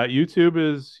 Yeah, YouTube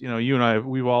is, you and I,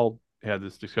 we've all had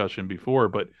this discussion before,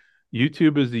 but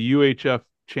YouTube is the UHF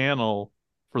channel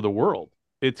for the world.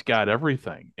 It's got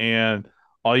everything. And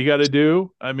all you got to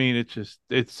do, I mean,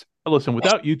 listen,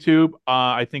 without YouTube,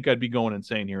 I think I'd be going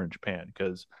insane here in Japan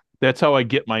because that's how I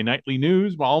get my nightly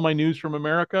news, all my news from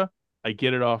America. I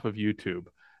get it off of YouTube.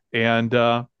 And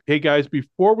hey, guys,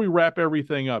 before we wrap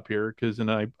everything up here,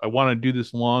 I want to do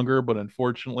this longer, but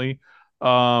unfortunately,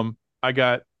 I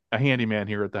got a handyman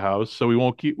here at the house, so we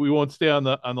won't stay on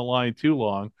the line too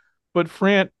long. But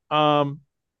Frant,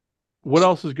 what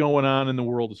else is going on in the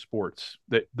world of sports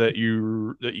that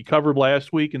you covered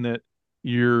last week and that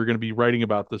you're going to be writing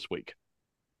about this week?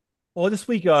 Well, this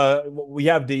week the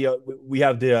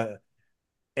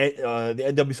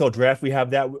NWSL draft. We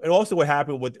have that, and also what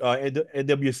happened with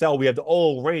NWSL. We have the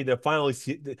Old Reign. They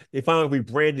finally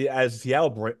rebranded as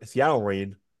Seattle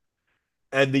Reign.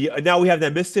 And now we have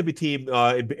that Mississippi team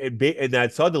in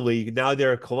that Southern League. Now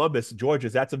they're Columbus, Georgia.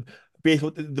 That's a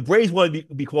baseball. The Braves want to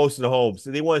be close to the home,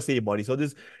 so they want to save money. So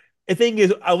the thing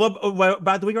is, I love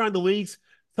about the week around the leagues.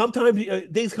 Sometimes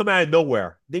things come out of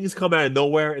nowhere.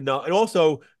 And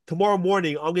also tomorrow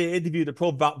morning I'm going to interview the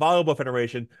Pro Volleyball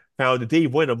Federation founder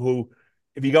Dave Wyndham, who,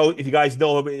 if you guys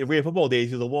know him in Arena Football days,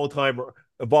 he was a long time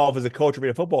involved as a coach of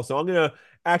Arena Football. So I'm going to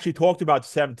actually talk about the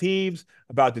 7 teams,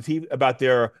 about the team, about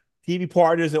their TV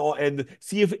partners, and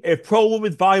see if pro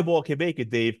women's volleyball can make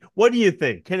it. Dave, what do you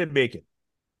think? Can it make it?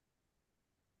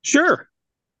 Sure.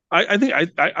 I think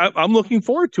I'm looking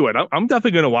forward to it. I'm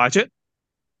definitely going to watch it.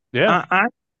 Yeah.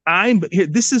 I'm here.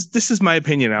 This is my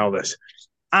opinion on all this.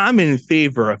 I'm in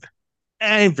favor of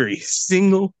every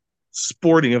single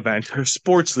sporting event or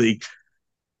sports league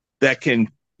that can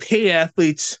pay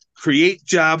athletes, create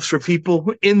jobs for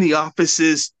people in the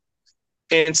offices,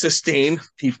 and sustain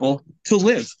people to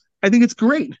live. I think it's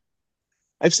great.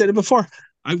 I've said it before.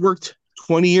 I worked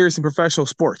 20 years in professional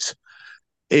sports.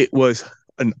 It was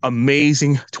an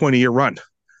amazing 20-year run.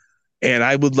 And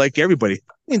I would like everybody.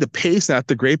 I mean, the pay's not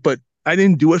the great, but I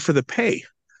didn't do it for the pay.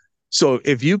 So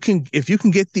if you can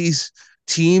get these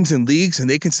teams and leagues and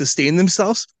they can sustain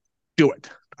themselves, do it.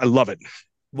 I love it.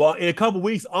 Well, in a couple of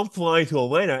weeks, I'm flying to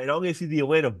Atlanta, and I'm going to see the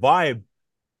Atlanta Vibe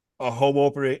a home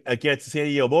opener against San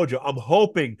Diego Mojo. I'm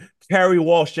hoping Carrie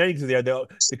Walsh Jennings is there, the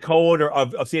co-owner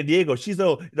of San Diego. She's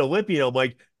an Olympian. I'm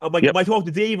like, Yep. When I talk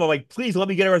to Dave, I'm like, please let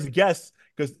me get her as a guest,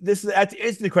 because that's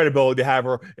instant credibility to have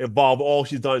her involved all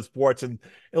she's done in sports. And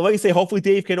like I say, hopefully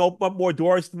Dave can open up more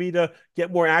doors to me to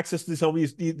get more access to some of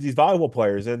these volleyball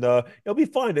players, and it'll be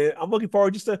fun. I'm looking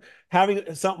forward just to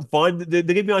having something fun. They're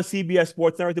going to be on CBS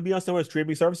Sports Network. They'll be on some of the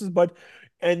streaming services,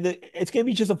 and it's going to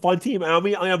be just a fun team. I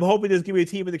mean, I'm hoping there's going to be a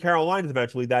team in the Carolinas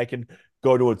eventually that I can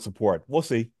go to and support. We'll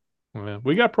see. Yeah.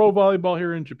 We got pro volleyball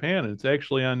here in Japan, and it's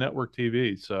actually on network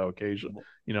TV. So occasionally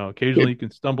you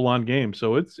can stumble on games.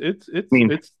 So it's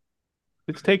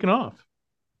taken off.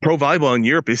 Pro volleyball in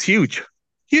Europe is huge.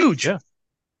 Huge. Yeah.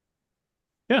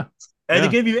 Yeah. And they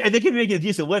give you making a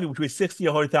decent living between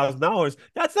 $60,000 and $100,000.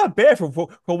 That's not bad for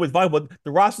women's volleyball.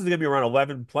 The rosters are going to be around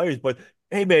 11 players, but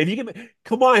hey, man, if you can,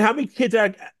 come on, how many kids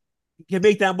can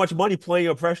make that much money playing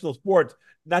a professional sport?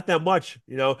 Not that much,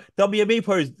 WNBA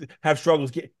players have struggles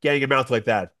getting amounts like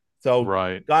that. So,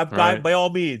 right, by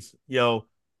all means,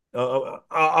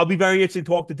 I'll be very interested to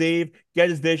talk to Dave,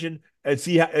 get his vision,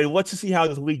 and let's see how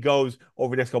this league goes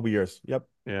over the next couple of years. Yep.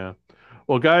 Yeah.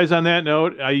 Well, guys, on that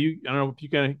note, I don't know if you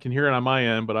can hear it on my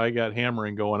end, but I got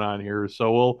hammering going on here.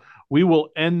 So we will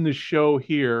end the show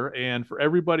here. And for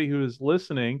everybody who is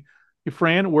listening,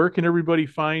 Fran, where can everybody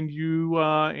find you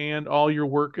and all your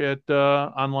work at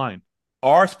online?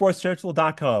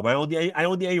 rsportscentral.com. I don't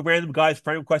need any random guys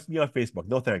friend requesting me on Facebook.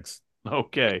 No thanks.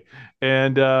 Okay.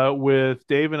 And with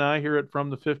Dave and I here at From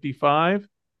the 55,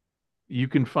 you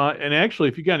can find, and actually,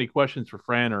 if you got any questions for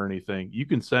Fran or anything, you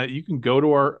can go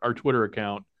to our Twitter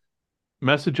account,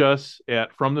 message us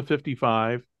at From the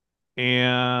 55,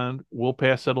 and we'll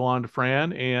pass that along to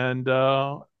Fran, and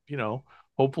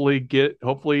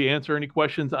hopefully answer any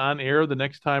questions on air the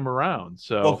next time around.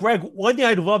 So, well, Greg, one thing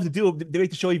I'd love to do to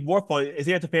make the show even more fun is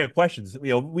answer fan questions.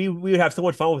 We would have so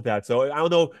much fun with that. So I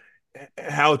don't know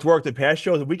how it's worked in past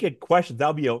shows. If we get questions,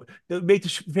 that'll make the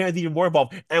fans even more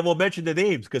involved. And we'll mention the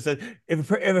names, because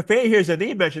if a fan hears their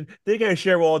name mentioned, they're going to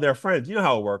share with all their friends. You know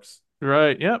how it works.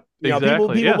 Right. Yep.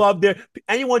 Exactly. People love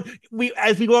anyone.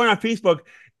 As we go on Facebook,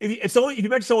 if you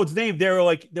mention someone's name, they're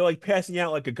like passing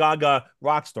out like a Gaga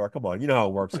rock star. Come on, you know how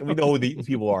it works, and we know who these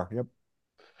people are. Yep.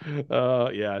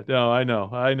 Yeah. No, I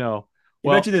know. You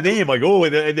mentioned the name, like, oh,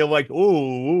 and they're like,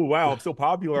 oh, wow, I'm so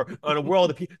popular on a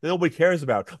world that nobody cares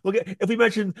about. Look, if we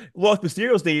mention Los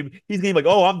Mysterio's name, he's going to be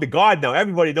like, oh, I'm the god now.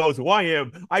 Everybody knows who I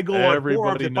am. I go on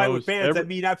forums and fight with fans that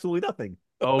mean absolutely nothing.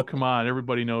 Oh, come on.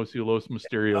 Everybody knows who Los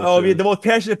Mysterios Oh, I mean, is. the most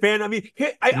passionate fan. I mean,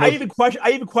 I even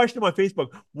question him on Facebook.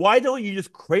 Why don't you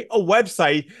just create a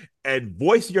website and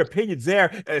voice your opinions there?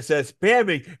 And it says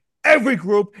spamming every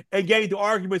group and getting into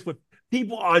arguments with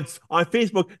people on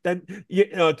Facebook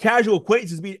that casual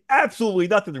acquaintances mean absolutely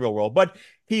nothing in the real world. But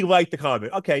he liked the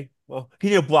comment. Okay, well, he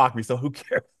didn't block me, so who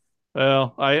cares?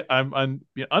 Well, I'm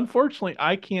unfortunately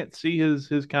I can't see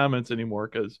his comments anymore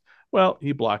because, well,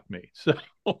 he blocked me. So,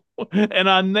 and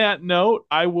on that note,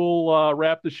 I will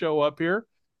wrap the show up here.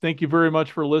 Thank you very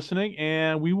much for listening,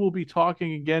 and we will be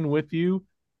talking again with you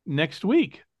next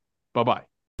week. Bye-bye.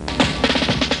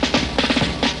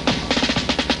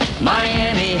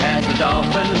 Miami has the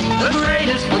Dolphins, the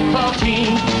greatest football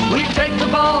team. We take the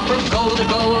ball from goal to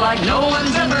goal like no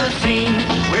one's ever seen.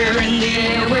 We're in the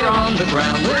air, we're on the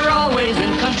ground, we're always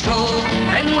in control.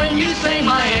 And when you say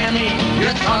Miami,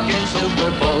 you're talking Super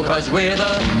Bowl, 'cause we're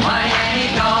the Miami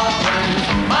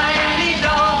Dolphins. Miami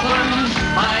Dolphins,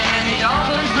 Miami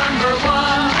Dolphins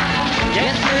 #1.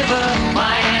 Yes, we're the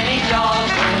Miami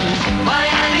Dolphins.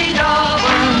 Miami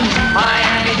Dolphins,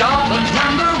 Miami Dolphins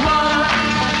 #1.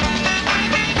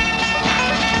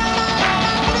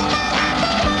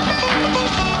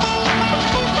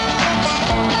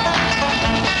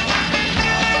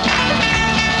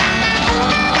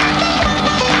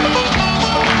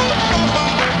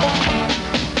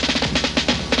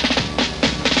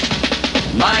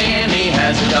 Miami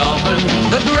has the Dolphins,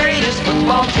 the greatest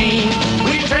football team.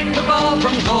 We take the ball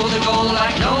from goal to goal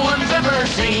like no one's ever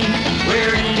seen.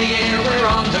 We're in the air, we're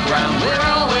on the ground, we're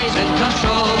always in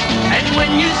control. And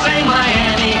when you say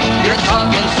Miami, you're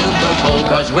talking Super Bowl,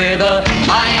 'cause we're the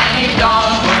Miami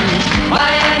Dolphins.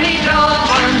 Miami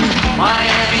Dolphins,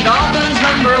 Miami Dolphins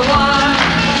 #1.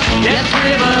 Yes,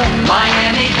 we're the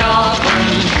Miami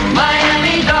Dolphins.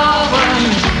 Miami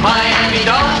Dolphins, Miami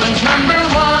Dolphins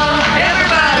 #1.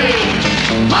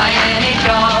 Miami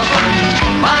Dolphins,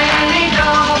 Miami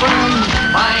Dolphins,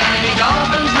 Miami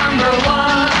Dolphins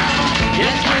 #1.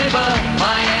 Yes, we're the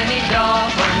Miami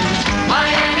Dolphins,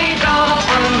 Miami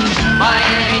Dolphins,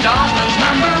 Miami Dolphins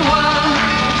 #1.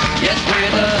 Yes, we're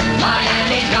the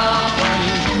Miami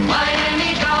Dolphins,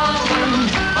 Miami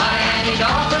Dolphins, Miami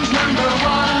Dolphins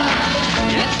 #1.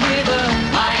 Yes, we're the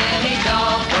Miami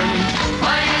Dolphins,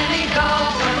 Miami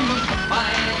Dolphins,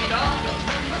 Miami Dolphins.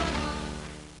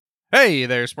 Hey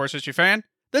there, sports history fan.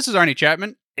 This is Arnie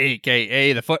Chapman,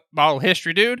 aka the Football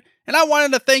History Dude, and I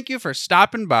wanted to thank you for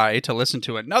stopping by to listen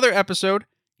to another episode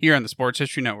here on the Sports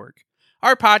History Network.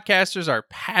 Our podcasters are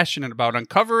passionate about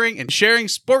uncovering and sharing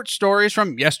sports stories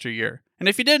from yesteryear. And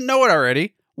if you didn't know it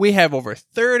already, we have over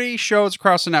 30 shows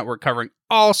across the network covering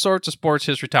all sorts of sports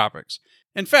history topics.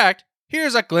 In fact,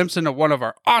 here's a glimpse into one of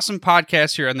our awesome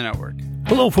podcasts here on the network.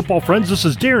 Hello, football friends. This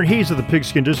is Darren Hayes of the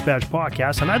Pigskin Dispatch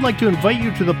podcast, and I'd like to invite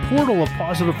you to the portal of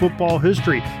positive football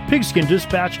history, Pigskin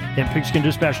Dispatch and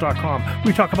pigskindispatch.com.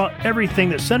 We talk about everything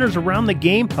that centers around the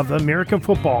game of American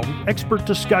football, expert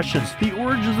discussions, the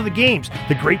origins of the games,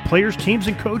 the great players, teams,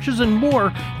 and coaches, and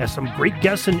more, and some great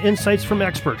guests and insights from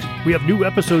experts. We have new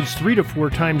episodes 3 to 4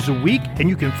 times a week, and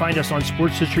you can find us on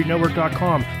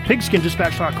sportshistorynetwork.com,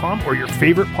 pigskindispatch.com, or your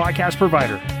favorite podcast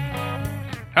provider.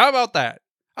 How about that?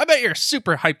 I bet you're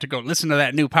super hyped to go listen to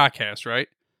that new podcast, right?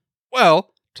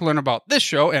 Well, to learn about this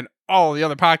show and all the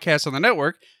other podcasts on the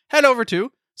network, head over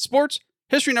to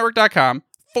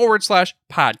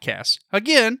sportshistorynetwork.com/podcasts.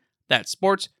 Again, that's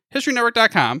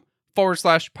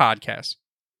sportshistorynetwork.com/podcasts.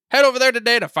 Head over there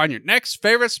today to find your next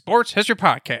favorite sports history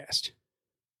podcast.